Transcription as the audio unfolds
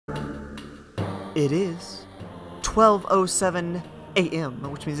It is 12:07 a.m.,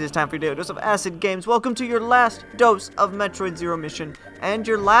 which means it's time for your daily dose of acid games. Welcome to your last dose of Metroid Zero Mission, and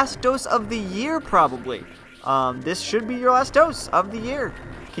your last dose of the year, probably. This should be your last dose of the year.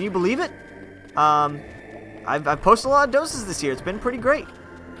 Can you believe it? I've posted a lot of doses this year. It's been pretty great.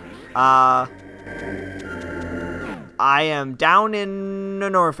 I am down in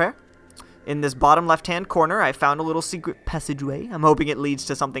Norfair. In this bottom left-hand corner, I found a little secret passageway. I'm hoping it leads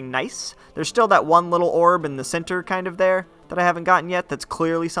to something nice. There's still that one little orb in the center kind of there that I haven't gotten yet that's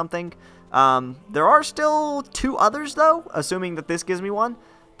clearly something. There are still two others, though, assuming that this gives me one,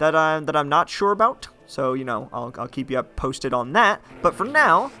 that I'm not sure about. So, you know, I'll keep you up posted on that. But for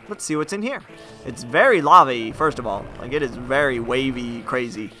now, let's see what's in here. It's very lava-y, first of all. Like, it is very wavy,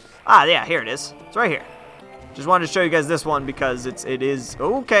 crazy. Ah, yeah, here it is. It's right here. Just wanted to show you guys this one because it is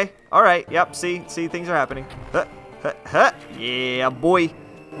okay. All right. Yep. See, things are happening. Yeah, boy.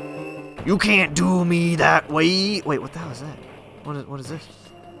 You can't do me that way. Wait, what the hell is that? What is this?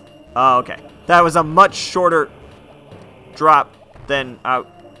 Oh, okay. That was a much shorter drop than I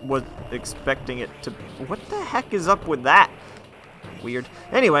was expecting it to. What the heck is up with that? Weird.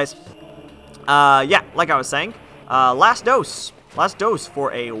 Anyways, yeah, like I was saying, last dose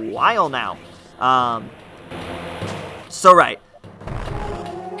for a while now. So right.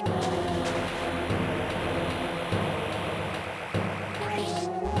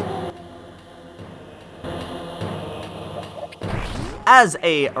 As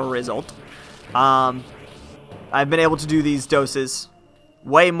a result, I've been able to do these doses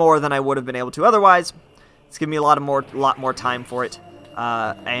way more than I would have been able to otherwise. It's given me a lot more time for it,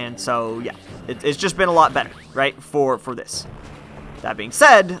 and so yeah, it's just been a lot better, right? For this. That being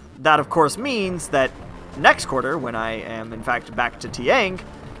said, that of course means that next quarter, when I am in fact back to Tiang,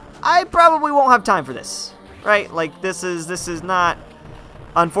 I probably won't have time for this, right? Like this is not,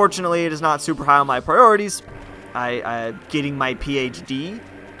 unfortunately, it is not super high on my priorities. Getting my PhD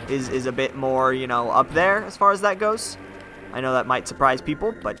is a bit more, you know, up there as far as that goes. I know that might surprise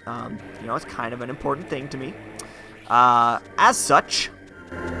people, but you know, it's kind of an important thing to me. As such,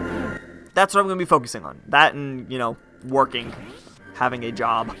 that's what I'm going to be focusing on. That and, you know, working, having a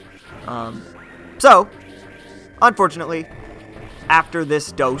job. So, unfortunately, after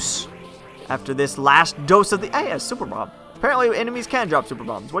this last dose of the... Hey, a super bomb. Apparently, enemies can drop super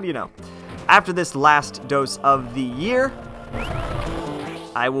bombs. What do you know? After this last dose of the year,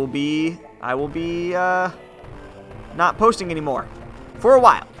 I will be not posting anymore for a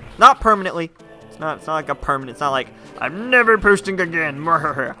while. Not permanently. It's not like a permanent. It's not like I'm never posting again.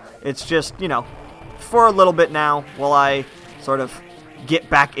 It's just, you know, for a little bit now while I sort of get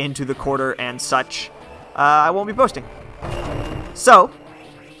back into the quarter and such. I won't be posting. So,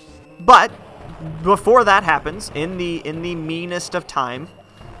 but before that happens, in the meanest of time,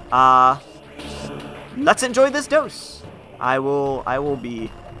 let's enjoy this dose. I will be.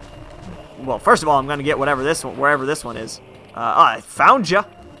 Well, first of all, I'm gonna get wherever this one is. I found ya.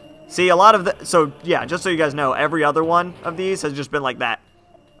 See, a lot of the. So yeah, just so you guys know, every other one of these has just been like that.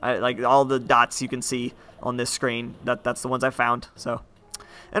 Like all the dots you can see on this screen. That's the ones I found. So.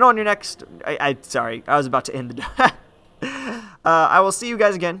 And on your next... sorry, I was about to end the... I will see you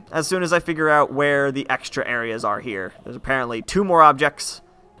guys again as soon as I figure out where the extra areas are here. There's apparently 2 more objects.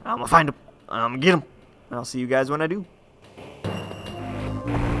 I'm gonna find them. I'm gonna get them. And I'll see you guys when I do.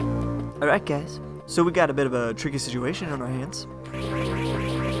 Alright, guys. So we got a bit of a tricky situation on our hands.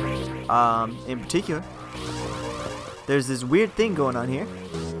 In particular, there's this weird thing going on here,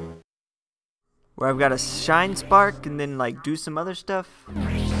 where I've got to shine spark and then like do some other stuff.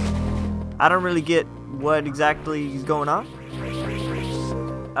 I don't really get what exactly is going on.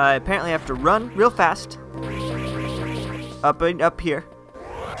 Apparently I have to run real fast up here,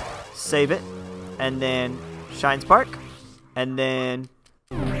 save it, and then shine spark, and then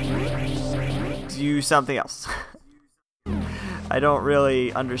do something else. I don't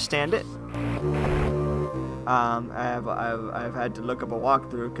really understand it. I've had to look up a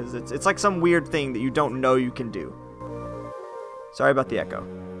walkthrough because it's like some weird thing that you don't know you can do. Sorry about the echo.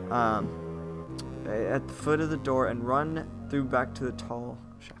 At the foot of the door and run through back to the tall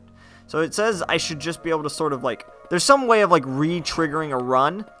shaft. So it says I should just be able to sort of like, there's some way of like re-triggering a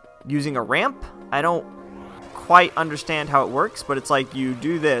run using a ramp. I don't quite understand how it works, but it's like you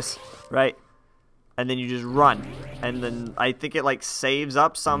do this, right? And then you just run. And then I think it like saves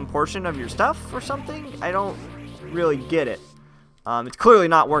up some portion of your stuff or something. I don't really get it. It's clearly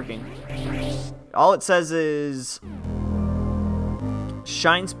not working. All it says is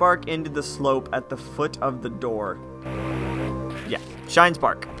shine spark into the slope at the foot of the door. Yeah, shine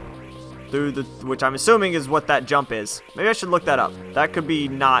spark. Through the, which I'm assuming is what that jump is. Maybe I should look that up. That could be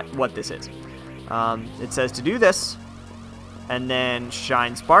not what this is. It says to do this, and then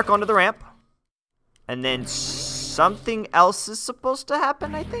shine spark onto the ramp, and then something else is supposed to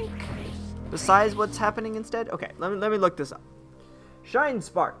happen, I think, besides what's happening instead. Okay, let me look this up. Shine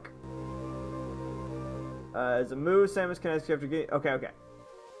spark. As a move, Samus can ask you after getting... Okay.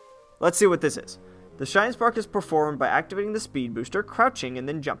 Let's see what this is. The shine spark is performed by activating the speed booster, crouching, and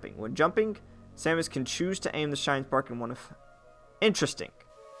then jumping. When jumping, Samus can choose to aim the shine spark in one of... Interesting.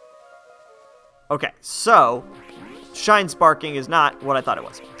 Okay, so shine sparking is not what I thought it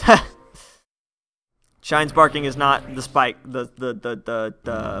was. Shine sparking is not the spike, the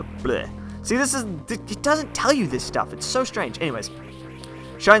bleh. See, this is, it doesn't tell you this stuff. It's so strange. Anyways,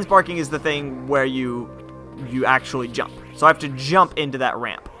 shine sparking is the thing where you actually jump. So I have to jump into that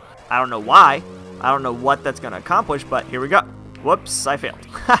ramp. I don't know why. I don't know what that's going to accomplish, but here we go. Whoops, I failed.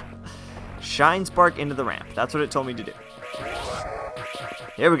 Shine spark into the ramp. That's what it told me to do.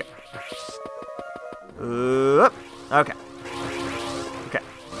 Here we go. Okay.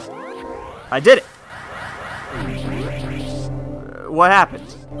 I did it. What happened?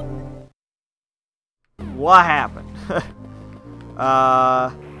 What happened?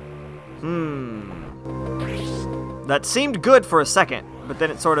 That seemed good for a second, but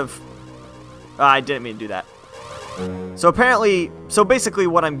then it sort of... I didn't mean to do that. So basically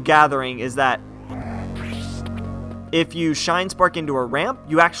what I'm gathering is that if you shine spark into a ramp,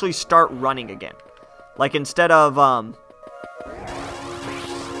 you actually start running again. Like instead of dang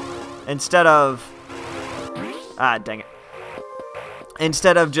it.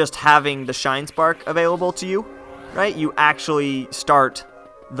 Instead of just having the shine spark available to you, right? You actually start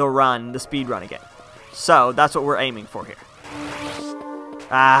the speed run again. So that's what we're aiming for here.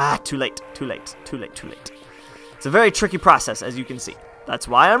 Too late. It's a very tricky process, as you can see. That's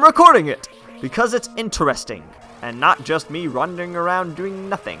why I'm recording it, because it's interesting, and not just me running around doing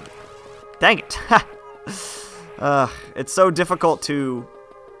nothing. Dang it. It's so difficult to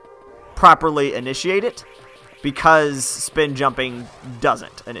properly initiate it, because spin jumping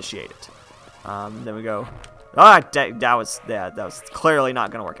doesn't initiate it. There we go. That was clearly not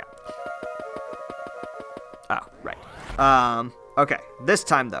gonna work out. Oh, right. Okay, this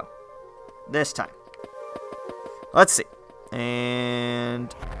time though. Let's see.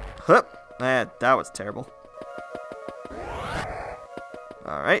 And that was terrible.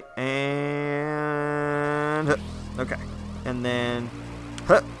 All right, and okay, and then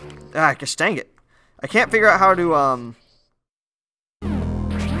gosh dang it. I can't figure out how to,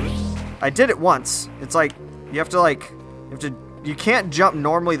 I did it once. It's like, you can't jump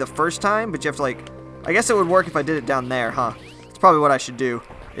normally the first time, but you have to I guess it would work if I did it down there, huh? It's probably what I should do,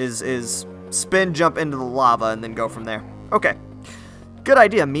 is spin, jump into the lava, and then go from there. Okay. Good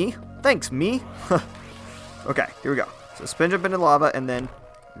idea, me. Thanks, me. Okay, here we go. So spin, jump into the lava, and then,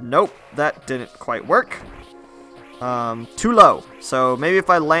 nope, that didn't quite work. Too low. So maybe if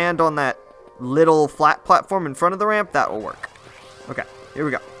I land on that little flat platform in front of the ramp, that will work. Okay, here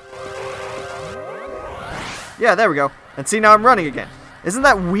we go. Yeah, there we go. And see, now I'm running again. Isn't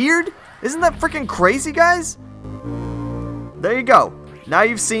that weird? Isn't that freaking crazy, guys? There you go. Now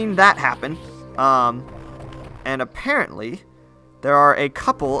you've seen that happen. And apparently, there are a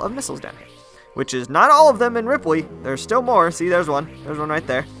couple of missiles down here. Which is not all of them in Ripley. There's still more. See, there's one. There's one right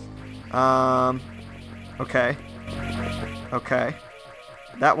there. Okay. Okay.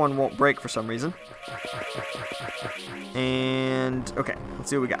 That one won't break for some reason. And, okay, let's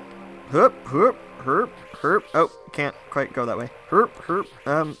see what we got. Herp, herp, herp, herp. Oh, can't quite go that way. Herp, herp.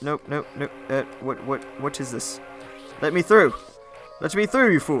 Nope. What is this? Let me through. Let me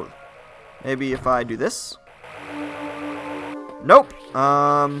through, you fool. Maybe if I do this. Nope.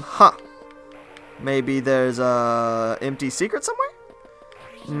 Huh. Maybe there's a empty secret somewhere?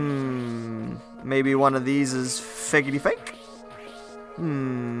 Maybe one of these is fakety fake?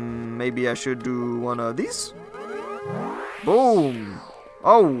 Maybe I should do one of these? Boom!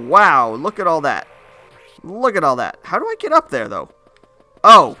 Oh, wow, look at all that. Look at all that. How do I get up there, though?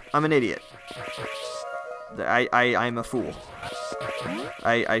 Oh, I'm an idiot. I'm a fool.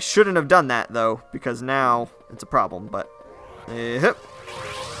 I shouldn't have done that, though, because now it's a problem, but...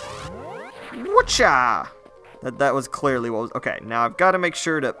 Whatcha! That was clearly what was... Okay, now I've got to make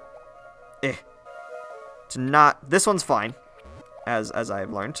sure to... to not... This one's fine. As I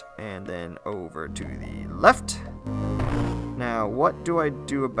have learned. And then over to the left. Now, what do I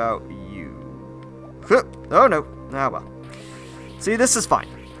do about you? Oh, no. Ah, well. See, this is fine.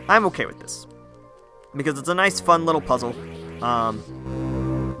 I'm okay with this. Because it's a nice, fun little puzzle.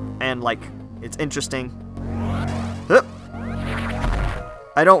 And, it's interesting.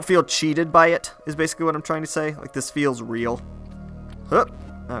 I don't feel cheated by it, is basically what I'm trying to say. Like, this feels real.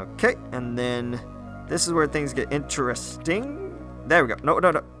 Okay, and then this is where things get interesting. There we go. No,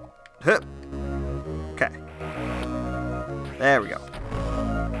 no, no. Hup. Okay. There we go.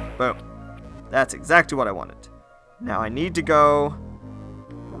 Boom. That's exactly what I wanted. Now I need to go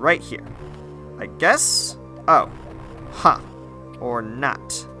right here. I guess? Oh. Huh. Or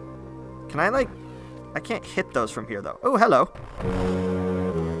not. Can I, like... I can't hit those from here, though. Oh, hello.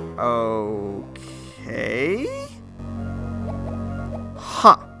 Okay.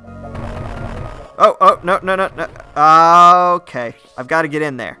 Huh. Oh, no, no, no, no. Okay. I've got to get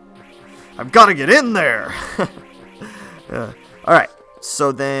in there. I've got to get in there! Alright.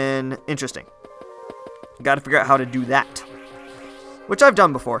 So then, interesting. Got to figure out how to do that. Which I've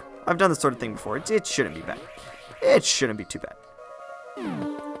done before. I've done this sort of thing before. It shouldn't be bad. It shouldn't be too bad.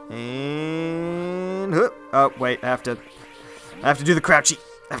 And... oh, wait. I have to do the crouchy.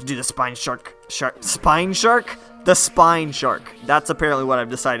 I have to do the spine shark. Spine shark? The spine shark. That's apparently what I've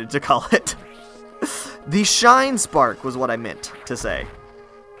decided to call it. The shine spark was what I meant to say.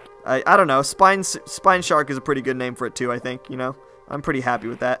 I don't know. Spine shark is a pretty good name for it too, I think. You know? I'm pretty happy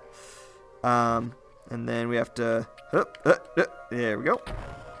with that. And then we have to... there we go.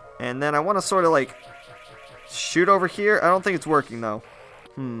 And then I want to sort of like shoot over here. I don't think it's working though.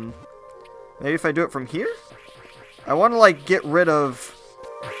 Maybe if I do it from here? I want to like get rid of...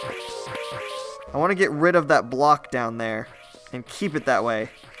 I want to get rid of that block down there and keep it that way.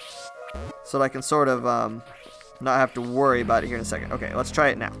 So that I can sort of not have to worry about it here in a second. Okay, let's try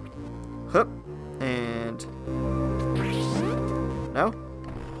it now. Hup. And... no?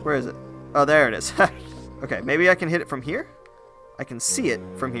 Where is it? Oh, there it is. Okay, maybe I can hit it from here? I can see it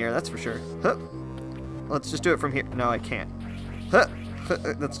from here, that's for sure. Hup. Let's just do it from here. No, I can't. Hup.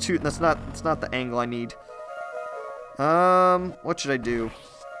 That's too... that's not the angle I need. What should I do?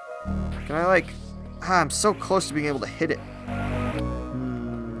 Can I like... I'm so close to being able to hit it.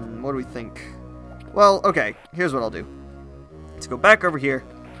 What do we think? Well, okay, here's what I'll do. Let's go back over here,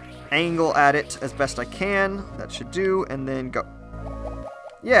 angle at it as best I can. That should do, and then go.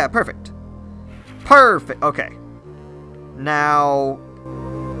 Yeah, perfect. Perfect. Okay. Now,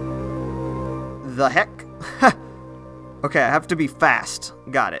 the heck? Okay, I have to be fast.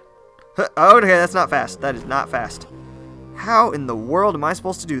 Got it. Oh, okay, that's not fast. That is not fast. How in the world am I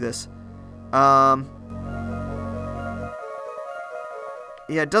supposed to do this?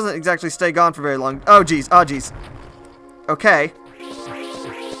 Yeah, it doesn't exactly stay gone for very long. Oh, geez. Oh, geez. Okay.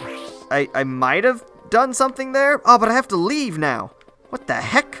 I might have done something there. Oh, but I have to leave now. What the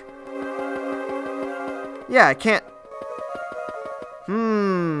heck? Yeah, I can't...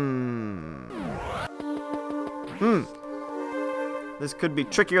 This could be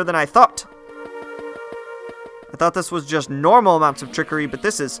trickier than I thought. I thought this was just normal amounts of trickery, but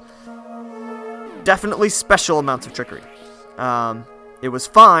this is definitely special amounts of trickery. It was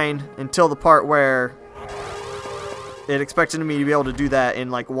fine until the part where it expected me to be able to do that in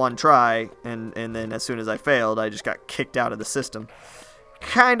like one try, and then as soon as I failed, I just got kicked out of the system.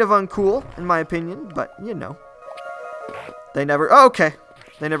 Kind of uncool, in my opinion, but you know. They never... oh, okay.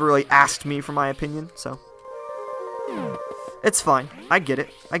 They never really asked me for my opinion, so... it's fine. I get it.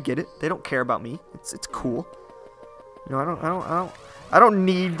 I get it. They don't care about me. It's cool. You know, I don't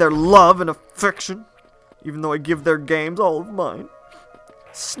need their love and affection, even though I give their games all of mine.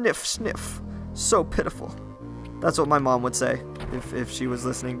 Sniff, sniff. So pitiful. That's what my mom would say if she was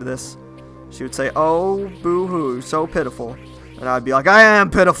listening to this. She would say, "Oh, boo-hoo, so pitiful." And I'd be like, "I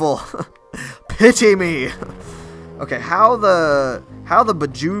am pitiful. Pity me." Okay, how the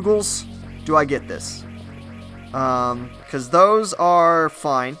bejugles do I get this? Because those are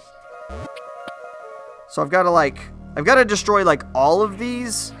fine. So I've got to destroy like all of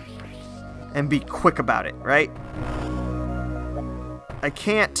these and be quick about it, right? I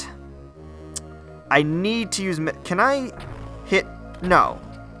can't. I need to use... can I hit... no.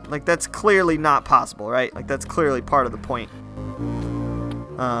 Like, that's clearly not possible, right? Like, that's clearly part of the point.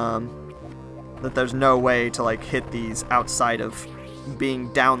 That there's no way to, like, hit these outside of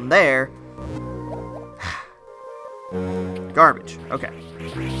being down there. Garbage. Okay.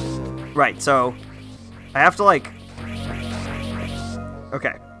 Right, so... I have to, like...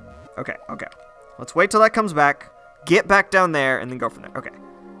 okay. Okay, okay. Let's wait till that comes back. Get back down there, and then go from there. Okay.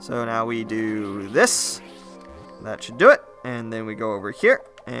 So now we do this. That should do it. And then we go over here.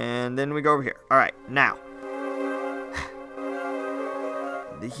 And then we go over here. Alright, now.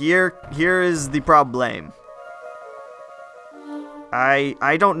 Here is the problem.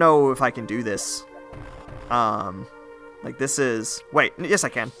 I don't know if I can do this. Like this is... wait, yes I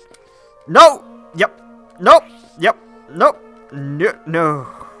can. No! Yep. Nope. Yep. Nope. No. No.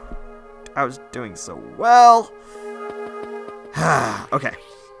 I was doing so well. Okay.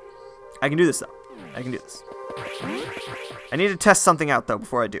 I can do this, though. I can do this. I need to test something out, though,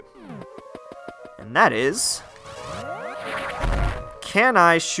 before I do. And that is... Can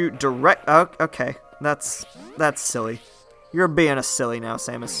I shoot direct... Oh, okay. That's silly. You're being a silly now,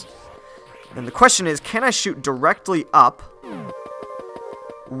 Samus. And the question is, can I shoot directly up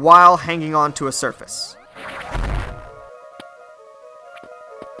while hanging on to a surface?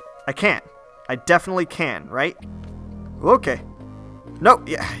 I can. I definitely can, right? Okay. No,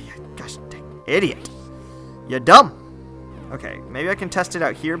 yeah, gosh, dang, idiot. You're dumb. Okay, maybe I can test it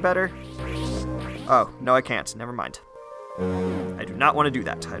out here better. Oh, no I can't. Never mind. I do not want to do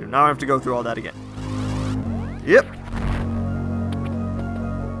that. I do not have to go through all that again. Yep.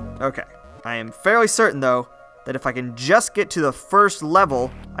 Okay. I am fairly certain, though, that if I can just get to the first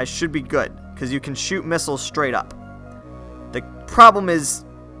level, I should be good. Because you can shoot missiles straight up. The problem is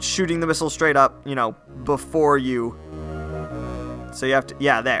shooting the missile straight up, you know, before you... So you have to...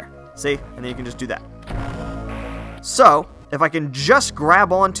 Yeah, there. See? And then you can just do that. So, if I can just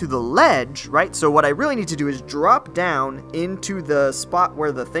grab onto the ledge, right? So what I really need to do is drop down into the spot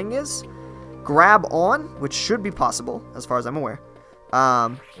where the thing is, grab on, which should be possible, as far as I'm aware,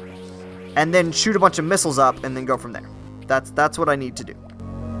 and then shoot a bunch of missiles up and then go from there. That's what I need to do.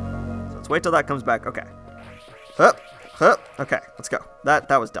 So let's wait till that comes back. Okay. Hup, hup. Okay, let's go. That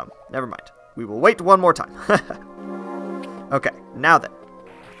was dumb. Never mind. We will wait one more time. Okay, now then.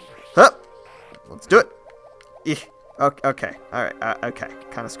 Hup. Let's do it. Okay, alright, okay.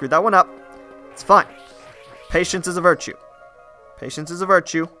 Kind of screwed that one up. It's fine. Patience is a virtue. Patience is a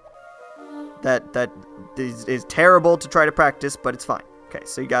virtue. That is terrible to try to practice, but it's fine. Okay,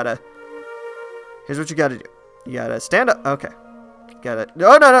 so you gotta... Here's what you gotta do. You gotta stand up. Okay. You gotta... No.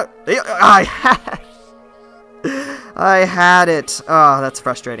 I had it. Oh, that's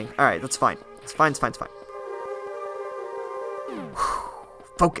frustrating. Alright, that's fine. It's fine.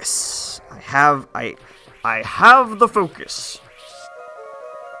 Focus. I have the focus.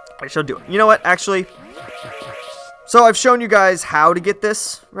 I shall do it. You know what, actually? So I've shown you guys how to get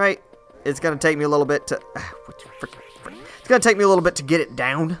this, right? It's going to take me a little bit to... It's going to take me a little bit to get it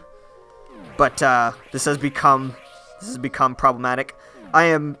down. But this has become problematic. I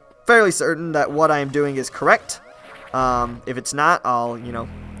am fairly certain that what I am doing is correct. If it's not, I'll, you know...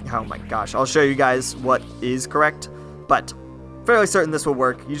 Oh my gosh, I'll show you guys what is correct. But fairly certain this will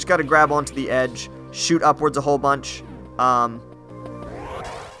work. You just got to grab onto the edge, shoot upwards a whole bunch, and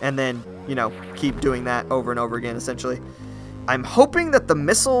then, you know, keep doing that over and over again, essentially. I'm hoping that the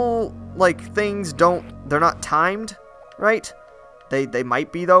missile, like, things they're not timed, right? They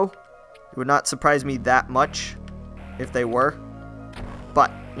might be, though. It would not surprise me that much if they were.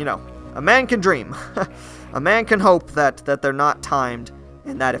 But, you know, a man can dream. A man can hope that they're not timed,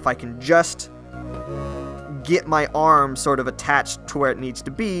 and that if I can just get my arm sort of attached to where it needs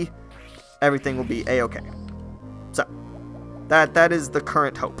to be, everything will be a-okay. So, that is the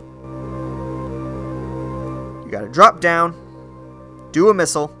current hope. You gotta drop down, do a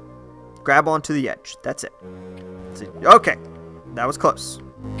missile, grab onto the edge. That's it. Okay, that was close.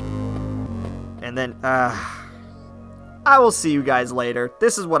 And then, I will see you guys later.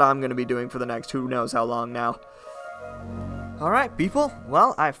 This is what I'm going to be doing for the next who knows how long now. Alright, people.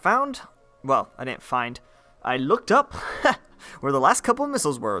 Well, I found... Well, I didn't find... I looked up where the last couple of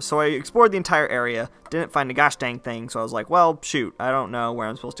missiles were. So I explored the entire area. Didn't find a gosh dang thing. So I was like, well, shoot. I don't know where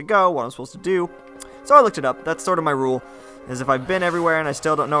I'm supposed to go, what I'm supposed to do. So I looked it up. That's sort of my rule. Is if I've been everywhere and I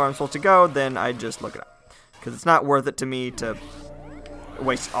still don't know where I'm supposed to go, then I just look it up. Because it's not worth it to me to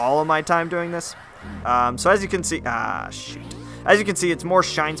waste all of my time doing this. So as you can see... shoot. As you can see, it's more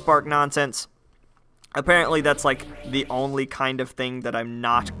Shine Spark nonsense. Apparently, that's like the only kind of thing that I'm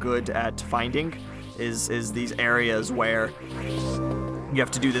not good at finding. Is these areas where you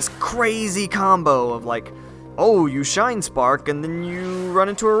have to do this crazy combo of like, oh, you Shine Spark, and then you run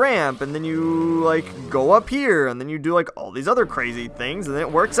into a ramp, and then you like go up here, and then you do like all these other crazy things, and then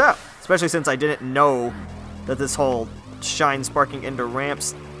it works out. Especially since I didn't know that this whole Shine Sparking into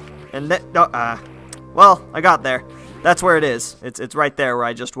ramps, and that, well, I got there. That's where it is. It's right there where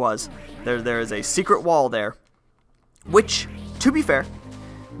I just was. There is a secret wall there, which, to be fair,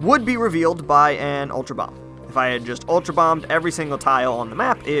 would be revealed by an Ultra Bomb. If I had just Ultra Bombed every single tile on the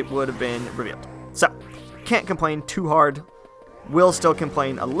map, it would have been revealed. So, can't complain too hard. Will still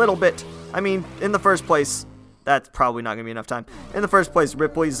complain a little bit. I mean, in the first place, that's probably not going to be enough time. In the first place,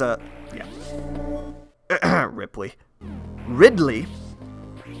 Ripley's, Ridley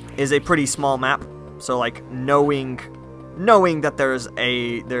is a pretty small map. So, like, knowing that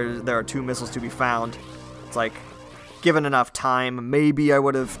there are two missiles to be found, it's like, given enough time, maybe I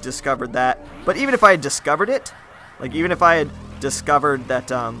would have discovered that. But even if I had discovered it, like, even if I had discovered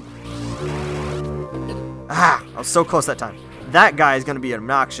that, Ah, I was so close that time. That guy is going to be an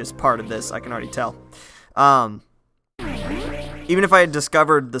obnoxious part of this, I can already tell. Even if I had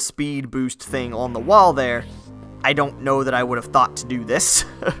discovered the speed boost thing on the wall there, I don't know that I would have thought to do this,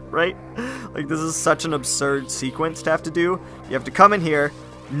 right? Like, this is such an absurd sequence to have to do. You have to come in here,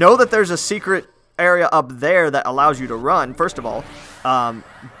 know that there's a secret area up there that allows you to run, first of all.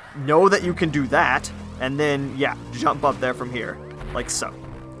 Know that you can do that, and then, yeah, jump up there from here, like so.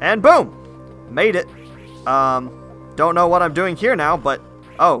 And boom! Made it. Don't know what I'm doing here now, but,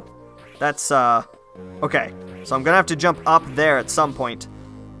 oh, that's, okay. So I'm gonna have to jump up there at some point,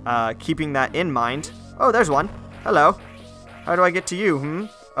 keeping that in mind. Oh, there's one. Hello. How do I get to you,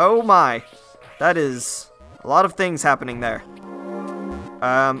 Oh my. That is a lot of things happening there.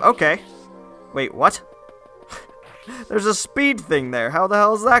 Okay. Wait, what? There's a speed thing there. How the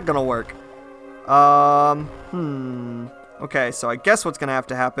hell is that gonna work? Okay, so I guess what's gonna have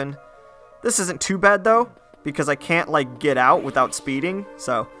to happen. This isn't too bad, though, because I can't, like, get out without speeding,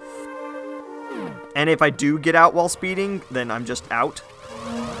 so. And if I do get out while speeding, then I'm just out.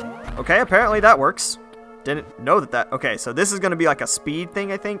 Okay, apparently that works. Didn't know that. Okay, so this is gonna be like a speed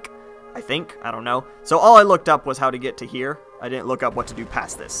thing, I think. I don't know. So all I looked up was how to get to here. I didn't look up what to do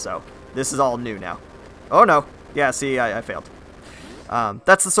past this, so this is all new now. Oh no. Yeah, see, I failed.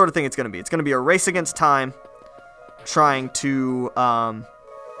 That's the sort of thing it's gonna be. It's gonna be a race against time, trying to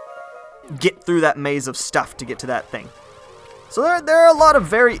get through that maze of stuff to get to that thing. So there are a lot of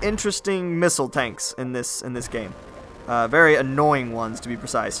very interesting missile tanks in this game. Very annoying ones, to be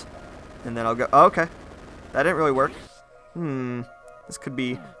precise. And then I'll go. Oh, okay, that didn't really work. This could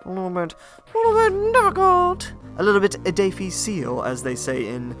be a little bit difficult. A little bit difficile, as they say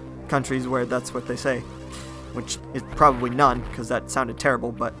in countries where that's what they say. Which is probably none, because that sounded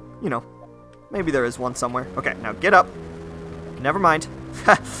terrible, but, you know, maybe there is one somewhere. Okay, now get up. Never mind.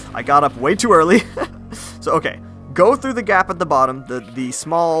 I got up way too early. So, okay, go through the gap at the bottom, the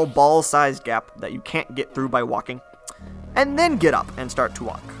small ball-sized gap that you can't get through by walking, and then get up and start to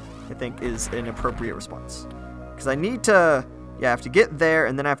walk, I think is an appropriate response. Because I need to, yeah, I have to get there,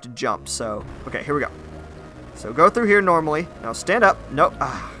 and then I have to jump, so, okay, here we go. So go through here normally. Now stand up. Nope.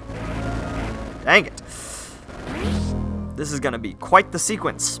 Ah. Dang it. This is gonna be quite the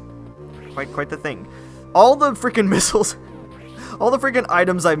sequence. Quite the thing. All the freaking missiles, all the freaking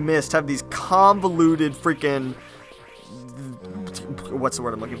items I missed have these convoluted freaking... What's the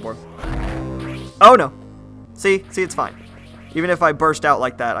word I'm looking for? Oh no. See, it's fine. Even if I burst out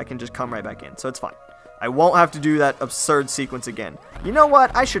like that, I can just come right back in, so it's fine. I won't have to do that absurd sequence again. You know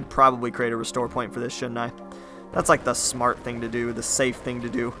what? I should probably create a restore point for this, shouldn't I? That's like the smart thing to do, the safe thing to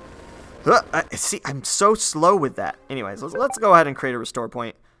do. See, I'm so slow with that. Anyways, let's go ahead and create a restore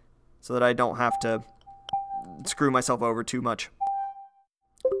point so that I don't have to screw myself over too much.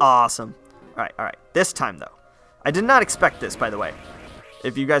 Awesome. Alright. This time, though. I did not expect this, by the way,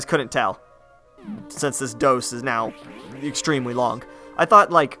 if you guys couldn't tell, since this dose is now extremely long. I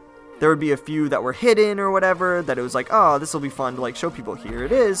thought, like, there would be a few that were hidden or whatever, that it was like, oh, this will be fun to, like, show people. Here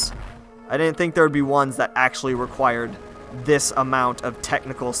it is. I didn't think there would be ones that actually required this amount of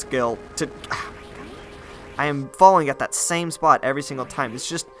technical skill to... I am falling at that same spot every single time. It's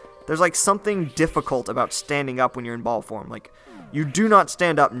just, there's like something difficult about standing up when you're in ball form. Like, you do not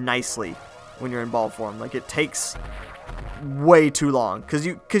stand up nicely when you're in ball form. Like, it takes way too long. Because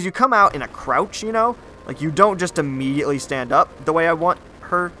you come out in a crouch, you know? Like, you don't just immediately stand up the way I want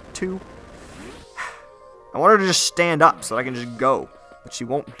her to. I want her to just stand up so that I can just go. But she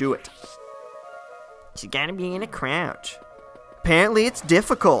won't do it. You gotta be in a crouch. Apparently it's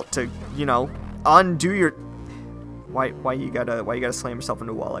difficult to, you know, undo your... Why you gotta slam yourself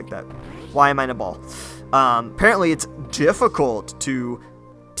into a wall like that? Why am I in a ball? Apparently it's difficult to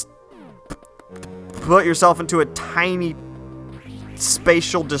put yourself into a tiny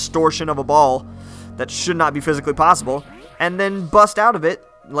spatial distortion of a ball that should not be physically possible, and then bust out of it,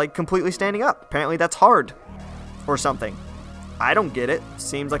 like, completely standing up. Apparently that's hard. Or something. I don't get it.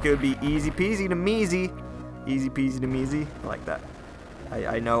 Seems like it would be easy peasy to measy. Easy peasy to measy. I like that.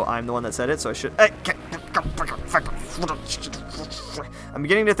 I know I'm the one that said it, so I should... I'm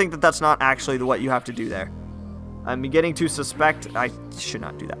beginning to think that that's not actually what you have to do there. I'm beginning to suspect... I should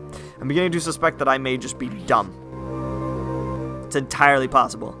not do that. I'm beginning to suspect that I may just be dumb. It's entirely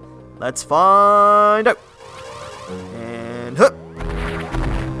possible. Let's find out. And... Huh.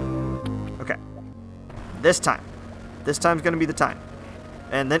 Okay. This time's gonna be the time.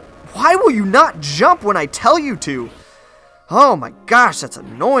 And then, why will you not jump when I tell you to? Oh my gosh, that's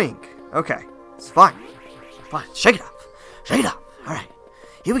annoying. Okay, it's fine. Fine, shake it up. Shake it up. Alright,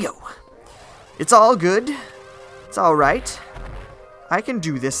 here we go. It's all good. It's alright. I can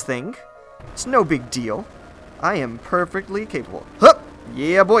do this thing. It's no big deal. I am perfectly capable. Hup!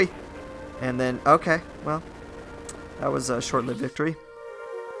 Yeah, boy. And then, okay, well, that was a short-lived victory.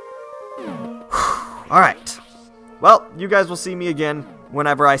 Alright. Well, you guys will see me again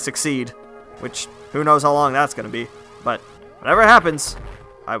whenever I succeed, which, who knows how long that's going to be. But, whatever happens,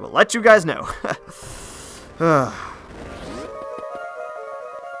 I will let you guys know.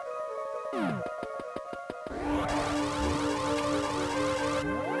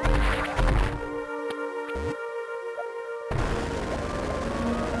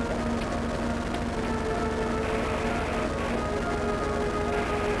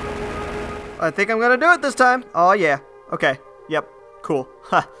 I think I'm gonna do it this time. Oh, yeah. Okay. Yep. Cool.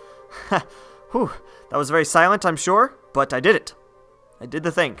 Ha. Whew. That was very silent, I'm sure, but I did it. I did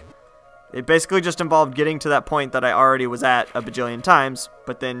the thing. It basically just involved getting to that point that I already was at a bajillion times,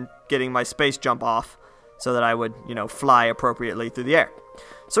 but then getting my space jump off so that I would, you know, fly appropriately through the air.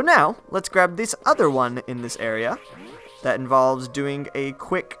 So now, let's grab this other one in this area that involves doing a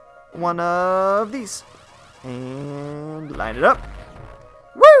quick one of these. And line it up.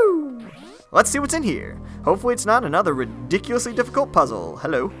 Woo! Let's see what's in here. Hopefully it's not another ridiculously difficult puzzle.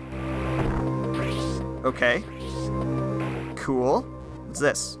 Hello. Okay. Cool. What's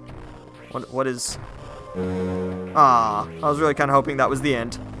this? What is... Ah, I was really kind of hoping that was the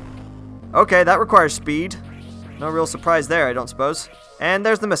end. Okay, that requires speed. No real surprise there, I don't suppose. And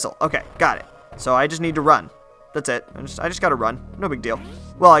there's the missile. Okay, got it. So I just need to run. That's it. I just gotta run. No big deal.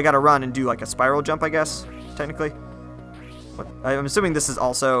 Well, I gotta run and do like a spiral jump, I guess, technically. What? I'm assuming this is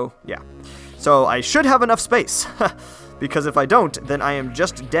also... Yeah. So I should have enough space. Because if I don't, then I am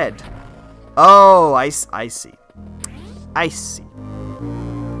just dead. Oh, I see. I see.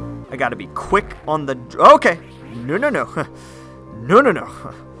 I gotta be quick on the... Okay. No. No.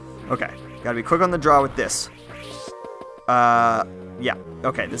 Okay. Gotta be quick on the draw with this. Yeah.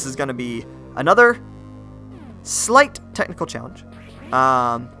 Okay, this is gonna be another slight technical challenge.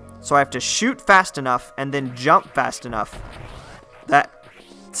 So I have to shoot fast enough and then jump fast enough.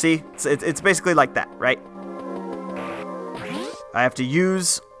 See? It's basically like that, right? I have to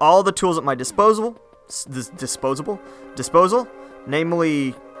use all the tools at my disposal,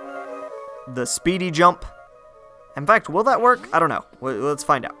 namely the speedy jump. In fact, will that work? I don't know. Let's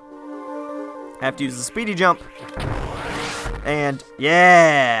find out. I have to use the speedy jump. And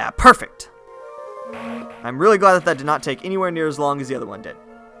yeah, perfect. I'm really glad that did not take anywhere near as long as the other one did.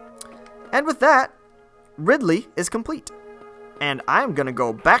 And with that, Ridley is complete. And I'm going to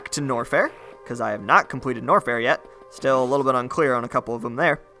go back to Norfair, because I have not completed Norfair yet. Still a little bit unclear on a couple of them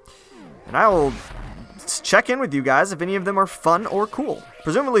there. And I will check in with you guys if any of them are fun or cool.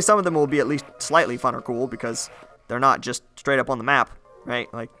 Presumably some of them will be at least slightly fun or cool, because they're not just straight up on the map,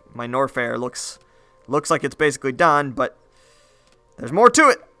 right? Like, my Norfair looks like it's basically done, but there's more to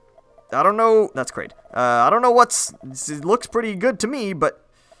it. I don't know. That's great. I don't know it looks pretty good to me, but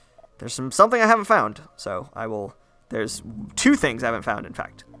there's something I haven't found. So there's two things I haven't found, in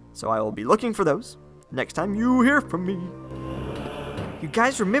fact. So I will be looking for those next time you hear from me. You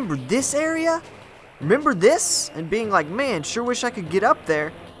guys remember this area? Remember this? And being like, man, sure wish I could get up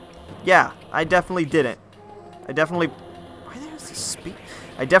there. Yeah, I definitely didn't. I definitely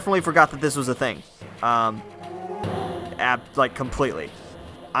forgot that this was a thing. Like, completely.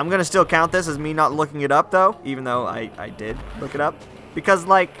 I'm gonna still count this as me not looking it up, though, even though I did look it up. Because,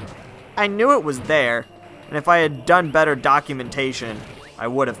 like, I knew it was there, and if I had done better documentation, I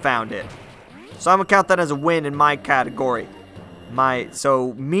would have found it. So I'm gonna count that as a win in my category.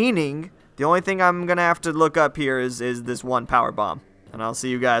 So, meaning, the only thing I'm gonna have to look up here is this one power bomb. And I'll see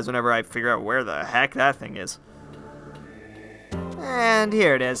you guys whenever I figure out where the heck that thing is. And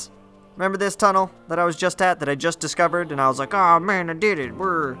here it is. Remember this tunnel that I was just at, that I just discovered? And I was like, oh man, I did it.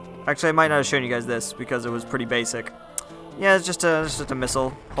 Actually, I might not have shown you guys this because it was pretty basic. Yeah, it's just a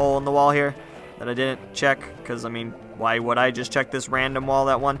missile hole in the wall here that I didn't check. Because, I mean, why would I just check this random wall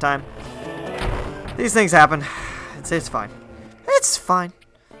that one time? These things happen. It's fine. It's fine.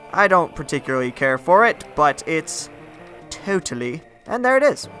 I don't particularly care for it, but it's totally... And there it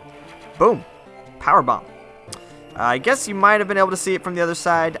is. Boom. Power bomb. I guess you might have been able to see it from the other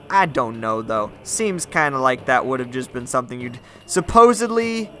side. I don't know, though. Seems kind of like that would have just been something you'd...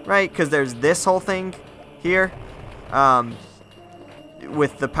 Supposedly, right? Because there's this whole thing here.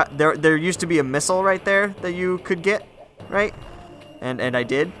 With the... There used to be a missile right there that you could get, right? And I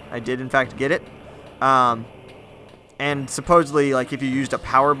did. I did, in fact, get it. And supposedly, like, if you used a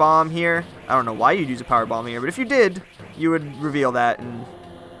power bomb here... I don't know why you'd use a power bomb here, but if you did, you would reveal that and...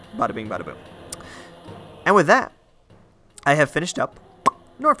 Bada bing, bada boom. And with that... I have finished up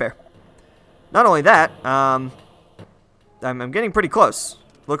Norfair. Not only that, I'm getting pretty close.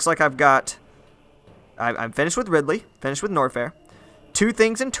 Looks like I've got I'm finished with Ridley. Finished with Norfair. 2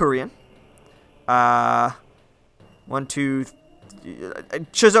 things in Turian. 1, 2...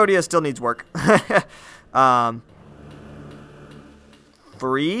 Chizodia still needs work.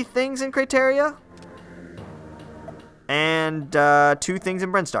 3 things in Crateria. And 2 things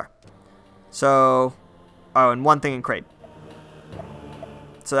in Brinstar. So... Oh, and 1 thing in Crate.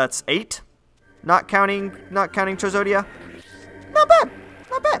 So that's 8. Not counting Chizodia. Not bad.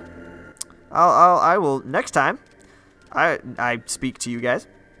 Not bad. I will next time I speak to you guys.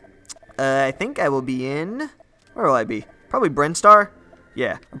 I think I will be in... Where will I be? Probably Brinstar.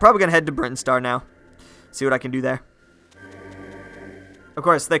 Yeah, I'm probably going to head to Brinstar now. See what I can do there. Of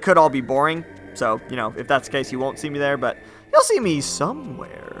course, they could all be boring. So, you know, if that's the case, you won't see me there. But you'll see me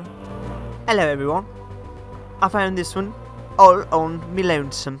somewhere. Hello, everyone. I found this one all on me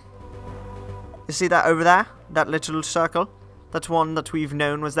lonesome. You see that over there? That little circle? That's one that we've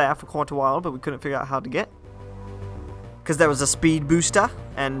known was there for quite a while, but we couldn't figure out how to get. Because there was a speed booster,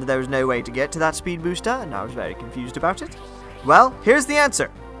 and there was no way to get to that speed booster, and I was very confused about it. Well, here's the answer.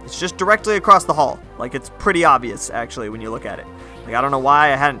 It's just directly across the hall. Like, it's pretty obvious, actually, when you look at it. Like, I don't know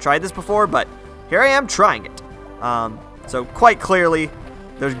why I hadn't tried this before, but here I am trying it. So, quite clearly,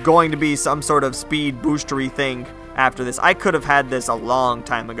 there's going to be some sort of speed boostery thing after this. I could have had this a long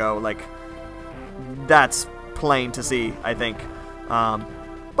time ago. Like, that's plain to see, I think.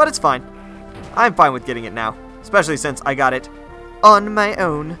 But it's fine. I'm fine with getting it now. Especially since I got it on my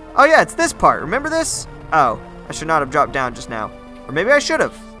own. Oh yeah, it's this part. Remember this? Oh, I should not have dropped down just now. Or maybe I should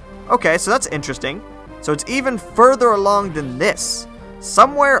have. Okay, so that's interesting. So it's even further along than this.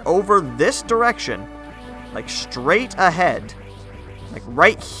 Somewhere over this direction. Like straight ahead. Like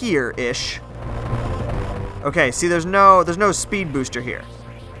right here-ish. Okay, see there's no speed booster here.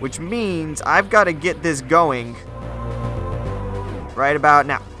 Which means I've got to get this going right about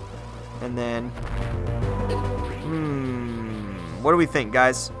now. And then... what do we think,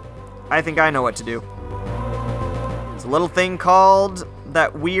 guys? I think I know what to do. It's a little thing called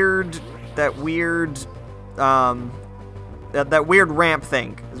that weird ramp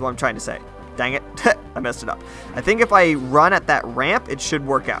thing is what I'm trying to say. Dang it. I messed it up. I think if I run at that ramp, it should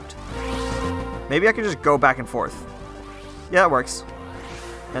work out. Maybe I can just go back and forth. Yeah, that works.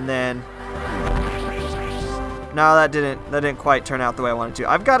 And then... No, that didn't quite turn out the way I wanted to.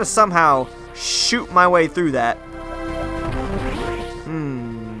 I've got to somehow shoot my way through that.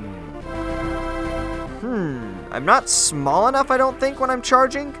 I'm not small enough, I don't think, when I'm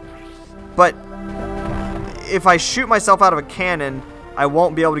charging. But if I shoot myself out of a cannon, I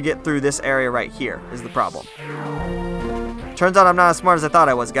won't be able to get through this area right here, is the problem. Turns out I'm not as smart as I thought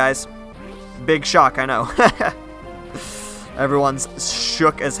I was, guys. Big shock, I know. Everyone's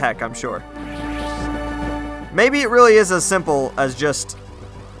shook as heck, I'm sure. Maybe it really is as simple as just,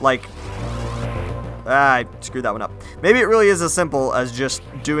 like... I screwed that one up. Maybe it really is as simple as just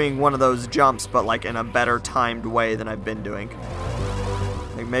doing one of those jumps, but like in a better timed way than I've been doing.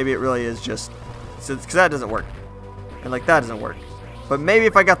 Like maybe it really is just... Because that doesn't work. And like that doesn't work. But maybe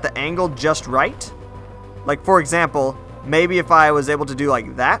if I got the angle just right... Like for example, maybe if I was able to do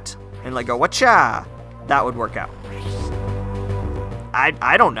like that, and like go, whatcha, that would work out.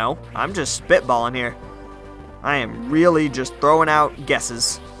 I don't know. I'm just spitballing here. I am really just throwing out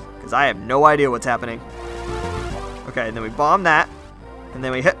guesses. Because I have no idea what's happening. Okay, and then we bomb that. And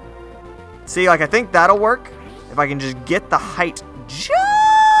then we hit. See, like, I think that'll work. If I can just get the height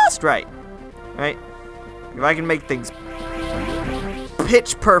just right. Right? If I can make things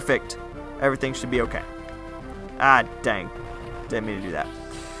pitch perfect, everything should be okay. Ah, dang. Didn't mean to do that.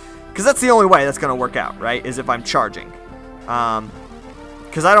 Because that's the only way that's going to work out, right? Is if I'm charging.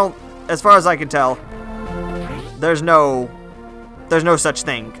 Because I don't, as far as I can tell, there's no such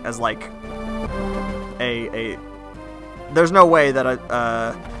thing as like there's no way that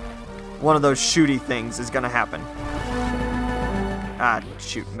one of those shooty things is gonna happen. Ah,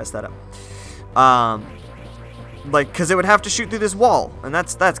 shoot, messed that up. Like, because it would have to shoot through this wall, and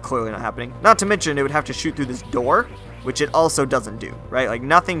that's clearly not happening. Not to mention it would have to shoot through this door, which it also doesn't do, right? Like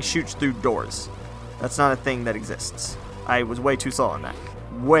nothing shoots through doors. That's not a thing that exists. I was way too slow on that.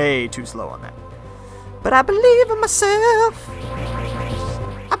 Way too slow on that. But I believe in myself.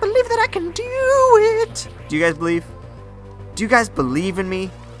 I believe that I can do it. Do you guys believe? Do you guys believe in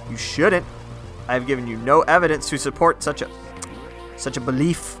me? You shouldn't. I've given you no evidence to support such a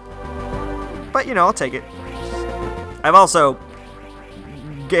belief. But you know, I'll take it. I've also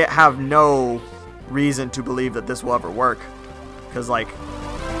have no reason to believe that this will ever work, because like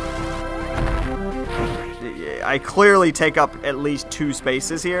I clearly take up at least 2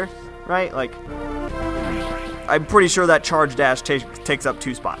 spaces here, right? Like I'm pretty sure that charge dash takes up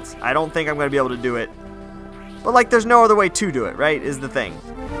 2 spots. I don't think I'm going to be able to do it But, like, there's no other way to do it, right, is the thing.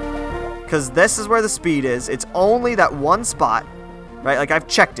 Because this is where the speed is. It's only that one spot, right? Like, I've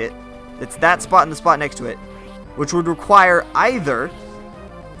checked it. It's that spot and the spot next to it, which would require either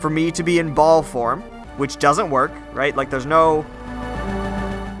for me to be in ball form, which doesn't work, right? Like, there's no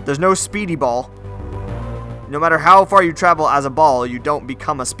speedy ball. No matter how far you travel as a ball, you don't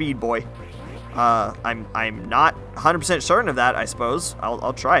become a speed boy. I'm not 100% certain of that, I suppose.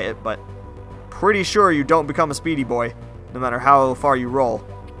 I'll try it, but pretty sure you don't become a speedy boy, no matter how far you roll.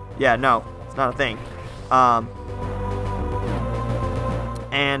 Yeah, no, it's not a thing.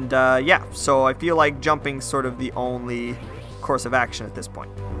 Yeah, so I feel like jumping's sort of the only course of action at this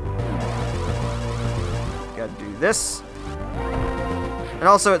point. Gotta do this. And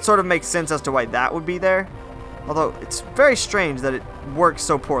also, it sort of makes sense as to why that would be there. Although, it's very strange that it works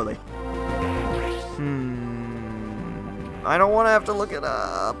so poorly. I don't want to have to look it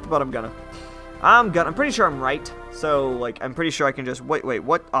up, but I'm gonna. I'm pretty sure I'm right. So, like, I'm pretty sure I can just... Wait,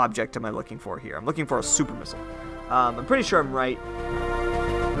 what object am I looking for here? I'm looking for a super missile. I'm pretty sure I'm right.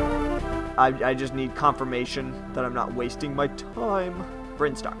 I just need confirmation that I'm not wasting my time.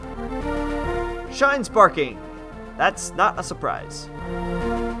 Brinstar. Shine sparking. That's not a surprise.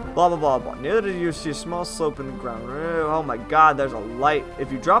 Blah, blah, blah, blah. Near that you see a small slope in the ground. Oh my god, there's a light.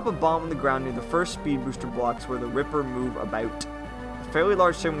 If you drop a bomb on the ground near the first speed booster blocks where the Ripper move about, a fairly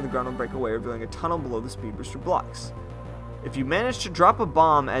large segment of the ground will break away, revealing a tunnel below the speed booster blocks. If you manage to drop a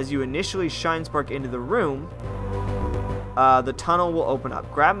bomb as you initially shine spark into the room, the tunnel will open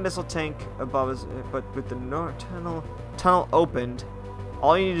up. Grab missile tank above us, but with the tunnel opened,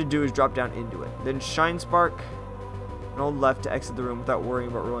 all you need to do is drop down into it. Then shine spark and hold left to exit the room without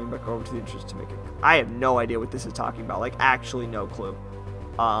worrying about rolling back over to the entrance to make it. I have no idea what this is talking about. Like, actually no clue.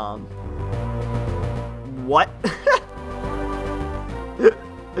 What?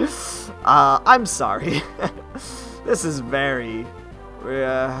 I'm sorry. This is very...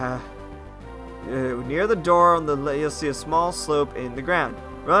 near the door on the you'll see a small slope in the ground.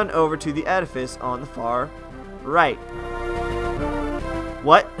 Run over to the edifice on the far right.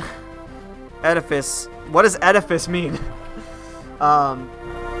 What? Edifice. What does edifice mean? Run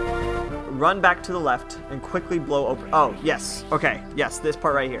back to the left and quickly blow open. Oh, yes. Okay. Yes, this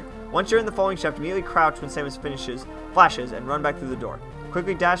part right here. Once you're in the falling shaft, immediately crouch when Samus flashes, and run back through the door.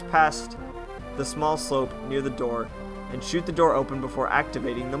 Quickly dash past the small slope near the door and shoot the door open before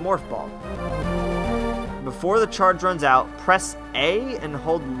activating the morph ball. Before the charge runs out, press A and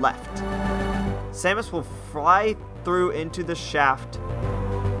hold left. Samus will fly through into the shaft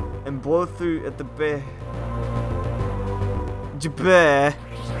and blow through at the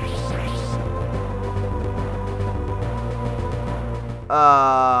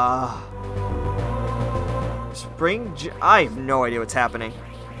I have no idea what's happening.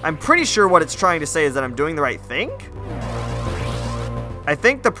 I'm pretty sure what it's trying to say is that I'm doing the right thing. I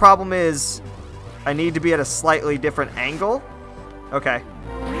think the problem is I need to be at a slightly different angle. Okay.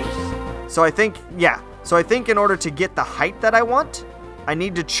 So I think, yeah. So I think in order to get the height that I want, I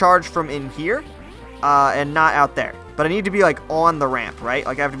need to charge from in here and not out there. But I need to be like on the ramp, right?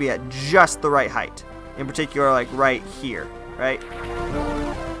 Like I have to be at just the right height. In particular, like right here, right?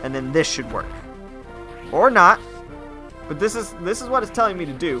 And then this should work. Or not. But this is what it's telling me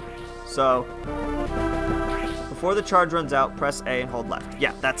to do. So before the charge runs out, press A and hold left.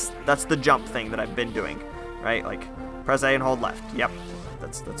 Yeah, that's the jump thing that I've been doing, right? Like press A and hold left. Yep,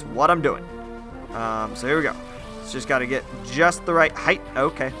 that's what I'm doing. So here we go. It's just got to get just the right height.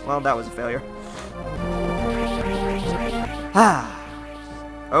 Okay, well that was a failure.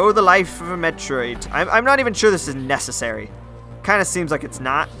 Oh, the life of a Metroid. I'm not even sure this is necessary. Kind of seems like it's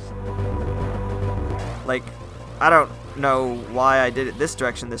not. Like, I don't know why I did it this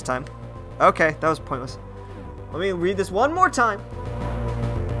direction this time. Okay, that was pointless. Let me read this one more time.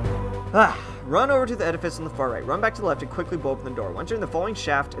 Run over to the edifice on the far right. Run back to the left and quickly blow open the door. Once you're in the falling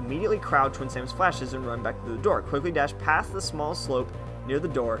shaft, immediately crouch when Samus flashes and run back to the door. Quickly dash past the small slope near the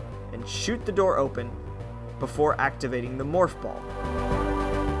door and shoot the door open before activating the morph ball.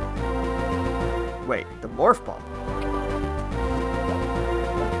 Wait, the morph ball?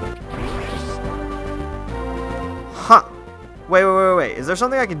 Huh. Wait. Is there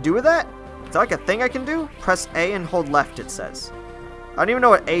something I can do with that? Is that like a thing I can do? Press A and hold left, it says. I don't even know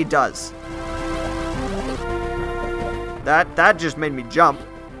what A does. That just made me jump.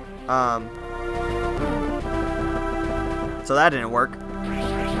 So that didn't work.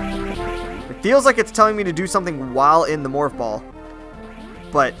 It feels like it's telling me to do something while in the morph ball.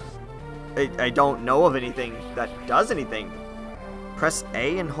 But I don't know of anything that does anything. Press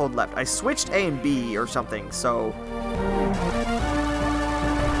A and hold left. I switched A and B or something, so...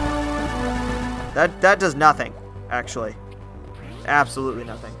 That does nothing, actually. Absolutely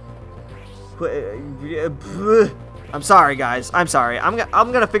nothing. I'm sorry, guys. I'm sorry. I'm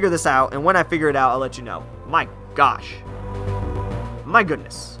gonna figure this out, and when I figure it out, I'll let you know. My gosh. My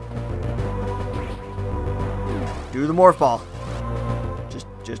goodness. Do the morph ball.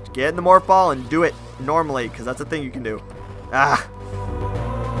 Just get in the morph ball and do it normally, because that's a thing you can do. Ah.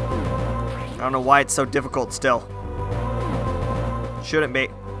 I don't know why it's so difficult still. Shouldn't be.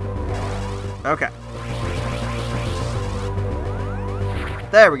 Okay.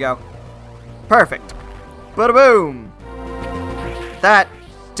 There we go. Perfect. Bada boom. That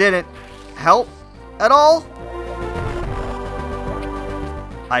didn't help at all.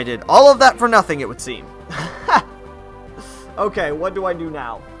 I did all of that for nothing, it would seem. Okay, what do I do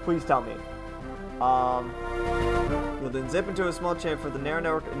now? Please tell me. You'll then zip into a small chamber for the narrow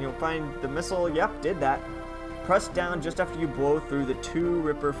network and you'll find the missile. Yep, did that. Press down just after you blow through the 2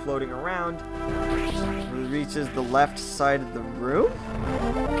 Ripper floating around. It reaches the left side of the room?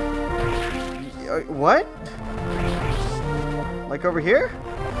 What? Like over here?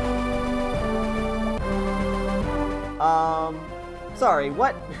 Sorry,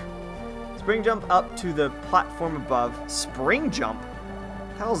 what? Spring jump up to the platform above. Spring jump? What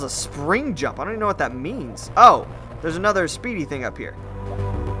the hell is a spring jump? I don't even know what that means. Oh, there's another speedy thing up here.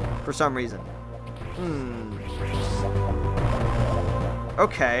 For some reason.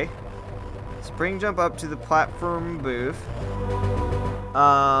 Okay. Spring jump up to the platform booth.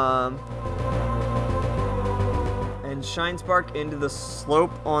 And shine spark into the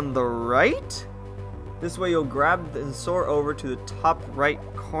slope on the right? This way you'll grab and soar over to the top right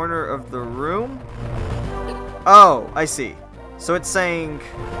corner of the room. Oh, I see. So it's saying...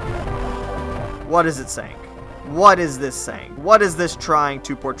 What is it saying? What is this saying? What is this trying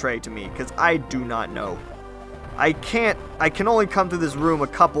to portray to me? Because I do not know. I can only come through this room a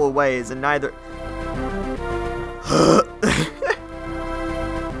couple of ways and neither...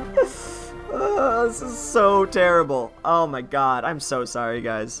 This is so terrible. Oh my god. I'm so sorry,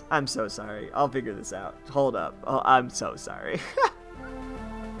 guys. I'm so sorry. I'll figure this out. Hold up. Oh, I'm so sorry.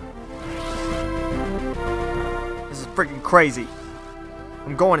 This is freaking crazy.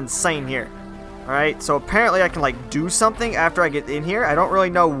 I'm going insane here. Alright, so apparently I can like do something after I get in here. I don't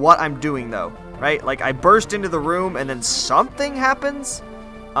really know what I'm doing though. Right? Like I burst into the room and then something happens.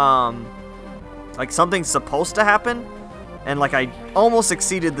 Like something's supposed to happen. And like I almost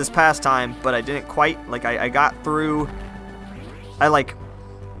succeeded this past time, but I didn't quite. Like I got through. I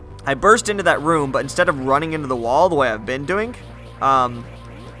burst into that room, but instead of running into the wall the way I've been doing, I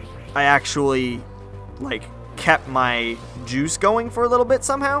actually like kept my juice going for a little bit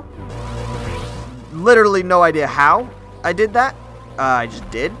somehow. Literally no idea how I did that. I just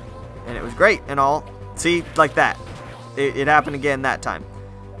did, and it was great and all. See, like that. It happened again that time.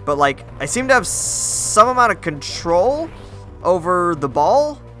 But like I seem to have some amount of control over the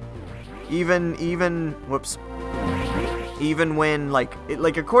ball, even when like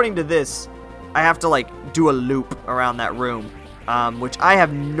according to this, I have to like do a loop around that room, which I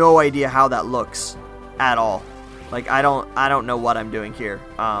have no idea how that looks at all. Like I don't know what I'm doing here.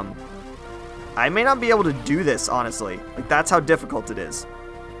 I may not be able to do this, honestly. Like that's how difficult it is.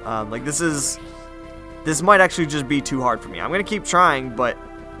 Like this might actually just be too hard for me. I'm gonna keep trying, but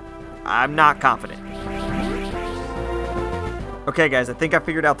I'm not confident. Okay, guys, I think I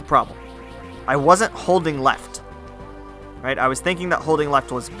figured out the problem. I wasn't holding left. Right? I was thinking that holding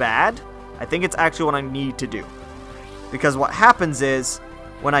left was bad. I think it's actually what I need to do. Because what happens is,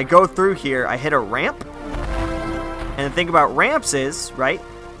 when I go through here, I hit a ramp. And the thing about ramps is, right,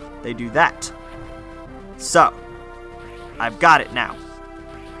 they do that. So, I've got it now.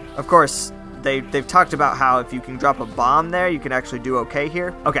 Of course, they've talked about how if you can drop a bomb there, you can actually do okay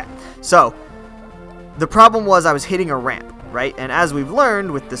here. Okay, so, the problem was I was hitting a ramp. Right? And as we've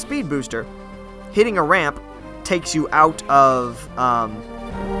learned with the speed booster, hitting a ramp takes you out of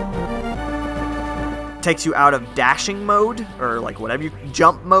dashing mode, or like whatever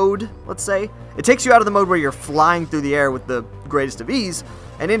jump mode, let's say. It takes you out of the mode where you're flying through the air with the greatest of ease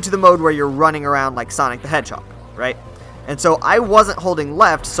and into the mode where you're running around like Sonic the Hedgehog, right? And so I wasn't holding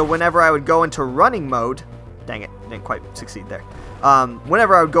left, so whenever I would go into running mode, dang it, didn't quite succeed there.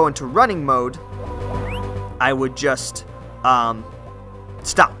 Whenever I would go into running mode, I would just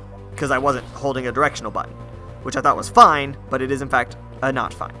stop, because I wasn't holding a directional button, which I thought was fine, but it is in fact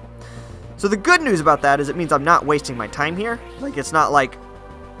not fine. So the good news about that is it means I'm not wasting my time here. Like it's not like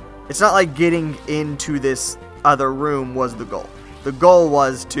getting into this other room was the goal. The goal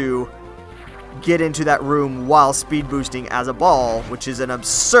was to get into that room while speed boosting as a ball, which is an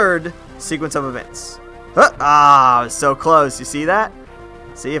absurd sequence of events. I was so close. You see that?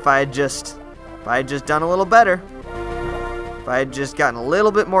 See, if I had just If I had just done a little better, if I had just gotten a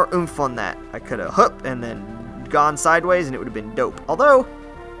little bit more oomph on that, I could have hooked and then gone sideways and it would have been dope. Although,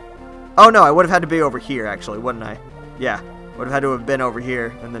 oh no, I would have had to be over here actually, wouldn't I? Yeah, would have had to have been over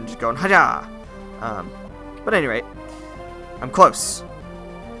here and then just going, ha-ja! But at any rate, I'm close.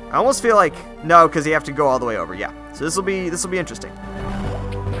 I almost feel like, no, because you have to go all the way over, yeah. So this will be interesting.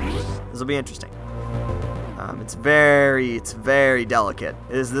 This will be interesting. It's very delicate.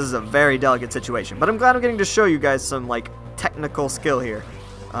 This is a very delicate situation. But I'm glad I'm getting to show you guys some, like, technical skill here.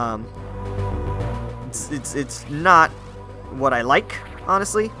 It's not what I like,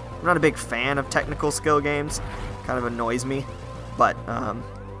 honestly. I'm not a big fan of technical skill games. Kind of annoys me. But,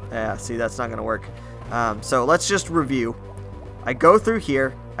 yeah, see, that's not going to work. So let's just review. I go through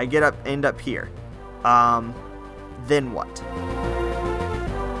here. I end up here. Then what?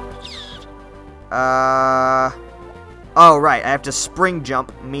 Oh, right. I have to spring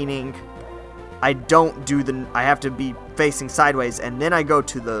jump, meaning I don't do I have to be facing sideways, and then I go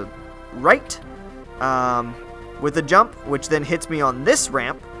to the right, with a jump, which then hits me on this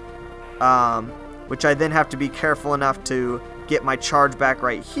ramp, which I then have to be careful enough to get my charge back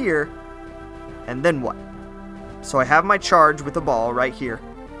right here, and then what? So I have my charge with the ball right here.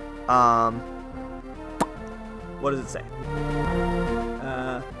 What does it say?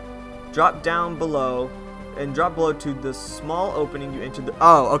 Drop down below, and drop below to the small opening you entered the...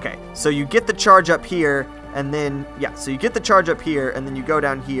 Oh, okay. So you get the charge up here, and then... Yeah, so you get the charge up here, and then you go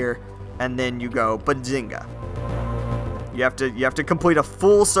down here, and then you go bazinga. You have to complete a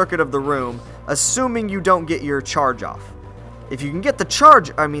full circuit of the room, assuming you don't get your charge off. If you can get the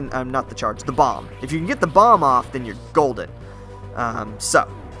charge... I mean, not the charge, the bomb. If you can get the bomb off, then you're golden. So,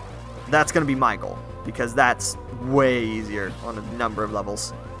 that's going to be my goal, because that's way easier on a number of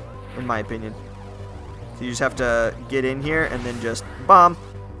levels, in my opinion. So you just have to get in here and then just bomb.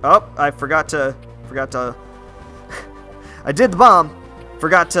 Oh, I forgot to I did the bomb,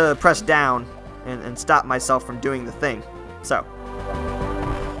 forgot to press down and stop myself from doing the thing. So,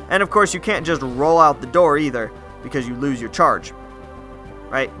 and of course you can't just roll out the door either, because you lose your charge,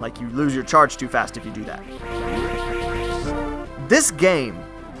 right? Like, you lose your charge too fast if you do that. This game,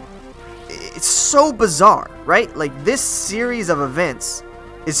 it's so bizarre, right? Like, this series of events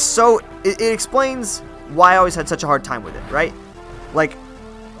is so... It explains why I always had such a hard time with it, right? Like,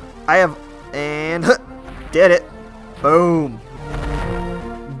 I have... And... Did it. Boom.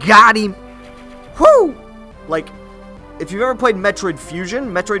 Got him. Whoo! Like, if you've ever played Metroid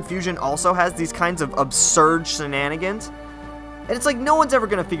Fusion also has these kinds of absurd shenanigans. And it's like, no one's ever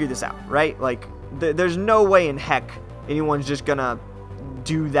going to figure this out, right? Like, there's no way in heck anyone's just going to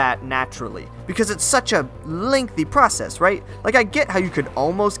do that naturally, because it's such a lengthy process, right? Like, I get how you could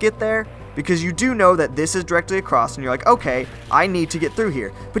almost get there, because you do know that this is directly across, and you're like, okay, I need to get through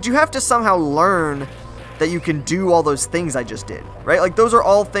here. But you have to somehow learn that you can do all those things I just did, right? Like, those are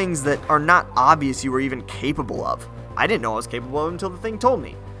all things that are not obvious you were even capable of. I didn't know I was capable of them until the thing told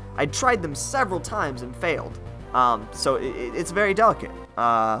me. I tried them several times and failed. So it's very delicate.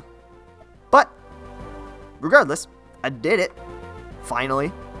 But regardless, I did it.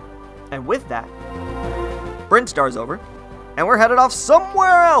 Finally. And with that, Brintstar's over, and we're headed off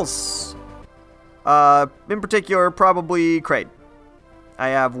somewhere else. In particular, probably Kraid. I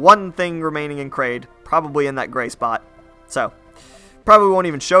have one thing remaining in Kraid, probably in that gray spot. So, probably won't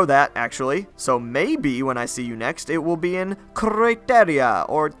even show that, actually. So maybe when I see you next, it will be in Crateria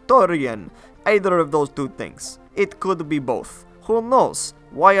or Torian. Either of those two things. It could be both. Who knows?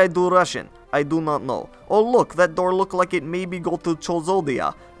 Why I do Russian? I do not know. Oh look, that door look like it maybe go to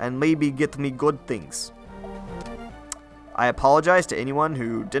Chozodia and maybe get me good things. I apologize to anyone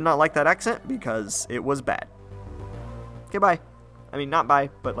who did not like that accent, because it was bad. Okay, bye. I mean, not bye,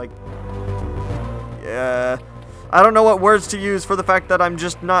 but like... I don't know what words to use for the fact that I'm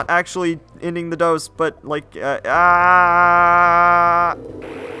just not actually ending the dose, but like... Okay.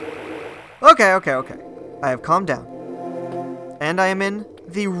 I have calmed down. And I am in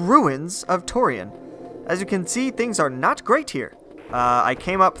the ruins of Torian. As you can see, things are not great here. I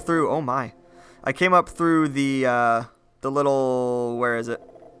came up through... Oh my. I came up through the little... Where is it?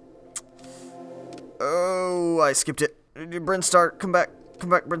 Oh, I skipped it. Brinstar, come back. Come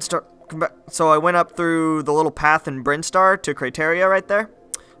back, Brinstar. Come back. So I went up through the little path in Brinstar to Crateria right there.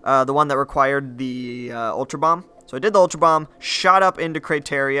 The one that required the Ultra Bomb. So I did the Ultra Bomb, shot up into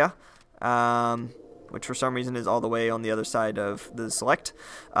Crateria, which for some reason is all the way on the other side of the select.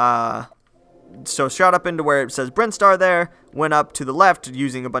 So shot up into where it says Brinstar there, went up to the left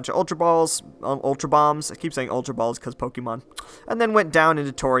using a bunch of Ultra Bombs. I keep saying Ultra Balls because Pokemon. And then went down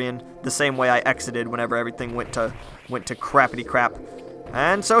into Torian the same way I exited whenever everything went to crappity crap.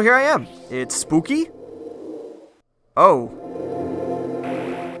 And so here I am. It's spooky? Oh.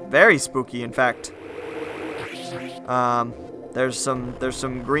 Very spooky, in fact. There's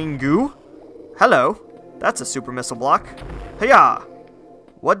some green goo. Hello. That's a super missile block. Hiya!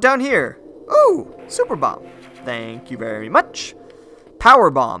 What down here? Ooh, super bomb. Thank you very much. Power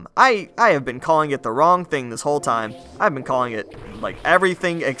bomb. I have been calling it the wrong thing this whole time. I've been calling it like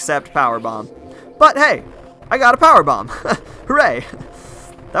everything except power bomb. But hey, I got a power bomb. Hooray!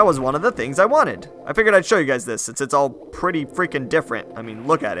 That was one of the things I wanted. I figured I'd show you guys this since it's all pretty freaking different. I mean,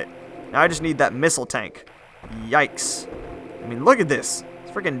 look at it. Now I just need that missile tank. Yikes. I mean, look at this.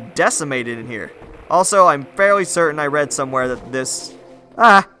 It's freaking decimated in here. Also, I'm fairly certain I read somewhere that this...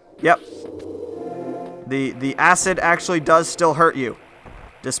 Yep. The acid actually does still hurt you,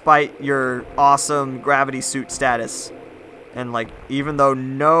 despite your awesome gravity suit status. And, like, even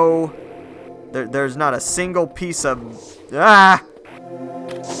though there's not a single piece of...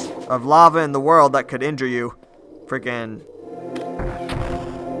 of lava in the world that could injure you. Freaking...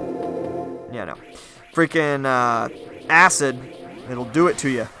 Yeah, no. Freaking, acid. It'll do it to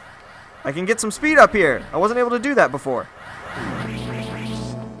you. I can get some speed up here. I wasn't able to do that before.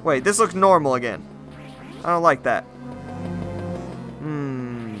 Wait, this looks normal again. I don't like that.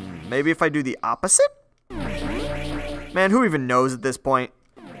 Maybe if I do the opposite? Man, who even knows at this point?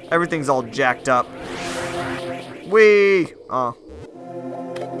 Everything's all jacked up. Whee! Oh.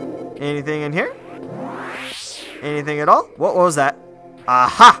 Anything in here? Anything at all? What was that?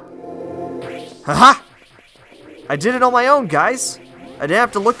 Aha! Haha! I did it on my own, guys. I didn't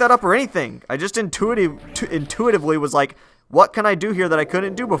have to look that up or anything. I just intuitively was like, what can I do here that I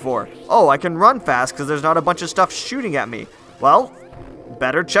couldn't do before? Oh, I can run fast because there's not a bunch of stuff shooting at me. Well,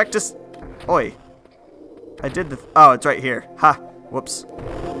 better check to... Oi. I did the... Oh, it's right here. Ha. Whoops.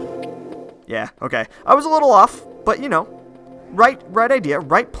 Yeah, okay. I was a little off, but you know. Right idea,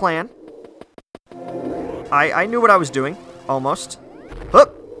 right plan. I knew what I was doing. Almost.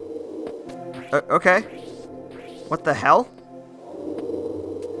 Hup. Okay. What the hell?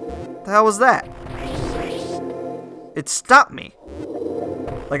 What the hell was that? It stopped me.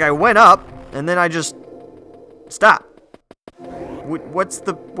 Like I went up and then I just stopped. What's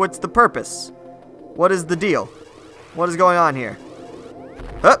the purpose? What is the deal? What is going on here?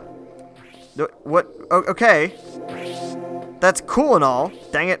 Huh? What? Okay. That's cool and all.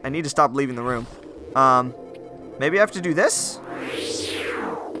 Dang it! I need to stop leaving the room. Maybe I have to do this.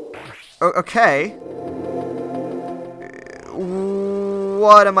 Okay.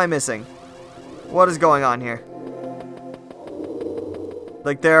 What am I missing? What is going on here?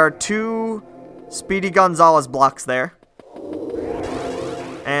 Like, there are 2 Speedy Gonzalez blocks there.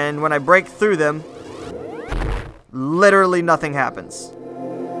 And when I break through them, literally nothing happens.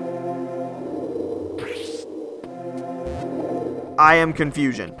 I am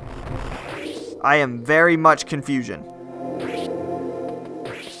confusion. I am very much confusion.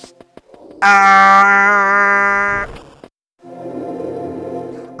 I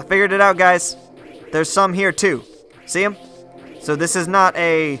figured it out, guys. There's some here too. See them? So this is not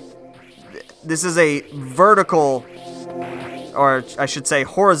a... This is a vertical, or I should say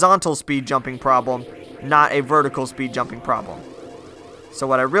horizontal speed jumping problem, not a vertical speed jumping problem. So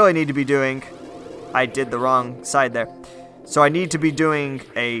what I really need to be doing... I did the wrong side there. So I need to be doing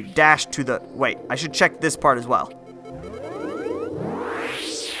a dash to the... Wait, I should check this part as well.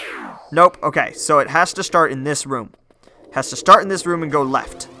 Nope. Okay, so it has to start in this room. Has to start in this room and go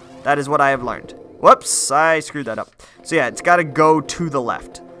left. That is what I have learned. Whoops, I screwed that up. So yeah, it's got to go to the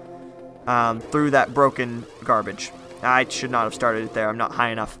left. Through that broken garbage. I should not have started it there. I'm not high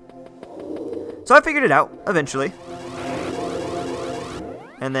enough. So I figured it out, eventually.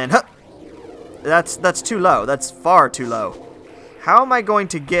 And then, huh! That's too low. That's far too low. How am I going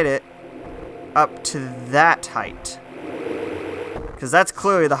to get it up to that height? Because that's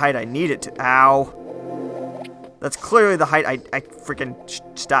clearly the height I need it to. Ow. That's clearly the height I freaking...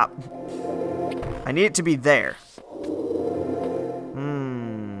 Stop. I need it to be there.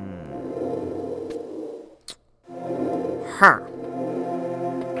 Huh.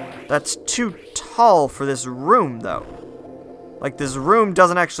 That's too tall for this room, though. Like, this room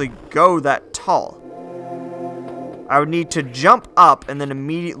doesn't actually go that tall. I would need to jump up and then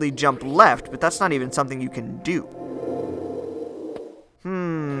immediately jump left, but that's not even something you can do.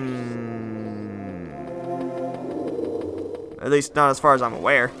 At least not as far as I'm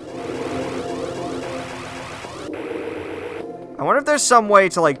aware. I wonder if there's some way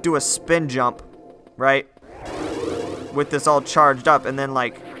to, like, do a spin jump, right? With this all charged up, and then,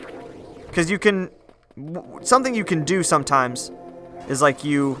 like... Because you can... Something you can do sometimes is, like,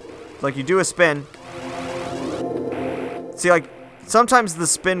 you do a spin. See, like, sometimes the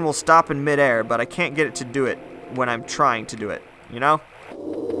spin will stop in midair, but I can't get it to do it when I'm trying to do it, you know?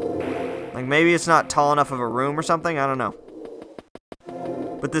 Like, maybe it's not tall enough of a room or something, I don't know.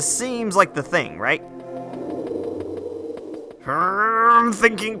 But this seems like the thing, right?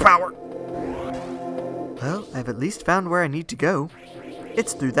 Thinking power. Well, I've at least found where I need to go.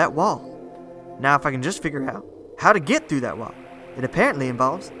 It's through that wall. Now if I can just figure out how to get through that wall. It apparently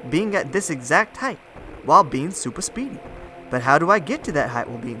involves being at this exact height while being super speedy. But how do I get to that height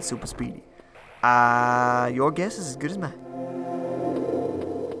while being super speedy? Your guess is as good as mine.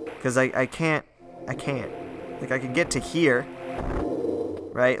 Because I can't. Like, I can get to here.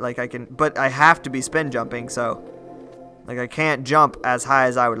 Right? Like, I can. But I have to be spin jumping, so. Like, I can't jump as high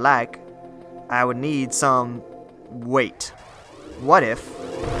as I would like. I would need some weight. What if.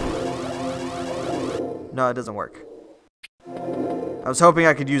 No, it doesn't work. I was hoping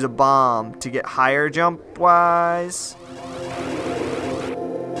I could use a bomb to get higher jump-wise.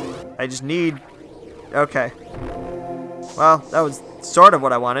 I just need... Okay. Well, that was sort of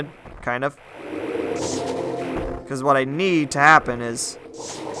what I wanted. Kind of. Because what I need to happen is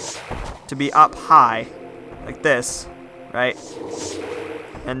to be up high. Like this. Right?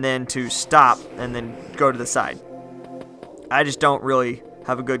 And then to stop and then go to the side. I just don't really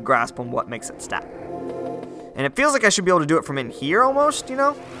have a good grasp on what makes it stop. And it feels like I should be able to do it from in here almost, you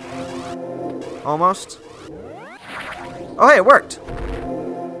know? Almost. Oh, hey, it worked.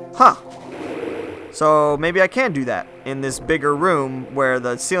 Huh. So maybe I can do that in this bigger room where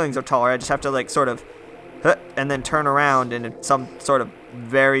the ceilings are taller. I just have to, like, sort of, and then turn around in some sort of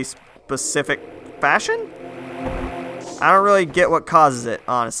very specific fashion? I don't really get what causes it,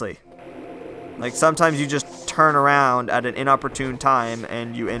 honestly. Like, sometimes you just turn around at an inopportune time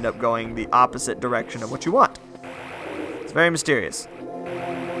and you end up going the opposite direction of what you want. It's very mysterious.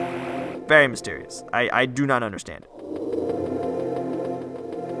 Very mysterious. I do not understand it.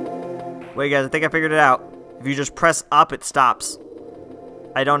 Wait, guys, I think I figured it out. If you just press up, it stops.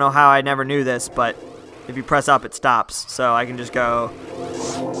 I don't know how I never knew this, but if you press up, it stops. So I can just go...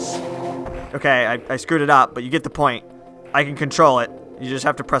 Okay, I screwed it up, but you get the point. I can control it. You just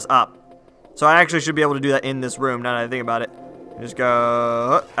have to press up. So I actually should be able to do that in this room, now that I think about it. Just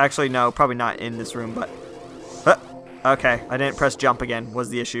go... Actually, no, probably not in this room, but... Okay, I didn't press jump again, was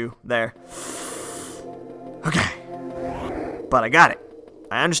the issue there. Okay. But I got it.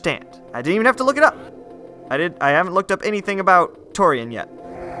 I understand. I didn't even have to look it up. I haven't looked up anything about Torian yet.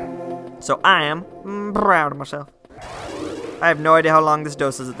 So I am proud of myself. I have no idea how long this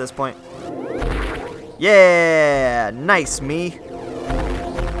dose is at this point. Yeah! Nice, me.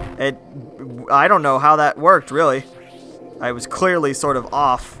 I don't know how that worked, really. I was clearly sort of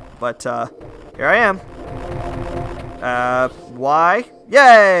off, but here I am. Why?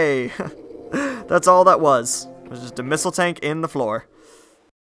 Yay! That's all that was. It was just a missile tank in the floor.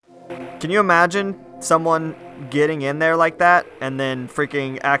 Can you imagine someone getting in there like that and then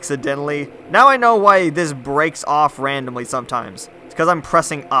freaking accidentally... Now I know why this breaks off randomly sometimes. It's because I'm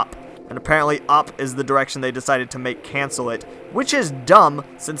pressing up. And apparently up is the direction they decided to make cancel it. Which is dumb,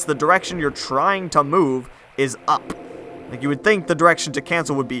 since the direction you're trying to move is up. Like, you would think the direction to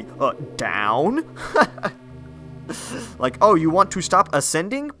cancel would be, down? Like, oh, you want to stop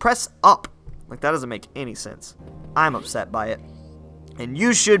ascending? Press up. Like, that doesn't make any sense. I'm upset by it. And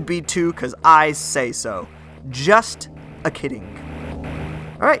you should be too, because I say so. Just a kidding.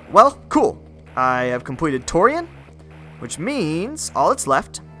 Alright, well, cool. I have completed Torian, which means all that's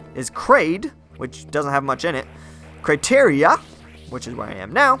left is Crade, which doesn't have much in it, Criteria, which is where I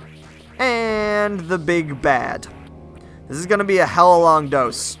am now, and the Big Bad. This is going to be a hella long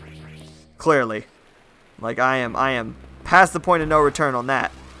dose, clearly. Like, I am past the point of no return on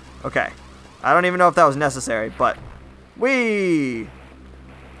that. Okay, I don't even know if that was necessary, but... Whee!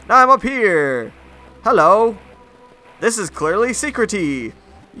 Now I'm up here! Hello! This is clearly secrety!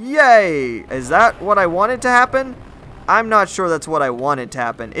 Yay! Is that what I wanted to happen? I'm not sure that's what I wanted to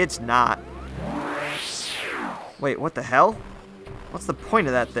happen. It's not. Wait, what the hell? What's the point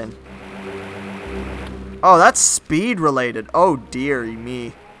of that then? Oh, that's speed related. Oh dear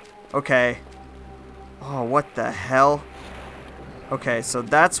me. Okay. Oh, what the hell? Okay, so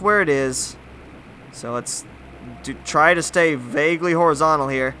that's where it is. So let's try to stay vaguely horizontal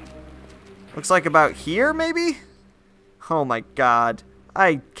here. Looks like about here, maybe? Oh my god.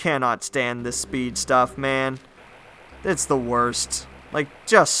 I cannot stand this speed stuff, man. It's the worst. Like,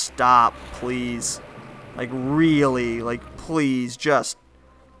 just stop, please. Like, really. Like, please, just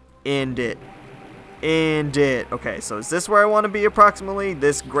end it. End it. Okay, so is this where I want to be approximately?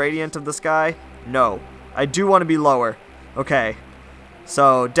 This gradient of the sky? No. I do want to be lower. Okay.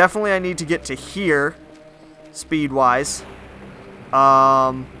 So, definitely I need to get to here, speed-wise.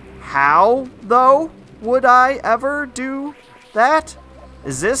 How, though, would I ever do that?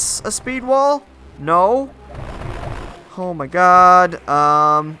 Is this a speed wall? No. Oh my god.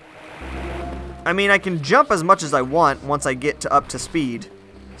 I mean, I can jump as much as I want once I get up to speed.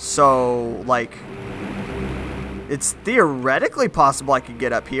 So, like, it's theoretically possible I could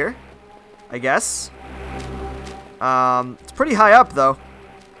get up here, I guess. It's pretty high up, though.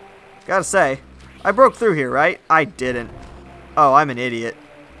 Gotta say. I broke through here, right? I didn't. Oh, I'm an idiot.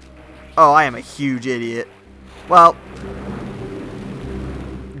 Oh, I am a huge idiot. Well,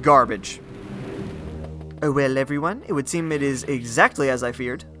 garbage. Oh, well, everyone, it would seem it is exactly as I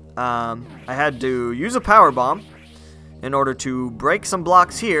feared. I had to use a power bomb in order to break some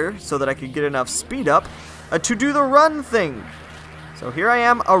blocks here so that I could get enough speed up to do the run thing. So here I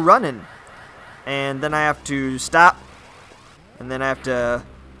am a-running. And then I have to stop. And then I have to...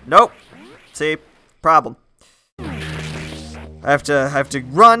 Nope. See? Problem. I have to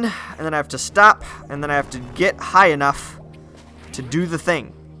run, and then I have to stop, and then I have to get high enough to do the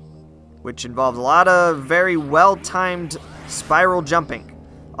thing, which involves a lot of very well-timed spiral jumping.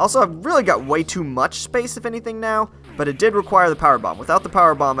 Also, I've really got way too much space, if anything, now, but it did require the power bomb. Without the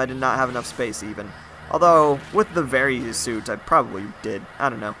power bomb, I did not have enough space, even. Although, with the Very suit, I probably did. I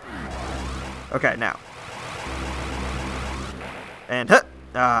don't know. Okay, now. And,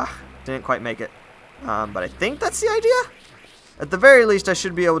 didn't quite make it. But I think that's the idea? At the very least, I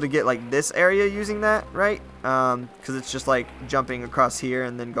should be able to get, like, this area using that, right? Because it's just, like, jumping across here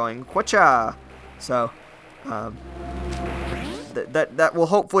and then going, whatcha! So, that will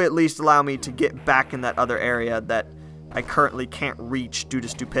hopefully at least allow me to get back in that other area that I currently can't reach due to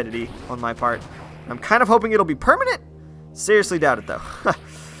stupidity on my part. I'm kind of hoping it'll be permanent. Seriously doubt it, though.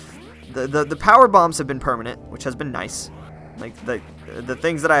 the power bombs have been permanent, which has been nice. Like, the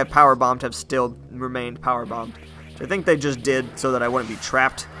things that I have power bombed have still remained power bombed. I think they just did so that I wouldn't be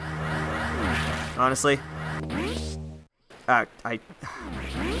trapped. Honestly. Such a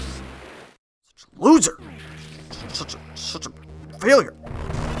loser. Such a failure.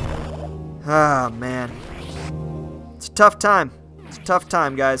 Ah, man. It's a tough time. It's a tough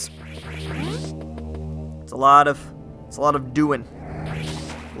time, guys. It's a lot of doing.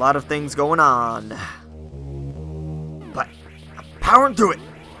 A lot of things going on. But I'm powering through it.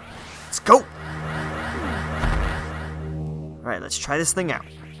 Let's go. Alright, let's try this thing out.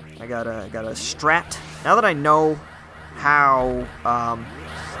 I got a strat. Now that I know how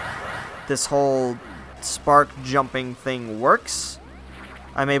this whole spark jumping thing works,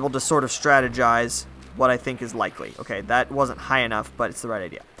 I'm able to sort of strategize what I think is likely. Okay, that wasn't high enough, but it's the right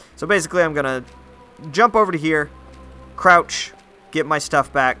idea. So basically, I'm gonna jump over to here, crouch, get my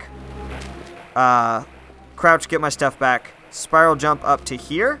stuff back, crouch, get my stuff back, spiral jump up to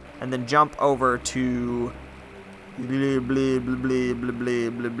here, and then jump over to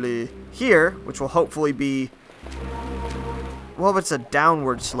here, which will hopefully be... Well, it's a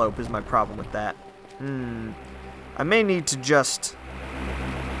downward slope is my problem with that. I may need to just...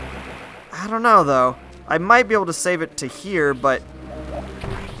 I don't know, though. I might be able to save it to here, but...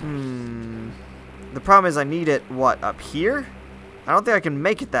 The problem is I need it, what, up here? I don't think I can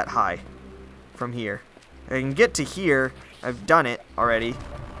make it that high from here. I can get to here. I've done it already.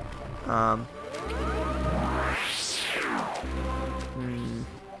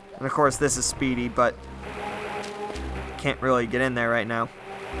 And of course, this is speedy, but can't really get in there right now.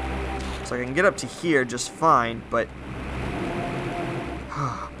 So I can get up to here just fine, but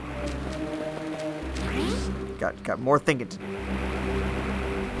got more thinking to do.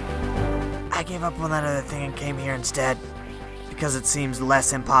 I gave up on that other thing and came here instead, because it seems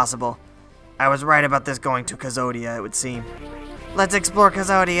less impossible. I was right about this going to Kazodia, it would seem. Let's explore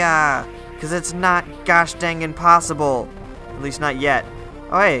Kazodia, because it's not gosh dang impossible. At least not yet.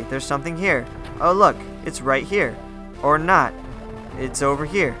 Oh hey, there's something here. Oh look, it's right here. Or not. It's over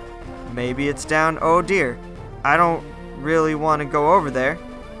here. Maybe it's down, oh dear. I don't really want to go over there.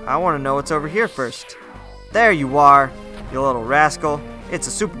 I want to know what's over here first. There you are, you little rascal. It's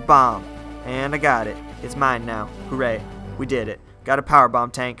a super bomb. And I got it. It's mine now. Hooray. We did it. Got a power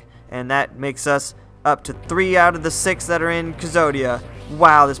bomb tank. And that makes us up to 3 out of the 6 that are in Kazodia.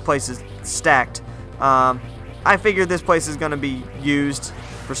 Wow, this place is stacked. I figured this place is going to be used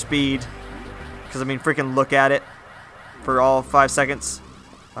for speed. Because, I mean, freaking look at it for all 5 seconds.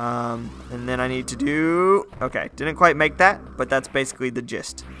 And then I need to do... Okay, didn't quite make that, but that's basically the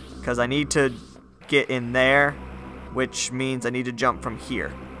gist. Because I need to get in there, which means I need to jump from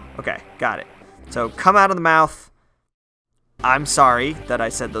here. Okay, got it. So, come out of the mouth. I'm sorry that I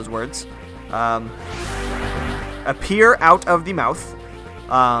said those words. Appear out of the mouth.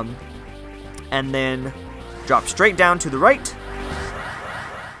 And then... drop straight down to the right,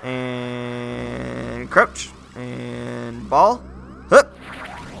 And crouch. And ball. Hup.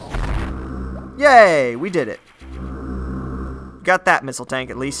 Yay, we did it. Got that missile tank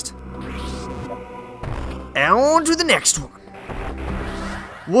at least. And on to the next one.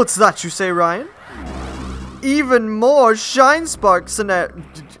 What's that you say, Ryan? Even more shine sparks and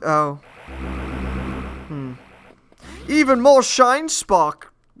oh. Even more shine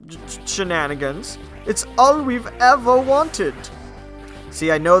spark shenanigans. It's all we've ever wanted.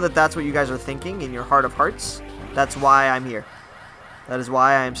 See, I know that that's what you guys are thinking in your heart of hearts. That's why I'm here. That is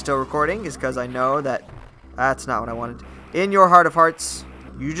why I am still recording, is because I know that that's not what I wanted. In your heart of hearts,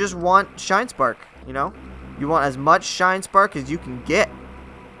 you just want shine spark, you know? You want as much shine spark as you can get.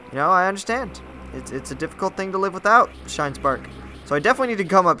 You know, I understand. It's a difficult thing to live without shine spark. So I definitely need to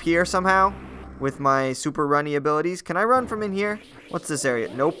come up here somehow with my super runny abilities. Can I run from in here? What's this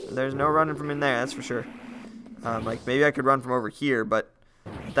area? Nope, there's no running from in there, that's for sure. Like, maybe I could run from over here, but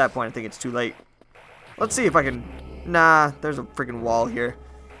at that point I think it's too late. Let's see if I can... Nah, there's a freaking wall here.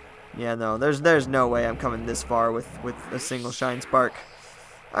 Yeah, no, there's no way I'm coming this far with a single shine spark.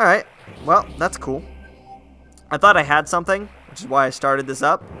 Alright, well, that's cool. I thought I had something, which is why I started this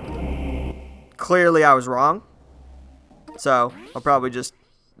up. Clearly I was wrong. So, I'll probably just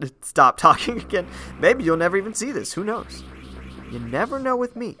stop talking again. Maybe you'll never even see this, who knows? You never know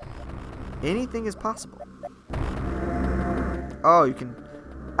with me. Anything is possible. Oh, you can...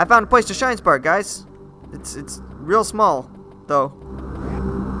 I found a place to shine spark, guys. It's real small, though.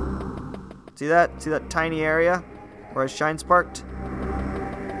 See that? See that tiny area where I shine sparked?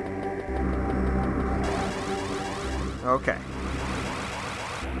 Okay.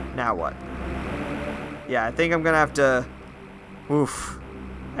 Now what? Yeah, I think I'm gonna have to... Oof.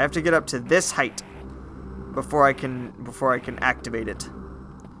 I have to get up to this height before I can activate it.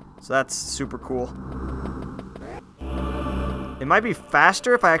 So that's super cool. It might be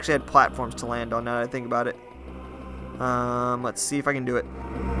faster if I actually had platforms to land on, now that I think about it. Let's see if I can do it.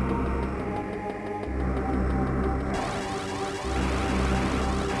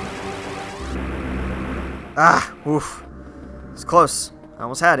 Ah, oof. It's close. I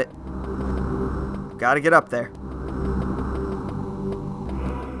almost had it. Gotta get up there.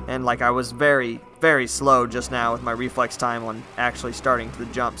 And like I was very, very slow just now with my reflex time on actually starting to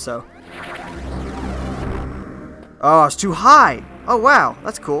jump, so. Oh, it's too high. Oh, wow.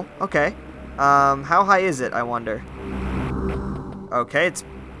 That's cool. Okay. How high is it, I wonder? Okay, it's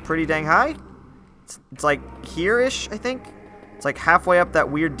pretty dang high. It's like here-ish, I think. It's like halfway up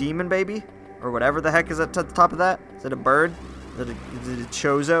that weird demon baby. Or whatever the heck is at the top of that. Is it a bird? Is it a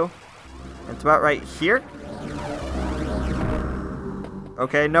chozo? It's about right here.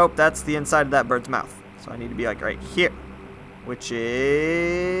 Okay, nope. That's the inside of that bird's mouth. So I need to be like right here. Which is...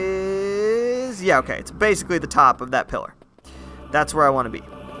 Yeah, okay. It's basically the top of that pillar. That's where I want to be.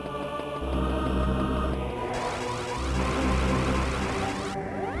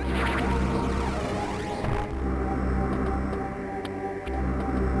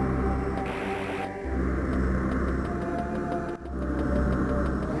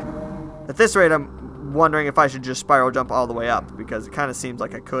 At this rate, I'm wondering if I should just spiral jump all the way up, because it kind of seems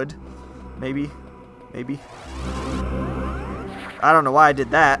like I could. Maybe. Maybe. I don't know why I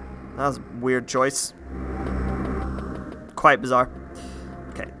did that. That was a weird choice. Quite bizarre.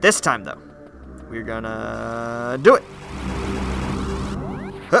 Okay, this time, though, we're gonna do it.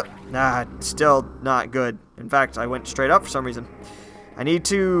 Huh. Nah, still not good. In fact, I went straight up for some reason. I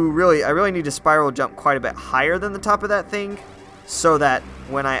really need to spiral jump quite a bit higher than the top of that thing, so that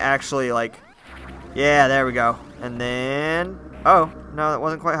when I actually, like, yeah, there we go. And then, oh, no, that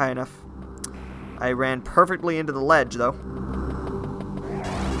wasn't quite high enough. I ran perfectly into the ledge, though.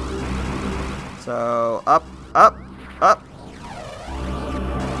 So, up, up, up.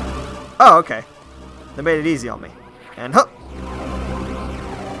 Oh, okay. They made it easy on me. And, huh.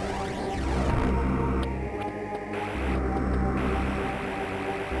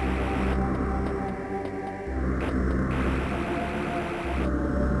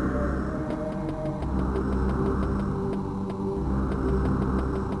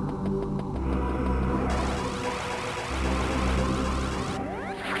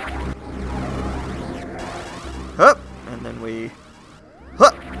 Hup, and then we,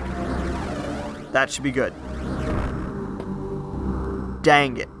 hup. That should be good.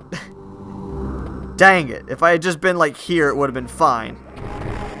 Dang it. Dang it. If I had just been like here, it would have been fine.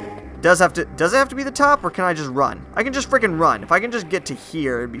 Does it have to be the top, or can I just run? I can just freaking run. If I can just get to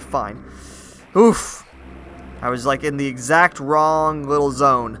here, it'd be fine. Oof. I was like in the exact wrong little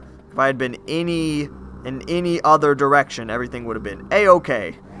zone. If I had been in any other direction, everything would have been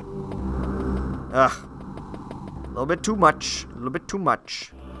A-okay. Ugh. A little bit too much. A little bit too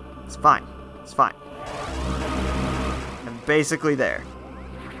much. It's fine. It's fine. I'm basically there.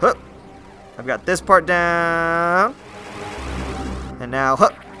 Hup. I've got this part down. And now,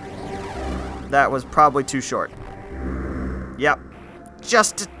 hup. That was probably too short. Yep.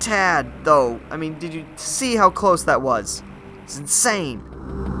 Just a tad, though. I mean, did you see how close that was? It's insane.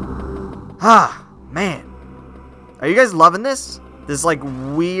 Ah, man. Are you guys loving this? This, like,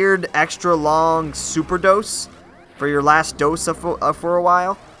 weird, extra long super dose for your last dose for a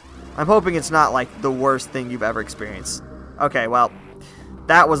while? I'm hoping it's not, like, the worst thing you've ever experienced. Okay, well,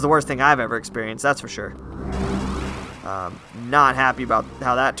 that was the worst thing I've ever experienced, that's for sure. Not happy about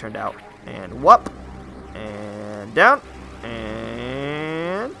how that turned out. And whoop. And down.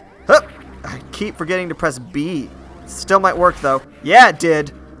 And hup. I keep forgetting to press B. Still might work, though. Yeah, it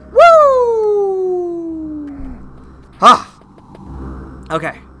did. Woo! Ah.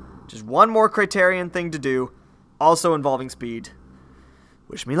 Okay. Just one more criterion thing to do, also involving speed.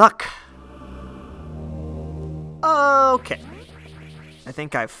 Wish me luck. Okay. I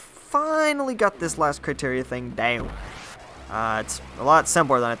think I finally got this last criteria thing down. It's a lot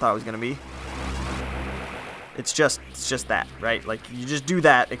simpler than I thought it was going to be. It's just that, right? Like, you just do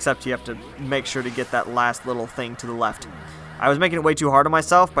that, except you have to make sure to get that last little thing to the left. I was making it way too hard on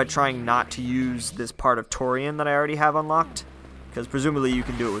myself by trying not to use this part of Torian that I already have unlocked. Because presumably you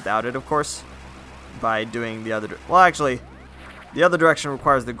can do it without it, of course. By doing the other... Well, actually, the other direction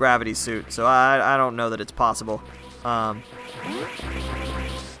requires the gravity suit, so I don't know that it's possible. But...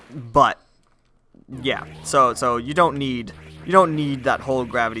 yeah, so you don't need that whole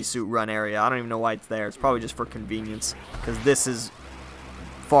gravity suit run area. I don't even know why it's there. It's probably just for convenience, because this is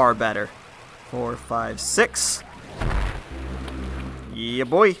far better. 4, 5, 6. Yeah,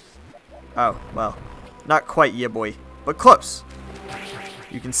 boy. Oh, well, not quite yeah, boy, but close.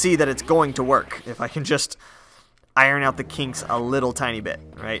 You can see that it's going to work if I can just iron out the kinks a little tiny bit,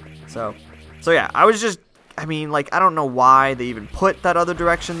 right? So yeah, I mean, like, I don't know why they even put that other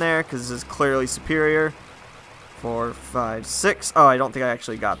direction there, because this is clearly superior. 4, 5, 6. Oh, I don't think I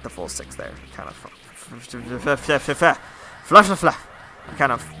actually got the full 6 there. Kind of I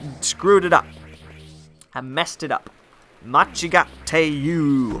kind of screwed it up. I messed it up. Machigate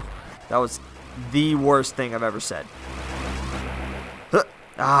you. That was the worst thing I've ever said.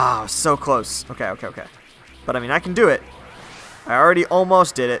 Ah, so close. Okay. But I mean, I can do it. I already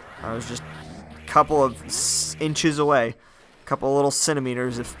almost did it. I was just couple of inches away, a couple of little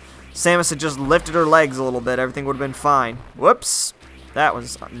centimeters. If Samus had just lifted her legs a little bit, everything would have been fine. Whoops, that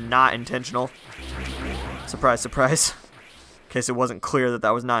was not intentional. Surprise, surprise. In case it wasn't clear that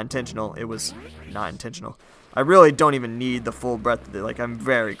that was not intentional, it was not intentional. I really don't even need the full breadth of it. Like, I'm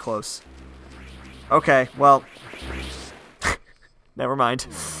very close. Okay, well, never mind.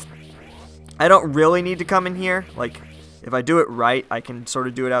 I don't really need to come in here. Like, if I do it right, I can sort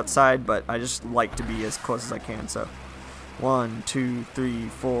of do it outside, but I just like to be as close as I can, so. 1, 2, 3,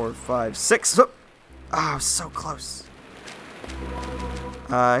 4, 5, 6. Oh, so close.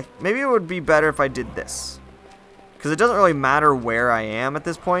 Maybe it would be better if I did this. Because it doesn't really matter where I am at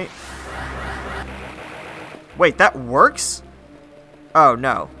this point. Wait, that works? Oh,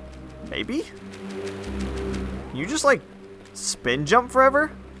 no. Maybe? Can you just, like, spin jump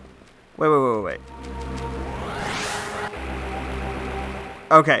forever? Wait.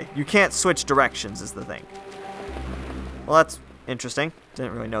 Okay, you can't switch directions is the thing. Well, that's interesting.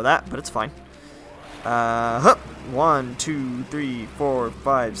 Didn't really know that, but it's fine. 1, 2, 3, 4,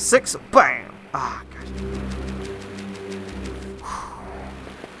 5, 6. Bam! Ah, God.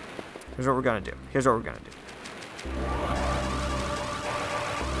 Here's what we're gonna do.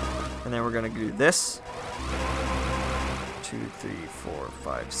 And then we're gonna do this. 2, 3, 4,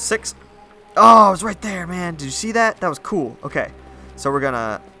 5, 6. Oh, it was right there, man. Did you see that? That was cool. Okay. So we're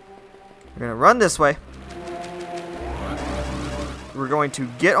gonna run this way. We're going to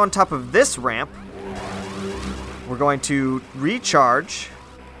get on top of this ramp. We're going to recharge.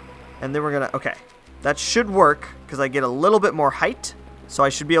 And then we're gonna, okay. That should work, because I get a little bit more height. So I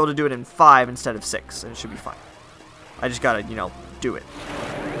should be able to do it in 5 instead of 6, and it should be fine. I just gotta, you know, do it.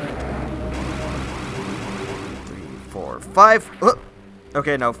 3, 4, 5.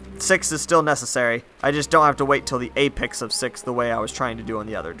 Okay, no, 6 is still necessary. I just don't have to wait till the apex of 6 the way I was trying to do in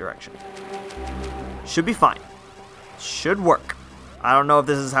the other direction. Should be fine. Should work. I don't know if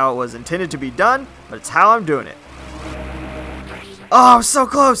this is how it was intended to be done, but it's how I'm doing it. Oh, I was so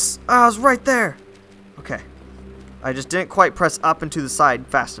close. Oh, I was right there. Okay. I just didn't quite press up and to the side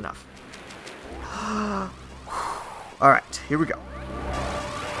fast enough. Alright, here we go.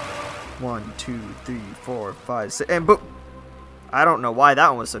 1, 2, 3, 4, 5, 6, and boom. I don't know why that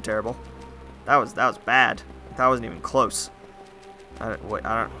one was so terrible. That was bad. That wasn't even close.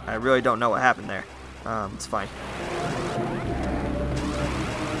 I really don't know what happened there. It's fine.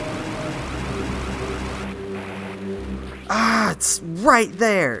 Ah, it's right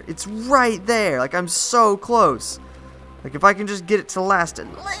there. It's right there. Like, I'm so close. Like, if I can just get it to last a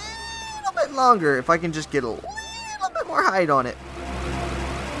little bit longer, if I can just get a little bit more height on it.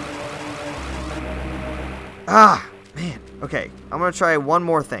 Ah, man. Okay, I'm going to try one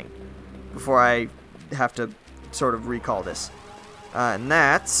more thing before I have to sort of recall this. And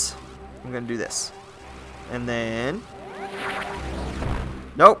that's, I'm going to do this. And then,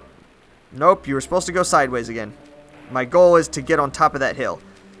 nope. Nope, you were supposed to go sideways again. My goal is to get on top of that hill.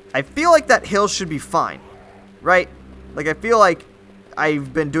 I feel like that hill should be fine, right? Like, I feel like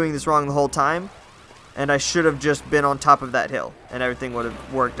I've been doing this wrong the whole time, and I should have just been on top of that hill, and everything would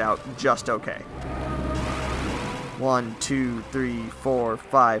have worked out just okay. 1, 2, 3, 4,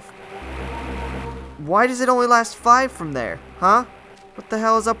 5. Why does it only last 5 from there? Huh? What the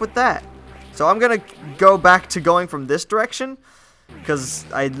hell is up with that? So I'm gonna go back to going from this direction, because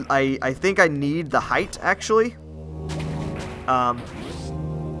I think I need the height, actually.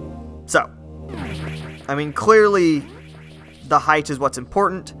 So, I mean, clearly the height is what's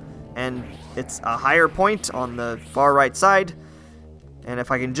important, and it's a higher point on the far right side, and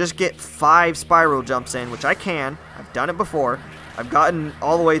if I can just get 5 spiral jumps in, which I can, I've done it before, I've gotten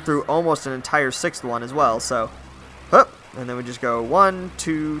all the way through almost an entire 6th one as well, so, and then we just go 1,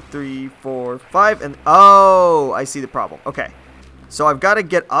 2, 3, 4, 5, and, oh, I see the problem. Okay, so I've got to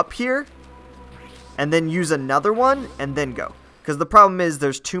get up here, and then use another one, and then go. Because the problem is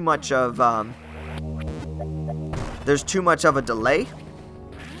there's too much of a delay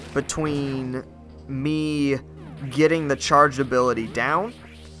between me getting the charged ability down,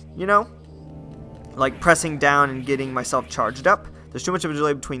 you know? Like pressing down and getting myself charged up. There's too much of a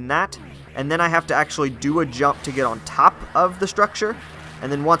delay between that, and then I have to actually do a jump to get on top of the structure.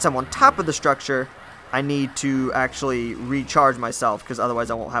 And then once I'm on top of the structure, I need to actually recharge myself, because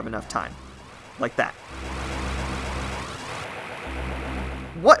otherwise I won't have enough time. Like that.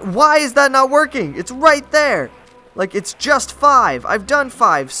 What? Why is that not working? It's right there. Like, it's just 5. I've done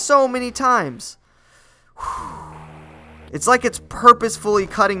 5 so many times. Whew. It's like it's purposefully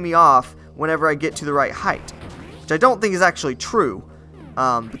cutting me off whenever I get to the right height, which I don't think is actually true,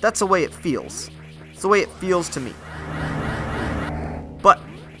 but that's the way it feels. It's the way it feels to me. But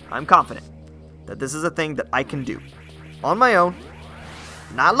I'm confident that this is a thing that I can do on my own,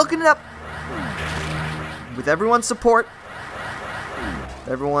 not looking it up, with everyone's support,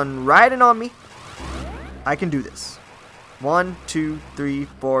 everyone riding on me. I can do this. 1, 2, 3,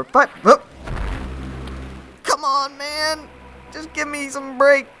 4, 5. Oh. Come on, man. Just give me some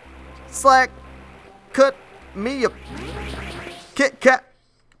break. Slack. Cut me a Kit Kat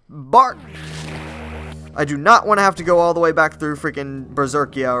bar. I do not want to have to go all the way back through freaking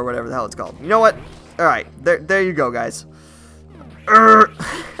Berserkia or whatever the hell it's called. You know what? Alright, there you go, guys. I'm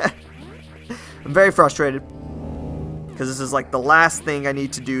very frustrated, because this is like the last thing I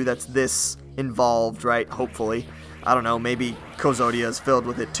need to do that's this involved, right? Hopefully. I don't know, maybe Kozodia is filled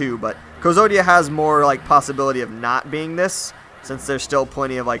with it too, but Kozodia has more like possibility of not being this, since there's still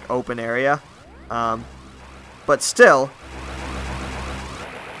plenty of like open area. But still,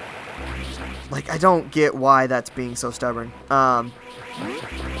 like, I don't get why that's being so stubborn.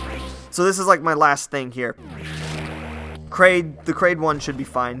 So this is like my last thing here. The Kraid one should be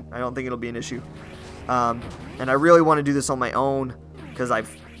fine. I don't think it'll be an issue. And I really want to do this on my own, because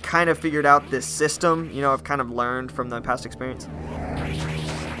I've kind of figured out this system. You know, I've kind of learned from the past experience.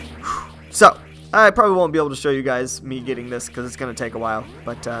 So, I probably won't be able to show you guys me getting this, because it's going to take a while.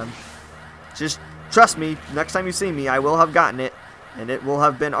 But just trust me, next time you see me, I will have gotten it, and it will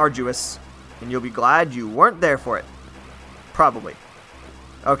have been arduous. And you'll be glad you weren't there for it. Probably.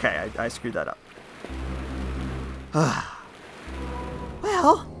 Okay, I screwed that up.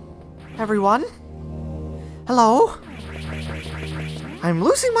 Well, everyone. Hello. I'm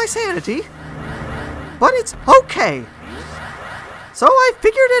losing my sanity, but it's okay. So I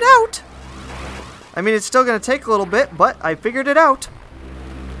figured it out. I mean, it's still going to take a little bit, but I figured it out.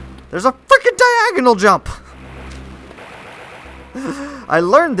 There's a freaking diagonal jump. I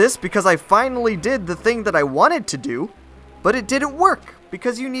learned this because I finally did the thing that I wanted to do, but it didn't work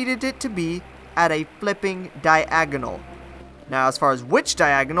because you needed it to be at a flipping diagonal. Now, as far as which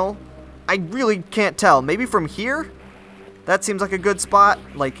diagonal, I really can't tell. Maybe from here? That seems like a good spot.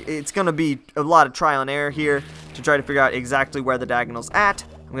 Like, it's going to be a lot of trial and error here to try to figure out exactly where the diagonal's at.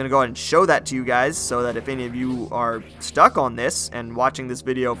 I'm going to go ahead and show that to you guys so that if any of you are stuck on this and watching this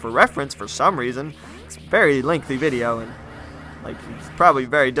video for reference for some reason, it's a very lengthy video, and like, it's probably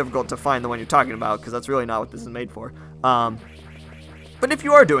very difficult to find the one you're talking about, because that's really not what this is made for. But if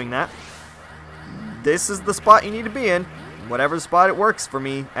you are doing that, this is the spot you need to be in. Whatever spot it works for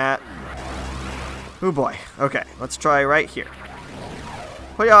me at. Oh boy. Okay, let's try right here.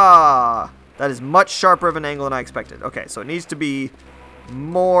 Hoya! That is much sharper of an angle than I expected. Okay, so it needs to be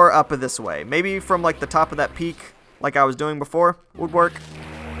more up this way. Maybe from like the top of that peak, like I was doing before, would work.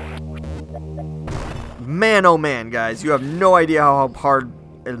 Man, oh man, guys, you have no idea how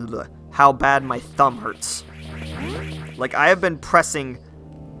bad my thumb hurts. Like, I have been pressing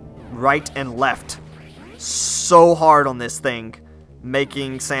right and left so hard on this thing,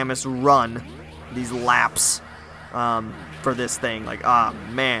 making Samus run these laps for this thing. Like, ah,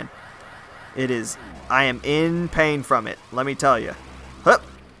 man. It is, I am in pain from it, let me tell you. Hup.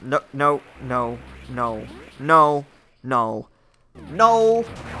 No, no, no, no, no, no, no.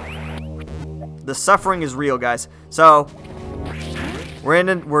 The suffering is real, guys. So,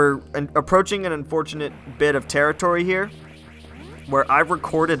 we're approaching an unfortunate bit of territory here, where I've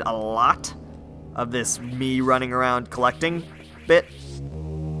recorded a lot of this me running around collecting bit.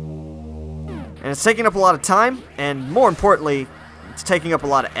 And it's taking up a lot of time, and more importantly, it's taking up a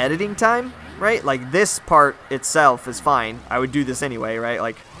lot of editing time, right? Like, this part itself is fine. I would do this anyway, right?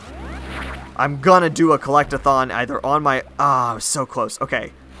 Like, I'm gonna do a collectathon either on my... Ah, I was so close.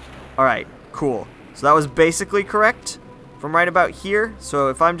 Okay. Alright, cool. So that was basically correct from right about here. So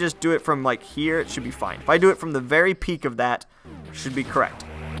if I'm just do it from, like, here, it should be fine. If I do it from the very peak of that, it should be correct.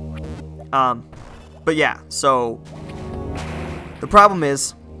 But yeah, so... The problem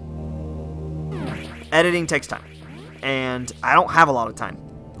is... Editing takes time. And I don't have a lot of time.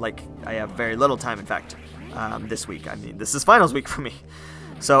 Like, I have very little time, in fact, this week. I mean, this is finals week for me.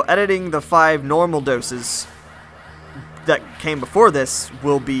 So editing the 5 normal doses that came before this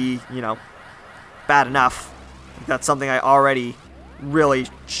will be, you know, bad enough. That's something I already really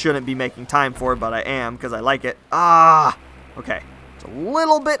shouldn't be making time for, but I am because I like it. Ah! Okay. It's a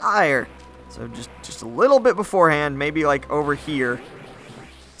little bit higher. So just a little bit beforehand, maybe like over here.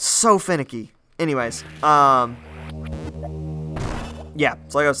 So finicky. Anyways, yeah,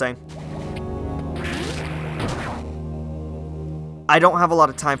 so like I was saying, I don't have a lot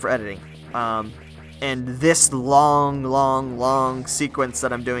of time for editing, and this long sequence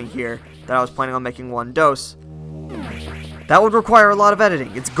that I'm doing here, that I was planning on making 1 dose, that would require a lot of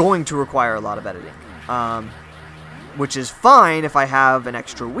editing. It's going to require a lot of editing, which is fine if I have an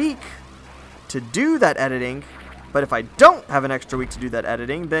extra week to do that editing, but if I don't have an extra week to do that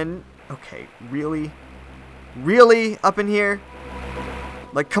editing, then, okay, really up in here?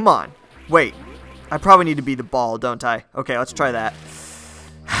 Like, come on. Wait. I probably need to be the ball, don't I? Okay, let's try that.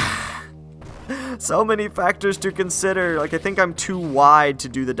 So many factors to consider. Like, I think I'm too wide to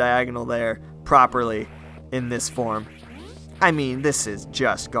do the diagonal there properly in this form. I mean, this is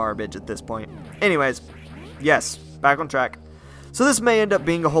just garbage at this point. Anyways, yes, back on track. So this may end up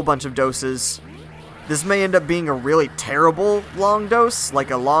being a whole bunch of doses. This may end up being a really terrible long dose.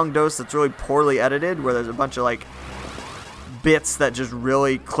 Like, a long dose that's really poorly edited, where there's a bunch of, like, bits that just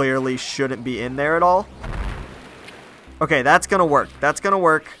really clearly shouldn't be in there at all. Okay, that's gonna work. That's gonna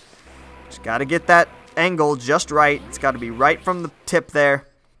work. Just gotta get that angle just right. It's gotta be right from the tip there.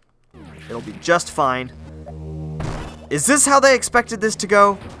 It'll be just fine. Is this how they expected this to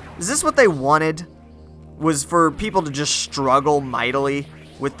go? Is this what they wanted? Was for people to just struggle mightily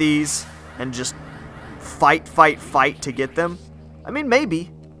with these and just fight to get them? I mean, maybe,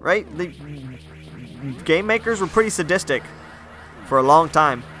 right? The game makers were pretty sadistic for a long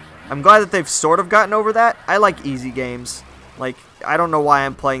time. I'm glad that they've sort of gotten over that. I like easy games. Like, I don't know why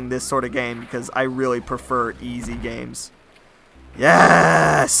I'm playing this sort of game, because I really prefer easy games.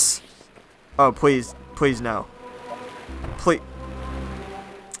 Yes! Oh, please no. Please.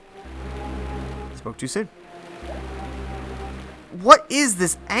 Spoke too soon. What is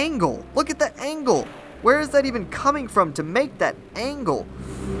this angle? Look at the angle. Where is that even coming from to make that angle?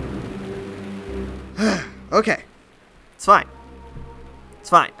 Okay. It's fine. It's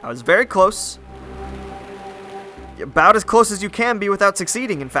fine. I was very close. About as close as you can be without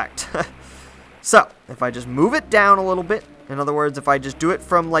succeeding, in fact. So, if I just move it down a little bit, in other words, if I just do it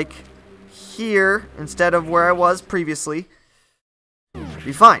from, like, here instead of where I was previously, should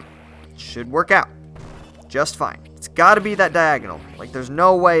be fine. Should work out. Just fine. It's got to be that diagonal. Like, there's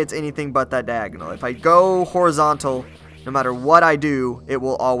no way it's anything but that diagonal. If I go horizontal, no matter what I do, it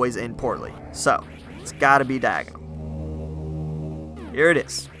will always end poorly. So, it's got to be diagonal. Here it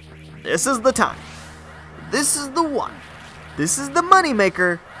is. This is the time. This is the one. This is the money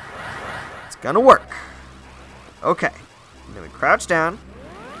maker. It's gonna work. Okay. And then we crouch down.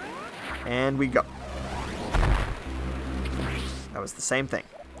 And we go. That was the same thing.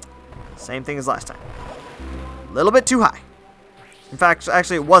 Same thing as last time. A little bit too high. In fact,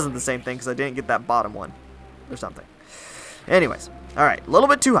 actually it wasn't the same thing because I didn't get that bottom one or something. Anyways, all right, a little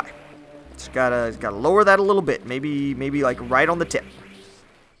bit too high. Just gotta lower that a little bit. Maybe like right on the tip.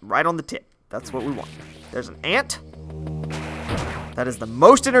 Right on the tip. That's what we want. There's an ant. That is the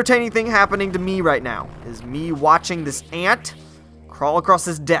most entertaining thing happening to me right now, is me watching this ant crawl across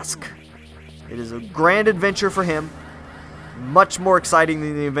this desk. It is a grand adventure for him. Much more exciting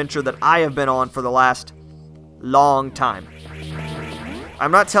than the adventure that I have been on for the last long time.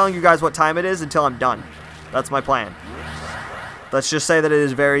 I'm not telling you guys what time it is until I'm done. That's my plan. Let's just say that it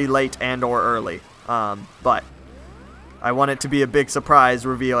is very late and or early. But I want it to be a big surprise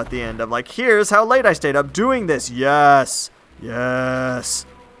reveal at the end of like, here's how late I stayed up doing this. Yes. Yes.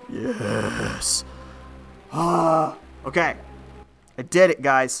 Yes. Okay. I did it,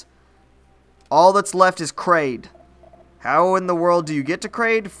 guys. All that's left is Kraid. How in the world do you get to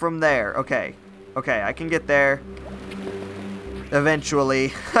Kraid? From there. Okay. Okay, I can get there.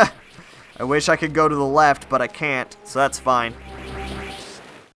 Eventually. I wish I could go to the left, but I can't, so that's fine.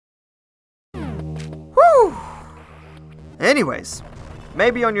 Whew! Anyways,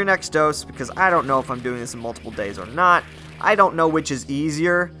 maybe on your next dose, because I don't know if I'm doing this in multiple days or not. I don't know which is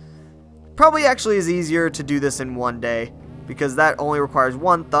easier. Probably actually is easier to do this in one day, because that only requires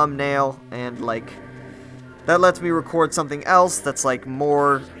one thumbnail, and like, that lets me record something else that's like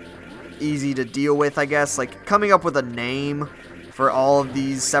more easy to deal with, I guess. Like, coming up with a name for all of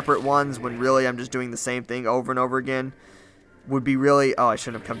these separate ones when really I'm just doing the same thing over and over again would be really, oh, I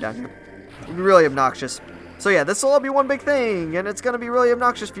shouldn't have come down here. It would be really obnoxious. So yeah, this will all be one big thing, and it's gonna be really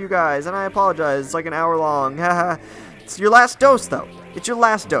obnoxious for you guys, and I apologize. It's like an hour long. Haha. It's your last dose, though. It's your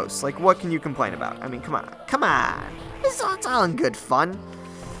last dose. Like, what can you complain about? I mean, come on. Come on. It's all in good fun.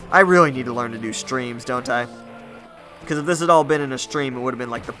 I really need to learn to do streams, don't I? Because if this had all been in a stream, it would have been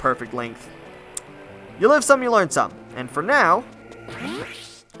like the perfect length. You live some, you learn some. And for now,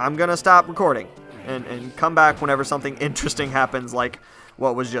 I'm gonna stop recording and come back whenever something interesting happens, like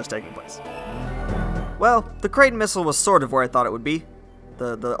what was just taking place. Well, the Kraid missile was sort of where I thought it would be.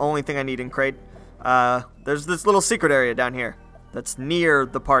 The only thing I need in Kraid. There's this little secret area down here that's near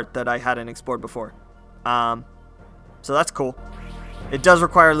the part that I hadn't explored before. So that's cool. It does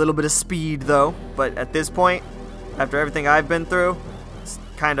require a little bit of speed, though, but at this point, after everything I've been through, it's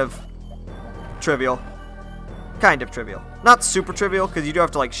kind of trivial. Kind of trivial. Not super trivial, because you do have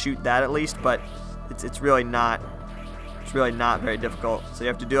to like shoot that at least, but it's really not very difficult. So you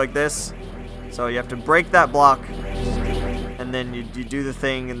have to do like this. So you have to break that block, and then you do the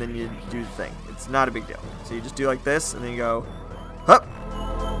thing, and then you do the thing. It's not a big deal. So you just do like this, and then you go, hup.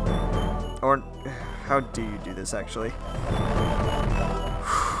 Or, how do you do this actually?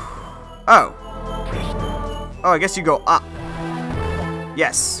 Oh. Oh, I guess you go up.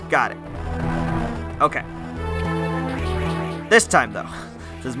 Yes, got it. Okay. This time, though,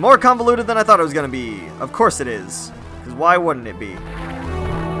 this is more convoluted than I thought it was going to be. Of course it is. Because why wouldn't it be?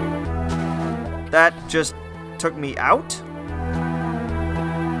 That just took me out?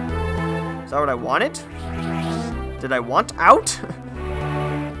 Is that what I wanted? Did I want out?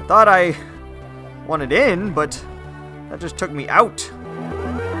 I thought I wanted in, but that just took me out.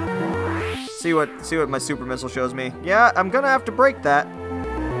 See what my super missile shows me. Yeah, I'm gonna have to break that.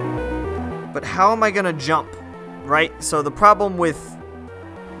 But how am I gonna jump? Right? So the problem with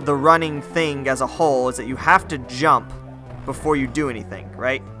the running thing as a whole is that you have to jump before you do anything,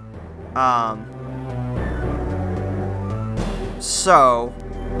 right? So,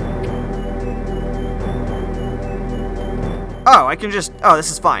 oh, I can just, oh, this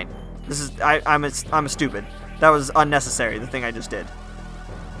is fine. This is, I'm a stupid. That was unnecessary, the thing I just did.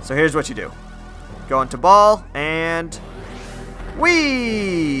 So here's what you do. Go into ball, and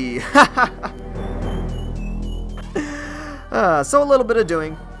whee! So a little bit of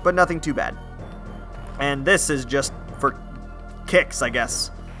doing, but nothing too bad. And this is just for kicks, I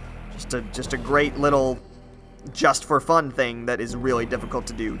guess. Just a great little just for fun thing that is really difficult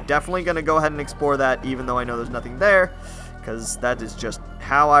to do. Definitely gonna go ahead and explore that, even though I know there's nothing there, because that is just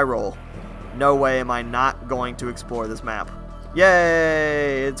how I roll. No way am I not going to explore this map.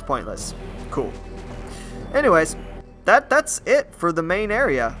 Yay! It's pointless. Cool. Anyways, that's it for the main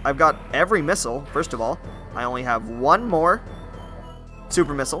area. I've got every missile, first of all. I only have one more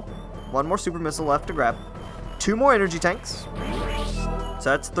super missile. One more super missile left to grab. 2 more energy tanks. So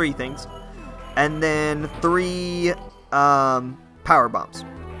that's 3 things. And then 3 power bombs.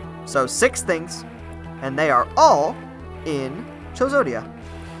 So 6 things. And they are all in Chozodia.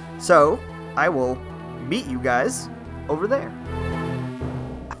 So I will meet you guys over there.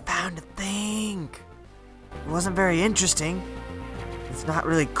 I found a thing. It wasn't very interesting. It's not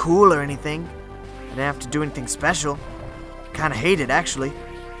really cool or anything. I didn't have to do anything special. Kind of hate it, actually.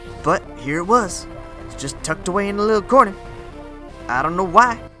 But here it was. It's just tucked away in a little corner. I don't know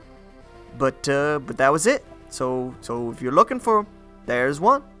why. But that was it. So if you're looking for 'em, there's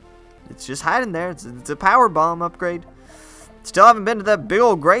one. It's just hiding there. It's a power bomb upgrade. Still haven't been to that big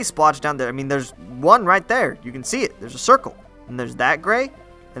old gray splotch down there. I mean, there's one right there. You can see it. There's a circle. And there's that gray.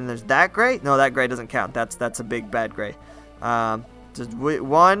 And there's that gray. No, that gray doesn't count. That's a big bad gray. Just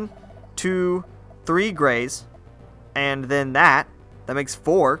 1, 2, 3 grays. And then that makes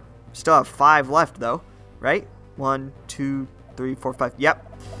 4. Still have 5 left though, right? 1, 2, 3, 4, 5.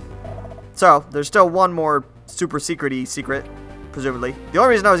 Yep. So there's still one more super secret-y secret, presumably. The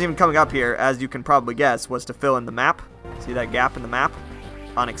only reason I was even coming up here, as you can probably guess, was to fill in the map. See that gap in the map?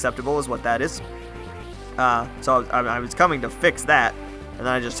 Unacceptable is what that is. So I was coming to fix that, and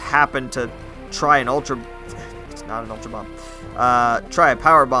then I just happened to try an ultra... It's not an ultra bomb. Try a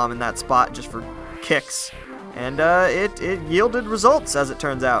power bomb in that spot just for kicks. And it yielded results, as it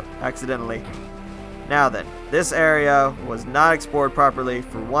turns out, accidentally. Now then, this area was not explored properly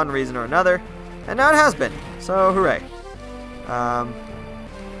for one reason or another, and now it has been, so hooray.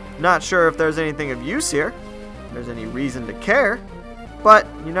 Not sure if there's anything of use here, if there's any reason to care, but,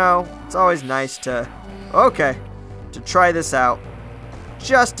 you know, it's always nice to try this out,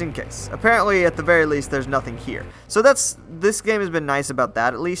 just in case. Apparently, at the very least, there's nothing here. So this game has been nice about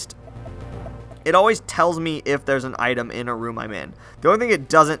that, at least. It always tells me if there's an item in a room I'm in. The only thing it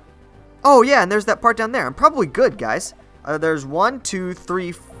doesn't... Oh, yeah, and there's that part down there. I'm probably good, guys. There's 1, 2,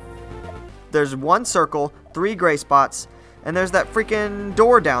 3... There's 1 circle, 3 gray spots, and there's that freaking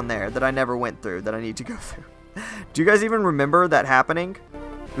door down there that I never went through, that I need to go through. Do you guys even remember that happening?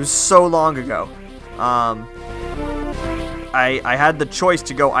 It was so long ago. I had the choice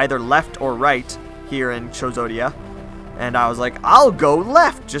to go either left or right here in Chozodia. And I was like, I'll go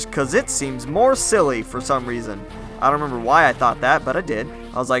left, just because it seems more silly for some reason. I don't remember why I thought that, but I did.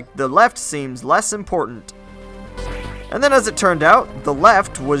 I was like, the left seems less important. And then as it turned out, the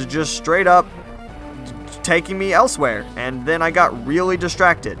left was just straight up taking me elsewhere. And then I got really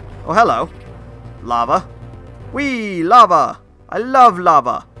distracted. Oh, hello. Lava. Whee, lava. I love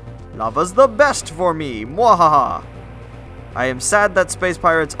lava. Lava's the best for me. Mwahaha. I am sad that space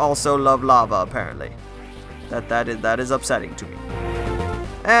pirates also love lava, apparently. That is upsetting to me.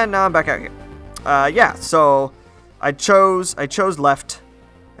 And now I'm back out here. Yeah, so I chose left,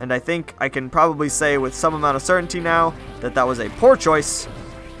 and I think I can probably say with some amount of certainty now that that was a poor choice,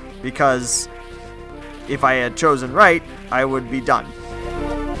 because if I had chosen right, I would be done.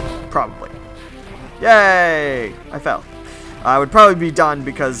 Probably. Yay! I fell. I would probably be done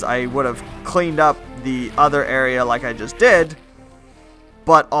because I would have cleaned up the other area like I just did,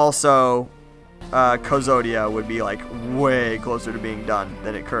 but also Chozodia would be like way closer to being done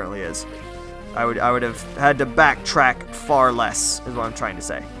than it currently is. I would have had to backtrack far less, is what I'm trying to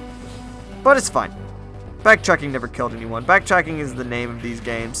say. But it's fine. Backtracking never killed anyone. Backtracking is the name of these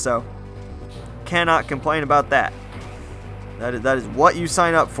games, so cannot complain about that. That is what you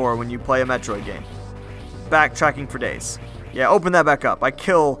sign up for when you play a Metroid game. Backtracking for days. Yeah, open that back up. I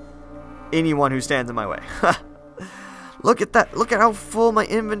kill anyone who stands in my way. Look at that. Look at how full my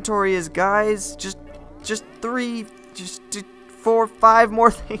inventory is, guys. Just 4, 5 more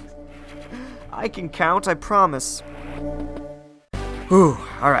things. I can count, I promise. Whew,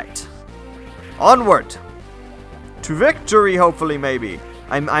 alright. Onward. To victory, hopefully, maybe.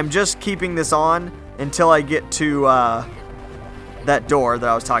 I'm just keeping this on until I get to that door that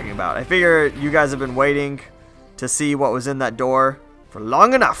I was talking about. I figure you guys have been waiting to see what was in that door for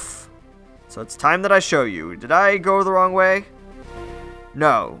long enough. So it's time that I show you. Did I go the wrong way?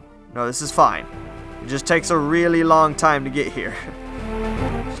 No. No, this is fine. It just takes a really long time to get here.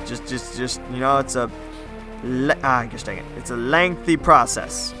 just you know, it's a... gosh dang it. It's a lengthy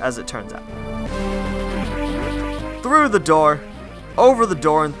process, as it turns out. Through the door, over the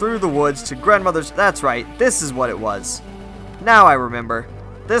door, and through the woods to grandmother's... That's right, this is what it was. Now I remember.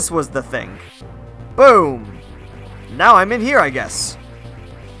 This was the thing. Boom! Now I'm in here, I guess.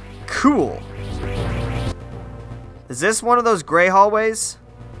 Cool. Is this one of those gray hallways?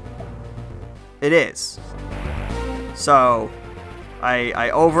 It is. So,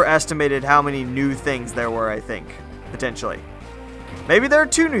 I overestimated how many new things there were, I think. Potentially. Maybe there are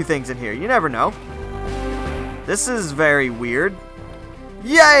 2 new things in here. You never know. This is very weird.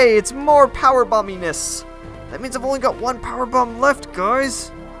 Yay! It's more power bomminess. That means I've only got 1 power bomb left,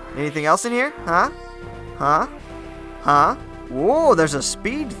 guys. Anything else in here? Huh? Huh? Huh? Whoa, there's a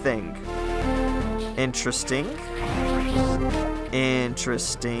speed thing. Interesting.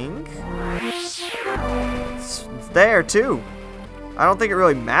 Interesting. It's there, too. I don't think it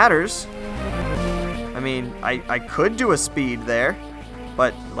really matters. I mean, I could do a speed there,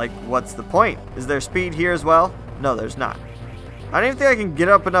 but, like, what's the point? Is there speed here as well? No, there's not. I don't even think I can get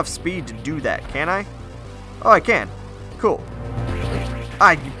up enough speed to do that, can I? Oh, I can. Cool.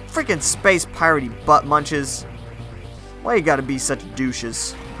 Ah, you freaking space piratey butt munches. Why you gotta be such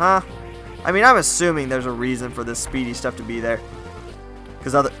douches, huh? I mean, I'm assuming there's a reason for this speedy stuff to be there.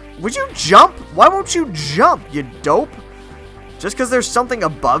 Would you jump? Why won't you jump, you dope? Just because there's something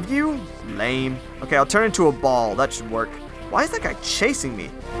above you? Lame. Okay, I'll turn into a ball. That should work. Why is that guy chasing me?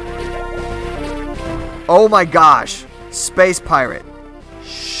 Oh my gosh. Space pirate.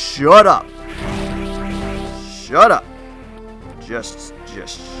 Shut up. Shut up. Just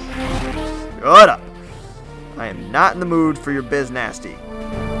shut up. I am not in the mood for your biz nasty.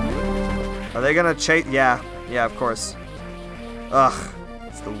 Are they gonna chase? Yeah, of course. Ugh,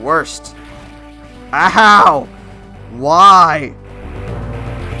 it's the worst. Ow! Why?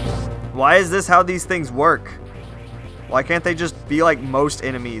 Why is this how these things work? Why can't they just be like most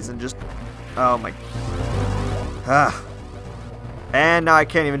enemies and just... Oh my... And now I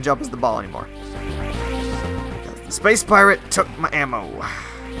can't even jump as the ball anymore. Because the space pirate took my ammo.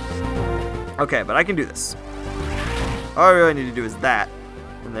 Okay, but I can do this. All I really need to do is that.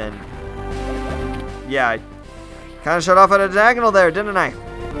 And then... Yeah, I kind of shut off at a diagonal there, didn't I?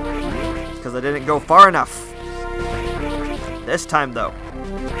 Because I didn't go far enough. This time, though.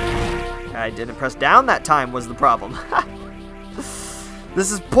 I didn't press down that time was the problem.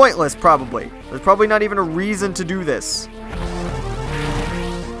 This is pointless, probably. There's probably not even a reason to do this.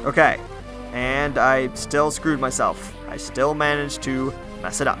 Okay. And I still screwed myself. I still managed to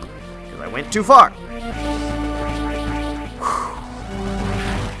mess it up. Because I went too far.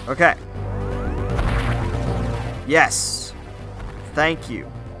 Okay. Yes. Thank you.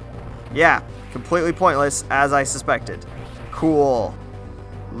 Yeah. Completely pointless, as I suspected. Cool.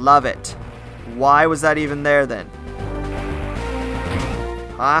 Love it. Why was that even there then?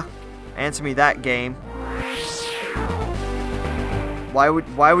 Huh? Answer me that, game. Why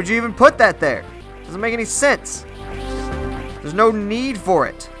would you even put that there? Doesn't make any sense. There's no need for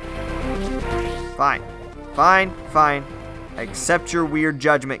it. Fine. Fine. Fine. I accept your weird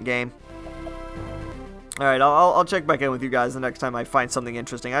judgment, game. Alright, I'll check back in with you guys the next time I find something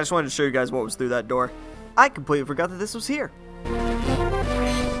interesting. I just wanted to show you guys what was through that door. I completely forgot that this was here.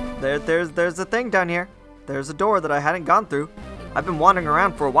 There's a thing down here. There's a door that I hadn't gone through. I've been wandering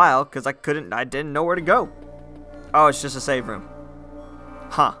around for a while because I didn't know where to go. Oh, it's just a save room.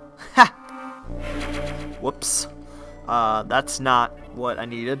 Huh. Ha! Whoops. That's not what I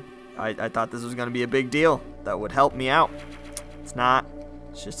needed. I thought this was going to be a big deal. That would help me out. It's not.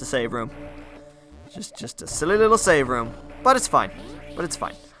 It's just a save room. Just a silly little save room. But it's fine.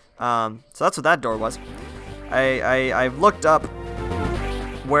 So that's what that door was. I've looked up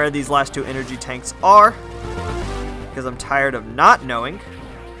where these last two energy tanks are because I'm tired of not knowing.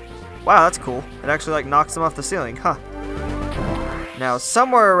 Wow, that's cool. It actually like knocks them off the ceiling, huh? Now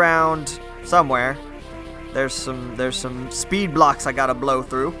somewhere there's some speed blocks I gotta blow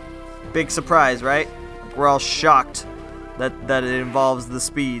through. Big surprise, right? We're all shocked that it involves the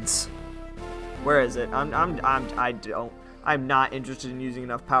speeds. Where is it? I'm not interested in using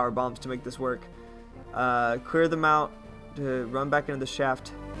enough power bombs to make this work. Clear them out to run back into the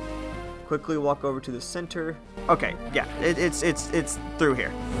shaft. Quickly walk over to the center. Okay, yeah, it's through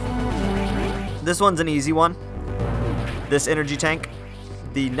here. This one's an easy one. This energy tank.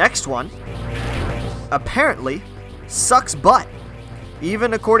 The next one apparently sucks butt.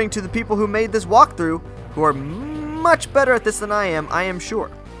 Even according to the people who made this walkthrough, who are much better at this than I am sure.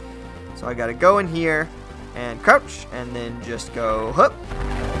 So I gotta go in here and crouch and then just go hoop.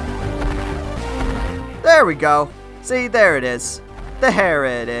 There we go. See, there it is. There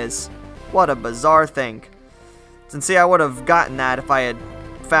it is. What a bizarre thing. And see, I would have gotten that if I had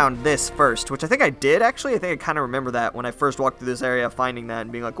found this first, which I think I did, actually. I think I kind of remember that when I first walked through this area, finding that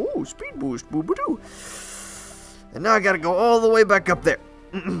and being like, ooh, speed boost, boo-boo-doo. And now I gotta go all the way back up there.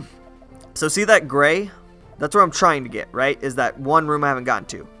 So see that gray? That's where I'm trying to get, right? Is that one room I haven't gotten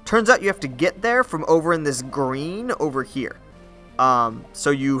to. Turns out you have to get there from over in this green over here. So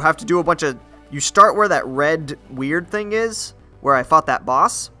you have to do a bunch of... You start where that red weird thing is, where I fought that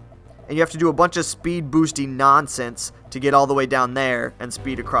boss. And you have to do a bunch of speed boosty nonsense to get all the way down there and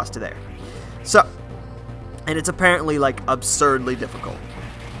speed across to there. So, and it's apparently like absurdly difficult.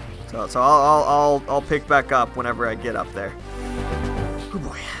 So I'll pick back up whenever I get up there. Oh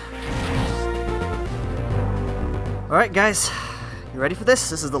boy. Alright guys, you ready for this?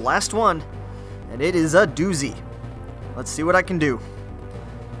 This is the last one, and it is a doozy. Let's see what I can do.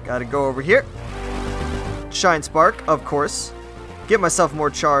 Gotta go over here. Shine Spark, of course. Give myself more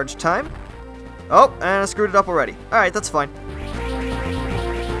charge time. Oh, and I screwed it up already. Alright, that's fine.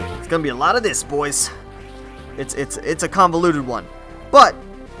 It's gonna be a lot of this, boys. It's a convoluted one. But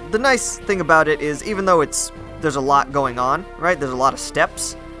the nice thing about it is, even though there's a lot going on, right? There's a lot of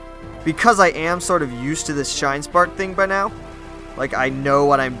steps. Because I am sort of used to this shine spark thing by now, like I know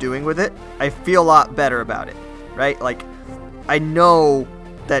what I'm doing with it, I feel a lot better about it, right? Like I know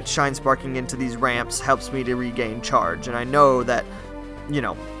that shine sparking into these ramps helps me to regain charge, and I know that, you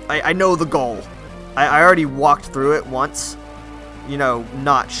know, I know the goal. I already walked through it once, you know,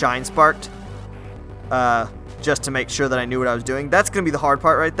 not shine sparked, just to make sure that I knew what I was doing. That's going to be the hard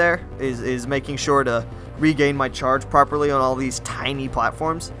part right there, is making sure to regain my charge properly on all these tiny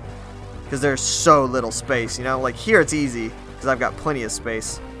platforms, because there's so little space, you know? Like here it's easy, because I've got plenty of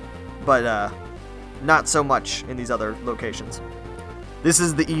space, but not so much in these other locations. This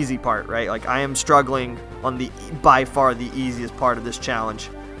is the easy part, right? Like I am struggling on the by far the easiest part of this challenge.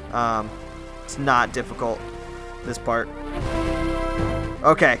 It's not difficult, this part.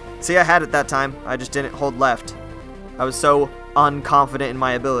 Okay, see, I had it that time. I just didn't hold left. I was so unconfident in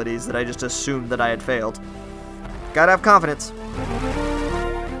my abilities that I just assumed that I had failed. Gotta have confidence.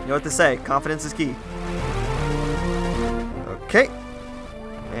 You know what to say, confidence is key. Okay,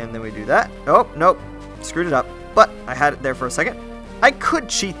 and then we do that. Oh, nope, screwed it up, but I had it there for a second. I could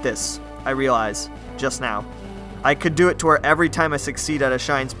cheat this, I realize, just now. I could do it to where every time I succeed at a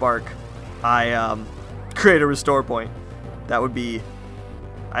shine spark, I create a restore point. That would be,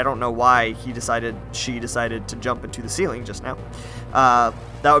 I don't know why she decided to jump into the ceiling just now.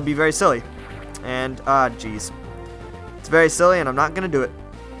 That would be very silly. And, geez. It's very silly, and I'm not going to do it.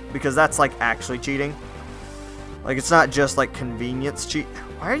 Because that's, like, actually cheating. Like, it's not just, like, convenience cheat.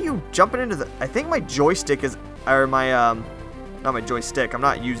 Why are you jumping into the... I think my joystick is... Or my, not my joystick. I'm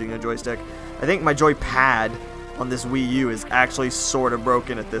not using a joystick. I think my joypad on this Wii U is actually sort of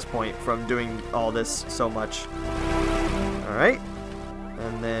broken at this point from doing all this so much. Alright.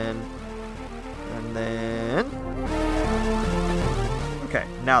 And then... Okay,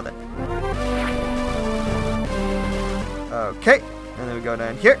 now then. Okay, and then we go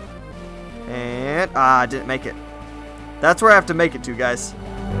down here. And, I didn't make it. That's where I have to make it to, guys.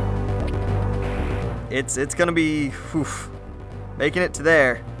 It's gonna be, oof, making it to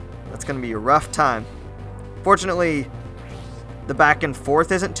there. That's gonna be a rough time. Fortunately, the back and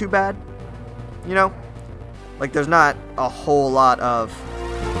forth isn't too bad. You know? Like, there's not a whole lot of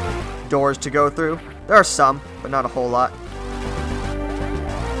doors to go through. There are some, but not a whole lot.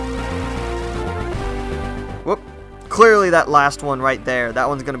 Whoop. Clearly that last one right there, that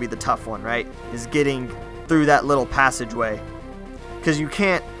one's going to be the tough one, right? Is getting through that little passageway. Because you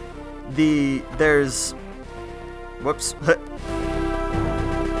can't, there's, whoops.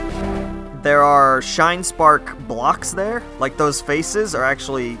 There are shine spark blocks there. Like those faces are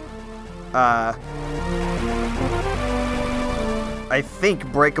actually, I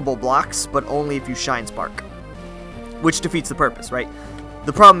think breakable blocks, but only if you shine spark. Which defeats the purpose, right?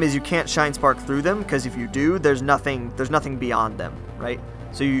 The problem is you can't shine spark through them, because if you do, there's nothing beyond them, right?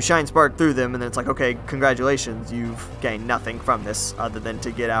 So you shine spark through them, and then it's like, okay, congratulations, you've gained nothing from this other than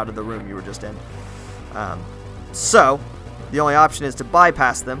to get out of the room you were just in. So, the only option is to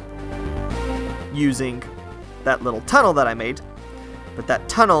bypass them using that little tunnel that I made, but that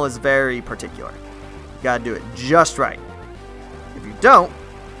tunnel is very particular. You gotta do it just right. If you don't,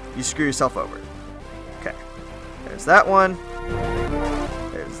 you screw yourself over. Okay, there's that one.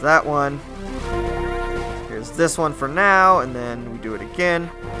 There's that one. Here's this one for now, and then we do it again.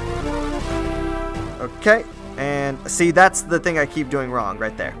 Okay, and see, that's the thing I keep doing wrong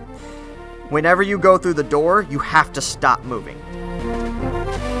right there. Whenever you go through the door, you have to stop moving.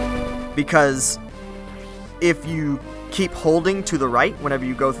 Because if you keep holding to the right whenever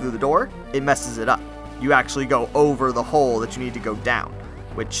you go through the door, it messes it up. You actually go over the hole that you need to go down,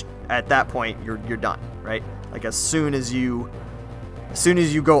 which at that point you're done, right? Like as soon as you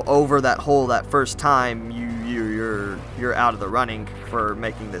go over that hole that first time, you're out of the running for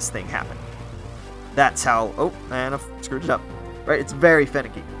making this thing happen. That's how. Oh, and I've screwed it up. Right? It's very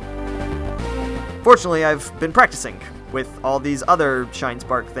finicky. Fortunately, I've been practicing with all these other shine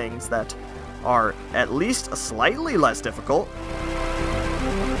spark things that are at least slightly less difficult.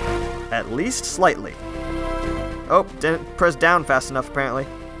 At least slightly. Oh, didn't press down fast enough apparently.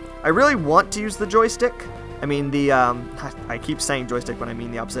 I really want to use the joystick. I mean the I keep saying joystick when I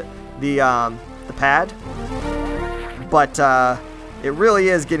mean the opposite. The pad. But it really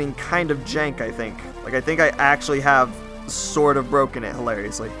is getting kind of jank, I think. Like I think I actually have sort of broken it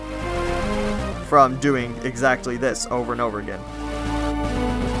hilariously from doing exactly this over and over again.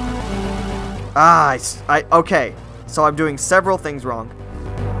 Okay. So I'm doing several things wrong.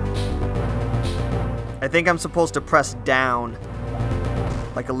 I think I'm supposed to press down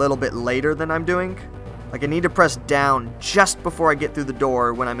like a little bit later than I'm doing. Like I need to press down just before I get through the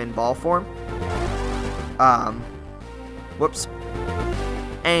door when I'm in ball form. Whoops.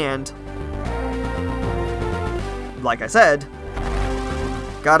 And like I said,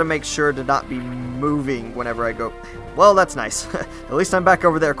 gotta make sure to not be moving whenever I go. Well, that's nice. At least I'm back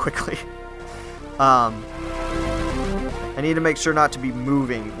over there quickly. I need to make sure not to be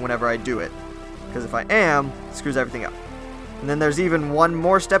moving whenever I do it, because if I am, it screws everything up. And then there's even one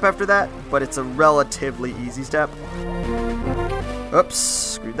more step after that, but it's a relatively easy step. Oops,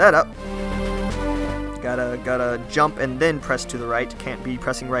 screwed that up. Gotta jump and then press to the right. Can't be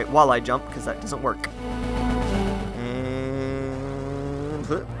pressing right while I jump, because that doesn't work. And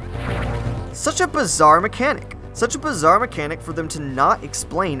such a bizarre mechanic. Such a bizarre mechanic for them to not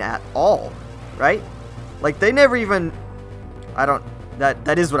explain at all, right? Like they never even.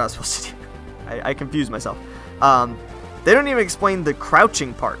 That is what I was supposed to do. I confused myself. They don't even explain the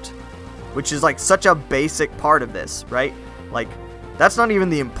crouching part, which is like such a basic part of this, right? Like that's not even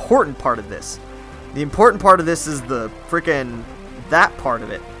the important part of this. The important part of this is the freaking that part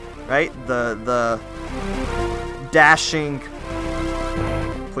of it, right? The dashing.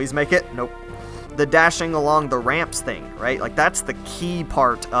 Please make it. Nope. The dashing along the ramps thing, right? Like that's the key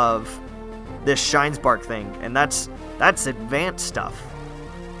part of this Shine Spark thing, and that's advanced stuff.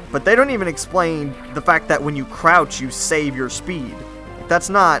 But they don't even explain the fact that when you crouch, you save your speed. That's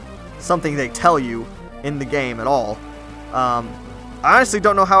not something they tell you in the game at all. I honestly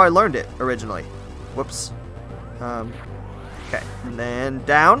don't know how I learned it originally. Whoops. Okay, and then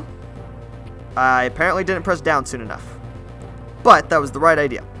down. I apparently didn't press down soon enough. But that was the right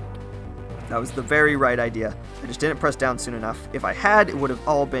idea. That was the very right idea. I just didn't press down soon enough. If I had, it would have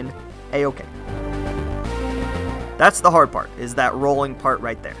all been a-okay. That's the hard part, is that rolling part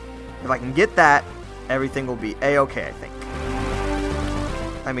right there. If I can get that, everything will be a-okay, I think.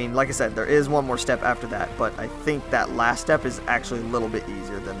 I mean, like I said, there is one more step after that, but I think that last step is actually a little bit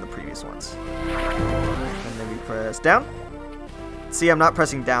easier than the previous ones. And then we press down. See, I'm not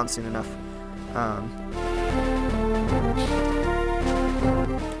pressing down soon enough.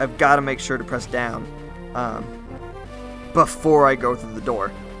 I've got to make sure to press down before I go through the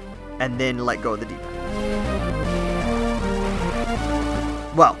door, and then let go of the D-pad.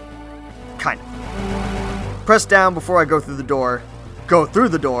 Well, kind of. Press down before I go through the door,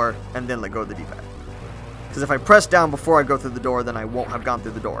 and then let go of the D-pad. Because if I press down before I go through the door, then I won't have gone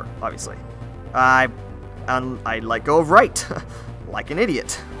through the door, obviously. I let go of right, like an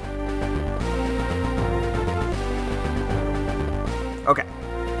idiot. Okay.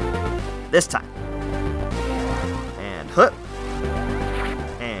 This time. And hook.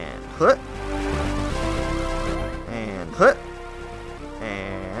 And hook. And hook.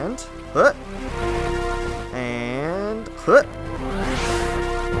 And hook. And hook.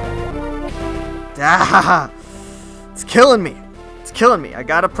 Ah! It's killing me. It's killing me. I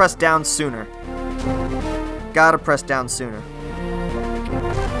gotta press down sooner. Gotta press down sooner.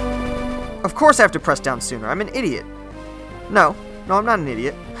 Of course I have to press down sooner. I'm an idiot. No, I'm not an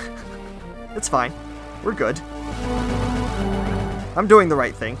idiot. It's fine. We're good. I'm doing the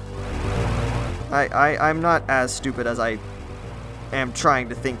right thing. I'm not as stupid as I am trying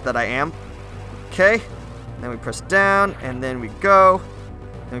to think that I am. Okay. Then we press down, and then we go.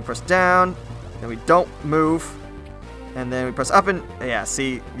 Then we press down, then we don't move. And then we press up and, yeah,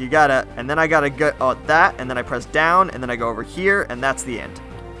 see, you gotta, and then I gotta go, that, and then I press down, and then I go over here, and that's the end.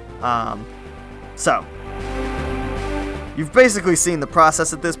 So. You've basically seen the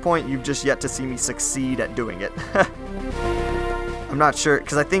process at this point, you've just yet to see me succeed at doing it. I'm not sure,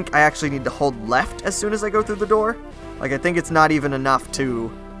 because I think I actually need to hold left as soon as I go through the door. Like, I think it's not even enough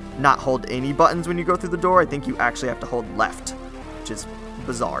to not hold any buttons when you go through the door. I think you actually have to hold left, which is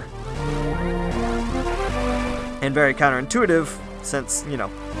bizarre. And very counterintuitive, since, you know,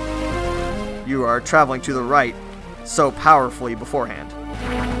 you are traveling to the right so powerfully beforehand.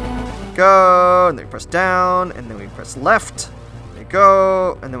 Go, and then we press down, and then we press left, and we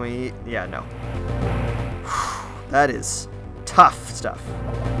go, and then we, yeah, no. That is tough stuff.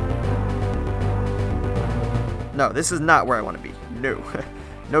 No, this is not where I want to be. No.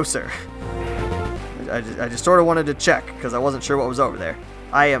 No, sir. I just sort of wanted to check, because I wasn't sure what was over there.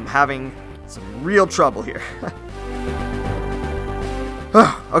 I am having some real trouble here.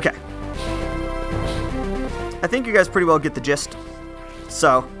 Okay. I think you guys pretty well get the gist.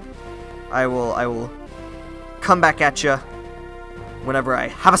 So, I will come back at you whenever I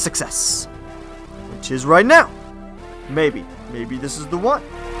have a success, which is right now. Maybe this is the one.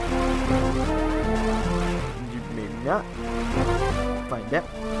 Maybe not. Find out.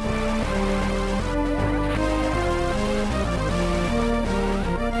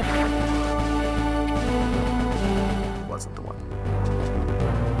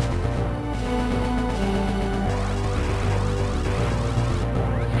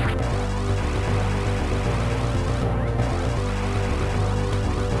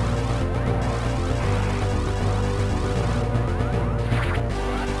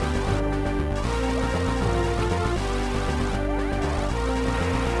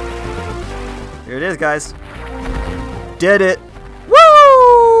 it is, guys. Did it.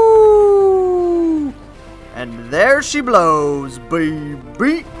 Woo! And there she blows,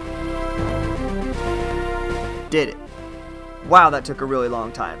 baby. Did it. Wow, that took a really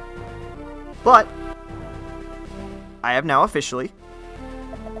long time. But I have now officially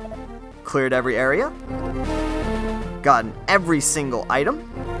cleared every area, gotten every single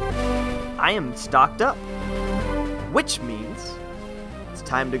item. I am stocked up, which means it's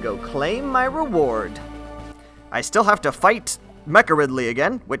time to go claim my reward. I still have to fight Mecha Ridley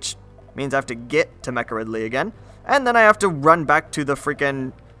again, which means I have to get to Mecha Ridley again, and then I have to run back to the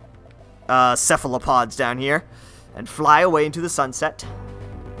freaking cephalopods down here and fly away into the sunset,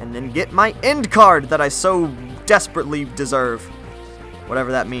 and then get my end card that I so desperately deserve.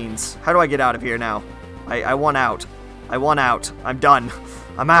 Whatever that means. How do I get out of here now? I want out. I want out. I'm done.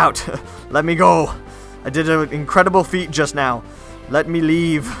 I'm out. Let me go. I did an incredible feat just now. Let me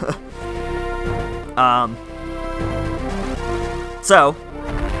leave. So.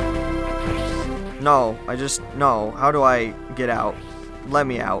 No, no. How do I get out? Let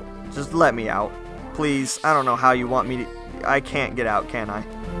me out. Just let me out. Please. I don't know how you want me to. I can't get out, can I?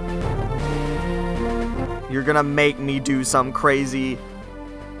 You're gonna make me do some crazy.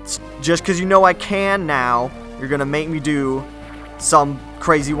 Just because you know I can now, you're gonna make me do some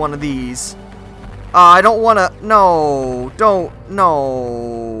crazy one of these. I don't wanna. No. Don't. No.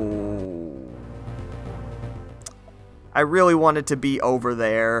 I really wanted to be over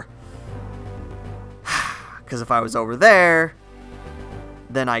there. Because if I was over there,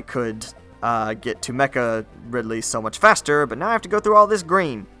 then I could get to Mecha Ridley so much faster, but now I have to go through all this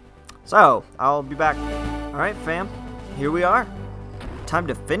green. So, I'll be back. Alright, fam. Here we are. Time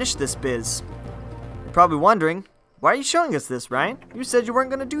to finish this biz. You're probably wondering, why are you showing us this, Ryan? You said you weren't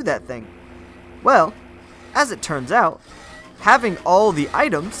going to do that thing. Well, as it turns out, having all the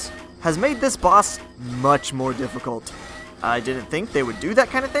items has made this boss much more difficult. I didn't think they would do that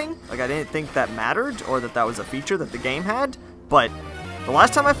kind of thing. Like, I didn't think that mattered, or that that was a feature that the game had. But the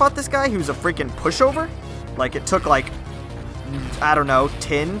last time I fought this guy, he was a freaking pushover. Like, it took, like, I don't know,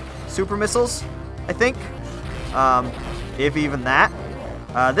 10 super missiles, I think. If even that.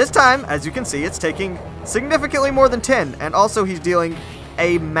 This time, as you can see, it's taking significantly more than 10, and also he's dealing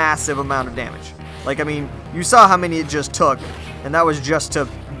a massive amount of damage. Like, I mean, you saw how many it just took, and that was just to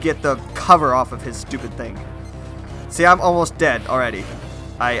get the cover off of his stupid thing. See, I'm almost dead already.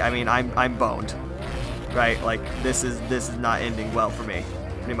 I mean, I'm boned, right? Like, this is not ending well for me,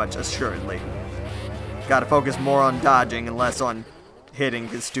 pretty much assuredly. Gotta focus more on dodging and less on hitting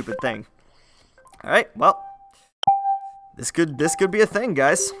his stupid thing. All right, well. This could be a thing,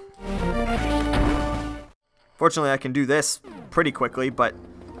 guys. Fortunately, I can do this pretty quickly, but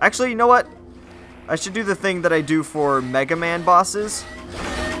actually, you know what? I should do the thing that I do for Mega Man bosses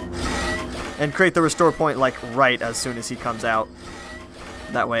and create the restore point like right as soon as he comes out.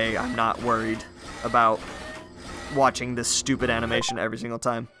 That way, I'm not worried about watching this stupid animation every single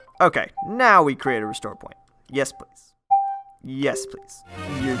time. Okay, now we create a restore point. Yes, please. Yes, please.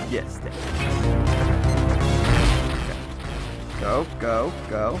 Yes, thank you. Go, go,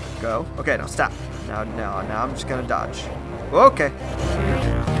 go, go. Okay, no, stop. Now I'm just gonna dodge. Okay.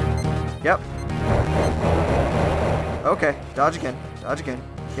 Yep. Okay, dodge again. Dodge again.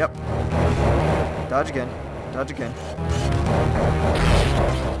 Yep. Dodge again. Dodge again.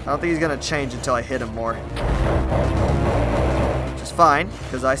 I don't think he's gonna change until I hit him more. Which is fine,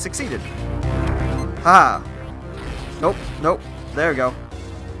 because I succeeded. Ha! Nope, nope. There we go.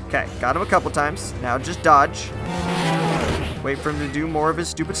 Okay, got him a couple times. Now just dodge. Wait for him to do more of his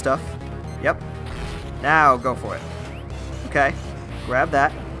stupid stuff. Yep. Now go for it. Okay. Grab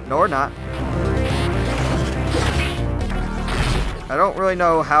that. No, or not. I don't really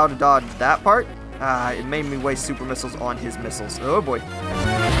know how to dodge that part. It made me waste super missiles on his missiles. Oh boy.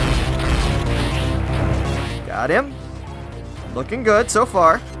 Got him. Looking good so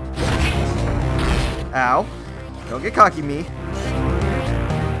far. Ow. Don't get cocky, me.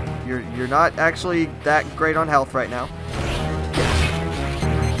 You're not actually that great on health right now.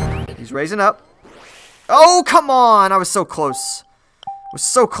 He's raising up. Oh, come on! I was so close. I was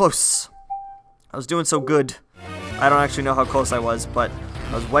so close. I was doing so good. I don't actually know how close I was, but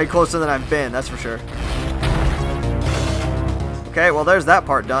I was way closer than I've been, that's for sure. Okay, well there's that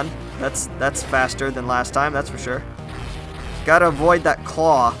part done. That's faster than last time, that's for sure. Gotta avoid that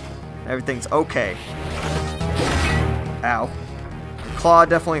claw. Everything's okay. Ow. The claw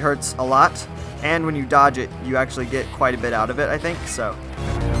definitely hurts a lot, and when you dodge it, you actually get quite a bit out of it, I think, so.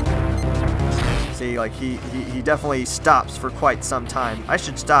 See, like, he definitely stops for quite some time. I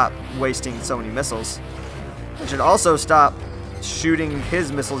should stop wasting so many missiles. I should also stop shooting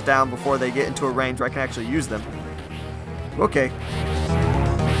his missiles down before they get into a range where I can actually use them. Okay.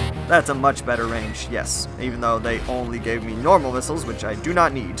 That's a much better range, yes. Even though they only gave me normal missiles, which I do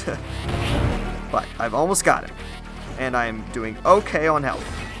not need. But I've almost got it. And I'm doing okay on health.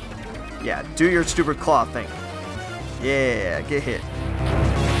 Yeah, do your stupid claw thing. Yeah, get hit.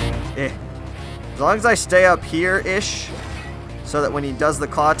 Eh. As long as I stay up here-ish, so that when he does the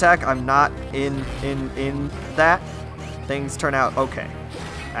claw attack, I'm not in that, things turn out okay.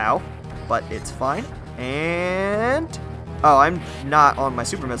 Ow. But it's fine. And... oh, I'm not on my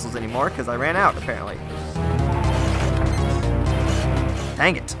super missiles anymore, because I ran out, apparently.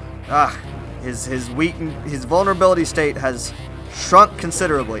 Dang it. Ugh. His vulnerability state has shrunk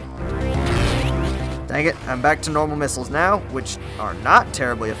considerably. Dang it, I'm back to normal missiles now, which are not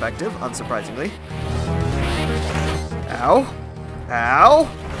terribly effective, unsurprisingly. Ow.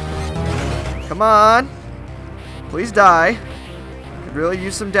 Ow. Come on. Please die. Could really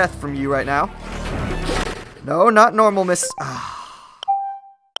use some death from you right now. No, not normal miss.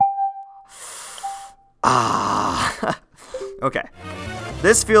 Okay.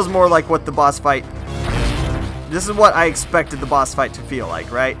 This feels more like what the boss fight... this is what I expected the boss fight to feel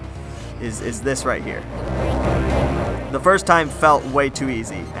like, right? Is this right here. The first time felt way too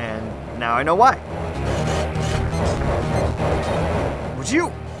easy, and now I know why. Would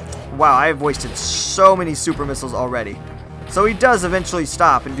you... wow, I have wasted so many super missiles already. So he does eventually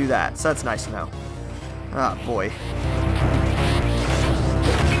stop and do that, so that's nice to know. Ah, boy.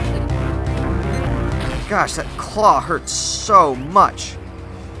 Gosh, that claw hurts so much.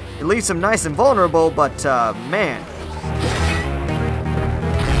 It leaves him nice and vulnerable, but, man.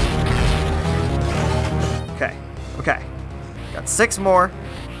 Okay. Got 6 more.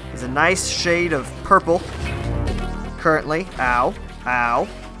 He's a nice shade of purple. Currently. Ow.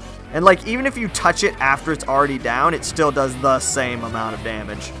 And, like, even if you touch it after it's already down, it still does the same amount of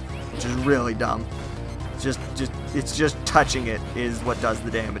damage, which is really dumb. It's just touching it is what does the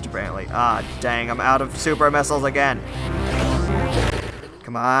damage, apparently. Ah, dang, I'm out of super missiles again.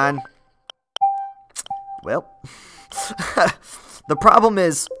 Come on. Well, the problem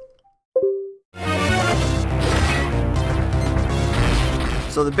is...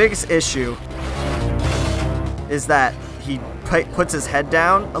 so the biggest issue is that he puts his head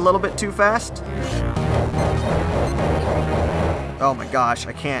down a little bit too fast. Oh my gosh,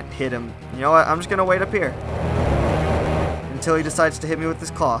 I can't hit him. You know what? I'm just going to wait up here until he decides to hit me with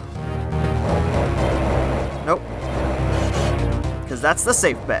his claw. Nope. Because that's the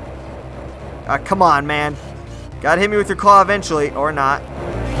safe bet. Come on, man. Gotta hit me with your claw eventually, or not.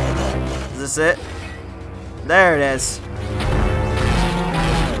 Is this it? There it is.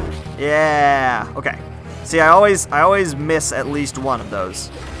 Yeah. Okay. See, I always miss at least one of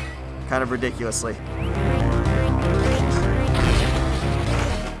those. Kind of ridiculously.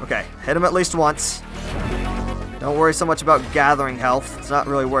 Okay, hit him at least once. Don't worry so much about gathering health. It's not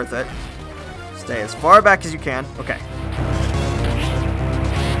really worth it. Stay as far back as you can. Okay.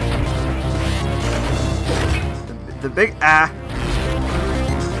 The big... about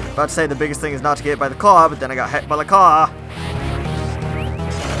to say the biggest thing is not to get hit by the claw, but then I got hit by the claw.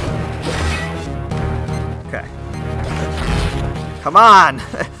 Okay. Come on!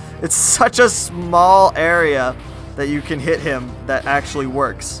 It's such a small area that you can hit him that actually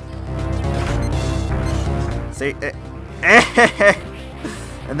works. See?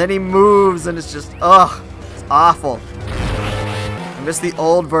 And then he moves and it's just, ugh, it's awful. I miss the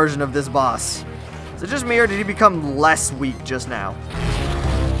old version of this boss. Is it just me or did he become less weak just now?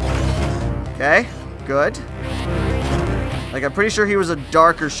 Okay, good. Like, I'm pretty sure he was a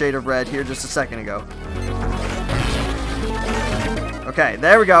darker shade of red here just a second ago. Okay,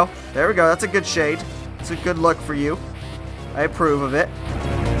 there we go. There we go. That's a good shade. It's a good look for you. I approve of it.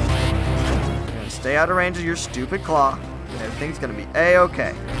 You're gonna stay out of range of your stupid claw. And everything's gonna be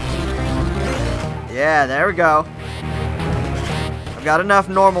A-okay. Yeah, there we go. I've got enough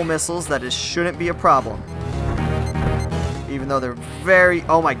normal missiles that it shouldn't be a problem. Even though they're very...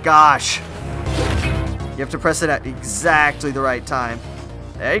 oh my gosh. You have to press it at exactly the right time.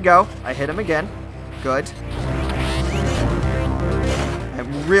 There you go. I hit him again. Good.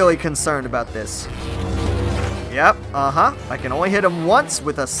 I'm really concerned about this. Yep, I can only hit him once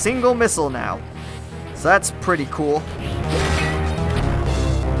with a single missile now. So that's pretty cool.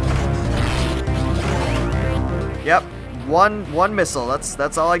 Yep, one missile.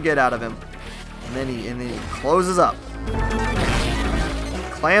 That's all I get out of him. And then he closes up.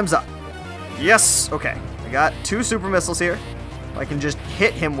 Clams up. Yes, okay. I got 2 super missiles here. If I can just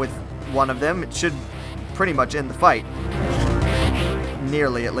hit him with one of them, it should pretty much end the fight.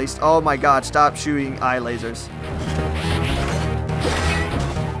 Nearly, at least. Oh my god, stop shooting eye lasers.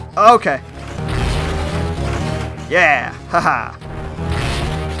 Okay. Yeah. Haha.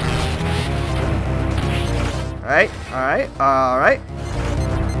 Alright. Alright. Alright.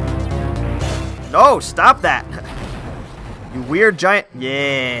 No, stop that. You weird giant.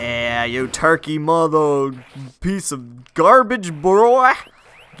 Yeah, you turkey mother piece of garbage, bro.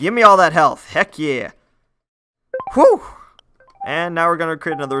 Give me all that health. Heck yeah. Whew. And now we're going to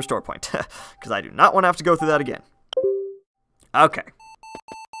create another restore point. Because I do not want to have to go through that again. Okay.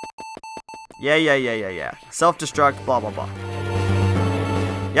 Yeah. Self-destruct, blah, blah, blah.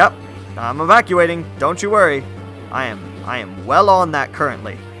 Yep. I'm evacuating. Don't you worry. I am well on that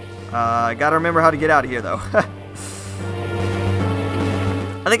currently. I gotta remember how to get out of here, though.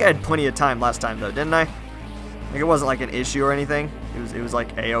 I think I had plenty of time last time, though, didn't I? Like, it wasn't like an issue or anything. It was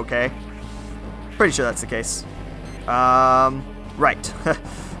like A-okay. Pretty sure that's the case. Right.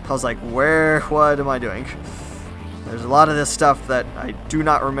 I was like, what am I doing? There's a lot of this stuff that I do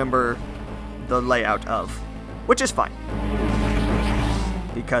not remember the layout of, which is fine.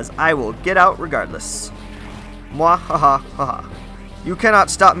 Because I will get out regardless. Mwahaha. You cannot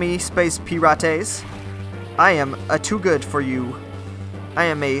stop me, space pirates. I am too good for you. I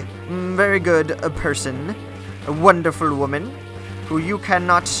am a very good person, a wonderful woman, who you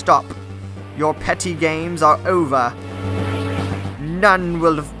cannot stop. Your petty games are over. None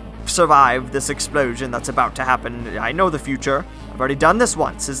will survive this explosion that's about to happen. I know the future. I've already done this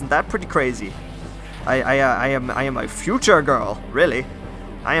once. Isn't that pretty crazy? I am a future girl, really.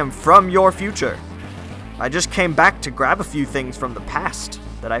 I am from your future. I just came back to grab a few things from the past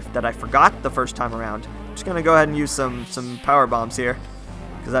that I forgot the first time around. I'm just gonna go ahead and use some power bombs here,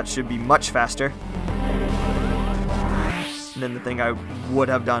 because that should be much faster than the thing I would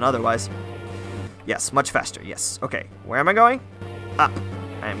have done otherwise. Yes, much faster. Yes. Okay. Where am I going? Up.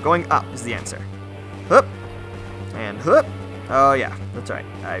 I am going up is the answer. Hup. And hup. Oh yeah, that's right.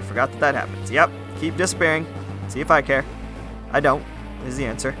 I forgot that happens. Yep. Keep despairing. See if I care. I don't. Is the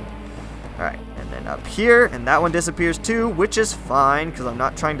answer. Alright. And then up here, and that one disappears too, which is fine, because I'm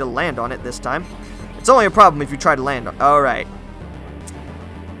not trying to land on it this time. It's only a problem if you try to land on it. Alright.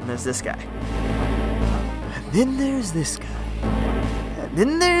 And there's this guy. And then there's this guy. And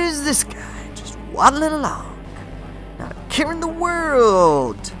then there's this guy. Just waddling along. Not a care in the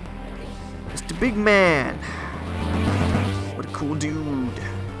world. Just a big man. What a cool dude.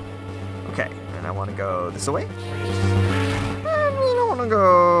 Okay, and I want to go this way. And we don't want to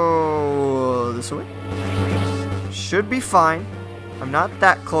go this way. Should be fine. I'm not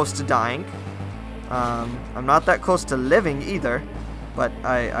that close to dying. I'm not that close to living either. But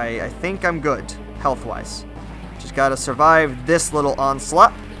I think I'm good, health-wise. Just gotta survive this little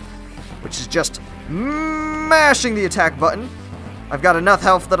onslaught, which is just mashing the attack button. I've got enough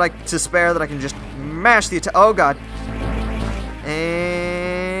health to spare that I can just mash the attack. Oh god.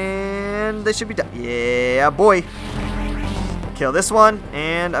 And they should be done. Yeah, boy. Kill this one,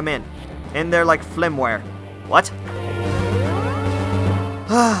 and I'm in. In there like flimware. What?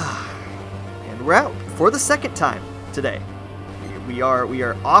 And we're out for the second time today. We are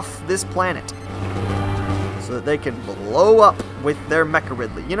off this planet so that they can blow up with their Mecha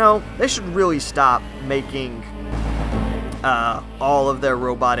Ridley. You know, they should really stop making all of their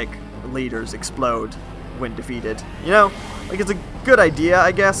robotic leaders explode when defeated. You know, like, it's a good idea,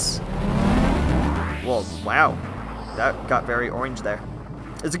 I guess. Well, wow, that got very orange there.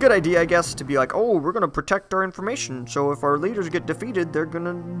 It's a good idea, I guess, to be like, oh, we're gonna protect our information, so if our leaders get defeated, they're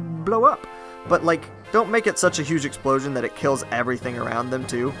gonna blow up. But, like, don't make it such a huge explosion that it kills everything around them,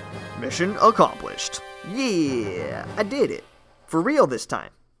 too. Mission accomplished. Yeah, I did it. For real this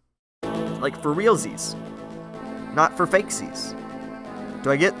time. Like, for realsies. Not for fakesies. Do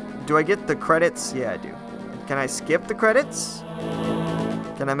I get the credits? Yeah, I do. Can I skip the credits?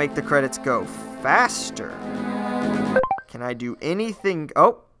 Can I make the credits go faster? Can I do anything?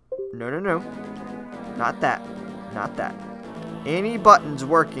 Oh, no. Not that. Not that. Any buttons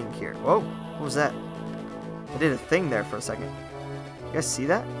working here? Whoa. What was that? I did a thing there for a second. You guys see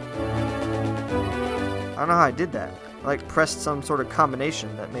that? I don't know how I did that. I like pressed some sort of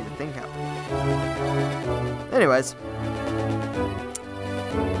combination that made a thing happen. Anyways.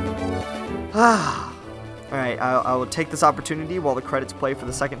 Alright, I will take this opportunity while the credits play for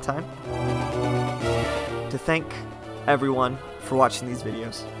the second time to thank everyone for watching these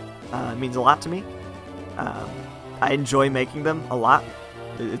videos. It means a lot to me. I enjoy making them a lot.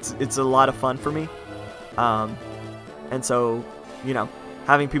 It's a lot of fun for me, and so, you know,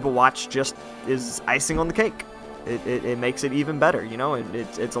 having people watch just is icing on the cake. It makes it even better, you know.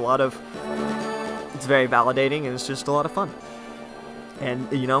 It's a lot of, it's very validating, and it's just a lot of fun.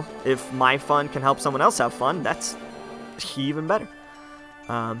 And, you know, if my fun can help someone else have fun, that's even better.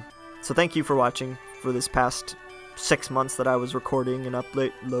 So thank you for watching for this past 6 months that I was recording and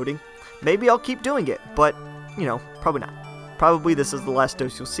uploading. Maybe I'll keep doing it, but, you know, probably not. Probably this is the last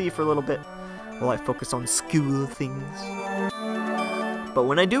dose you'll see for a little bit while I focus on school things. But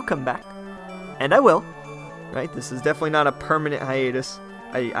when I do come back, and I will, right? This is definitely not a permanent hiatus.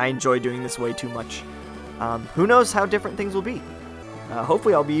 I enjoy doing this way too much. Who knows how different things will be.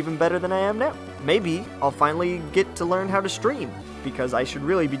 Hopefully I'll be even better than I am now. Maybe I'll finally get to learn how to stream, because I should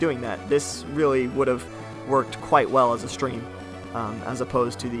really be doing that. This really would have worked quite well as a stream, as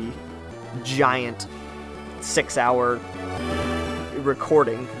opposed to the giant 6-hour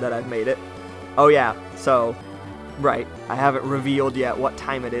recording that I've made it. Oh yeah, so, right, I haven't revealed yet what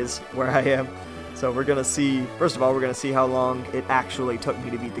time it is where I am. So we're gonna see, first of all, we're gonna see how long it actually took me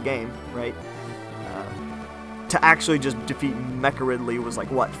to beat the game, right? To actually just defeat Mecha Ridley was like,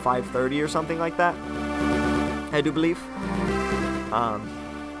 what, 5:30 or something like that? I do believe.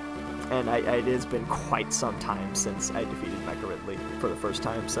 And it has been quite some time since I defeated Mecha Ridley for the first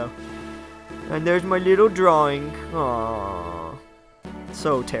time, so. And there's my little drawing. Aww.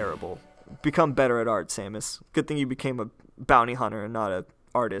 So terrible. Become better at art, Samus. Good thing you became a bounty hunter and not an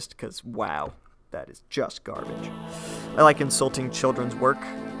artist, because wow, that is just garbage. I like insulting children's work.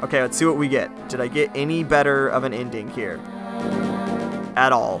 Okay, let's see what we get. Did I get any better of an ending here?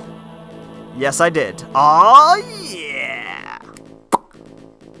 At all. Yes, I did. Aw, yeah!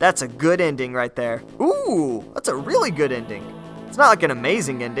 That's a good ending right there. Ooh, that's a really good ending. It's not like an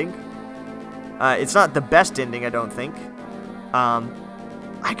amazing ending. It's not the best ending, I don't think.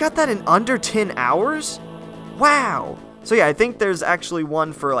 I got that in under 10 hours? Wow! So yeah, I think there's actually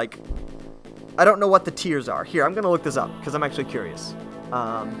one for like, I don't know what the tiers are. Here, I'm gonna look this up, because I'm actually curious.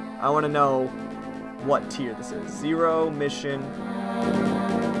 I want to know what tier this is. 0 mission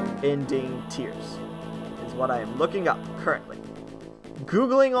ending tiers is what I am looking up currently.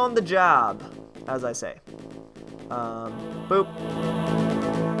 Googling on the job, as I say. Boop.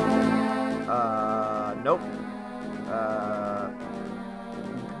 Nope.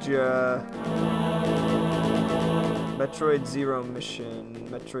 Metroid Zero Mission.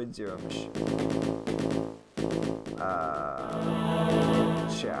 Metroid Zero Mission.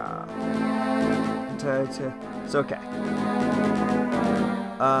 It's okay.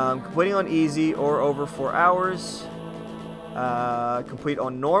 Completing on easy or over 4 hours. Complete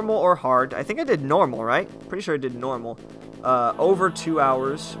on normal or hard. I think I did normal, right? Pretty sure I did normal. Over 2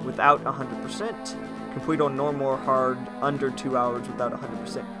 hours without 100%. Complete on normal or hard under 2 hours without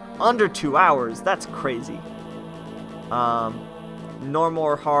 100%. Under 2 hours? That's crazy. Normal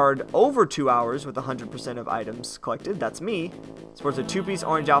or hard over 2 hours with 100% of items collected. That's me. Sports a 2-piece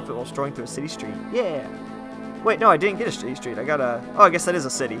orange outfit while strolling through a city street. Yeah. Wait, no, I didn't get a city street. I got a... Oh, I guess that is a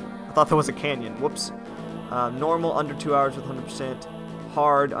city. I thought that was a canyon. Whoops. Normal under 2 hours with 100%.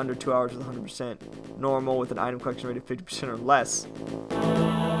 Hard under 2 hours with 100%. Normal with an item collection rate of 50% or less.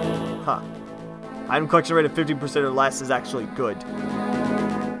 Huh. Item collection rate of 50% or less is actually good.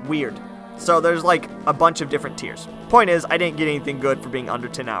 Weird. So there's like a bunch of different tiers. Point is, I didn't get anything good for being under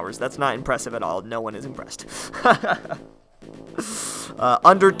 10 hours. That's not impressive at all. No one is impressed.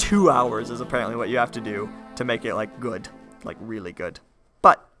 Under 2 hours is apparently what you have to do to make it like good. Like really good.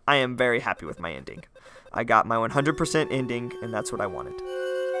 But I am very happy with my ending. I got my 100% ending, and that's what I wanted.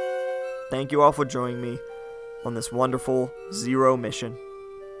 Thank you all for joining me on this wonderful Zero mission.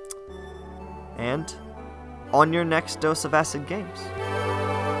 And on your next dose of Acid Games.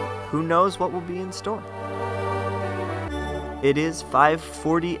 Who knows what will be in store? It is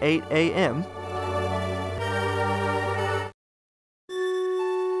 5:48 a.m.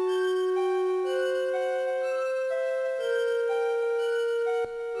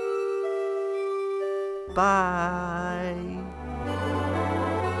 Bye.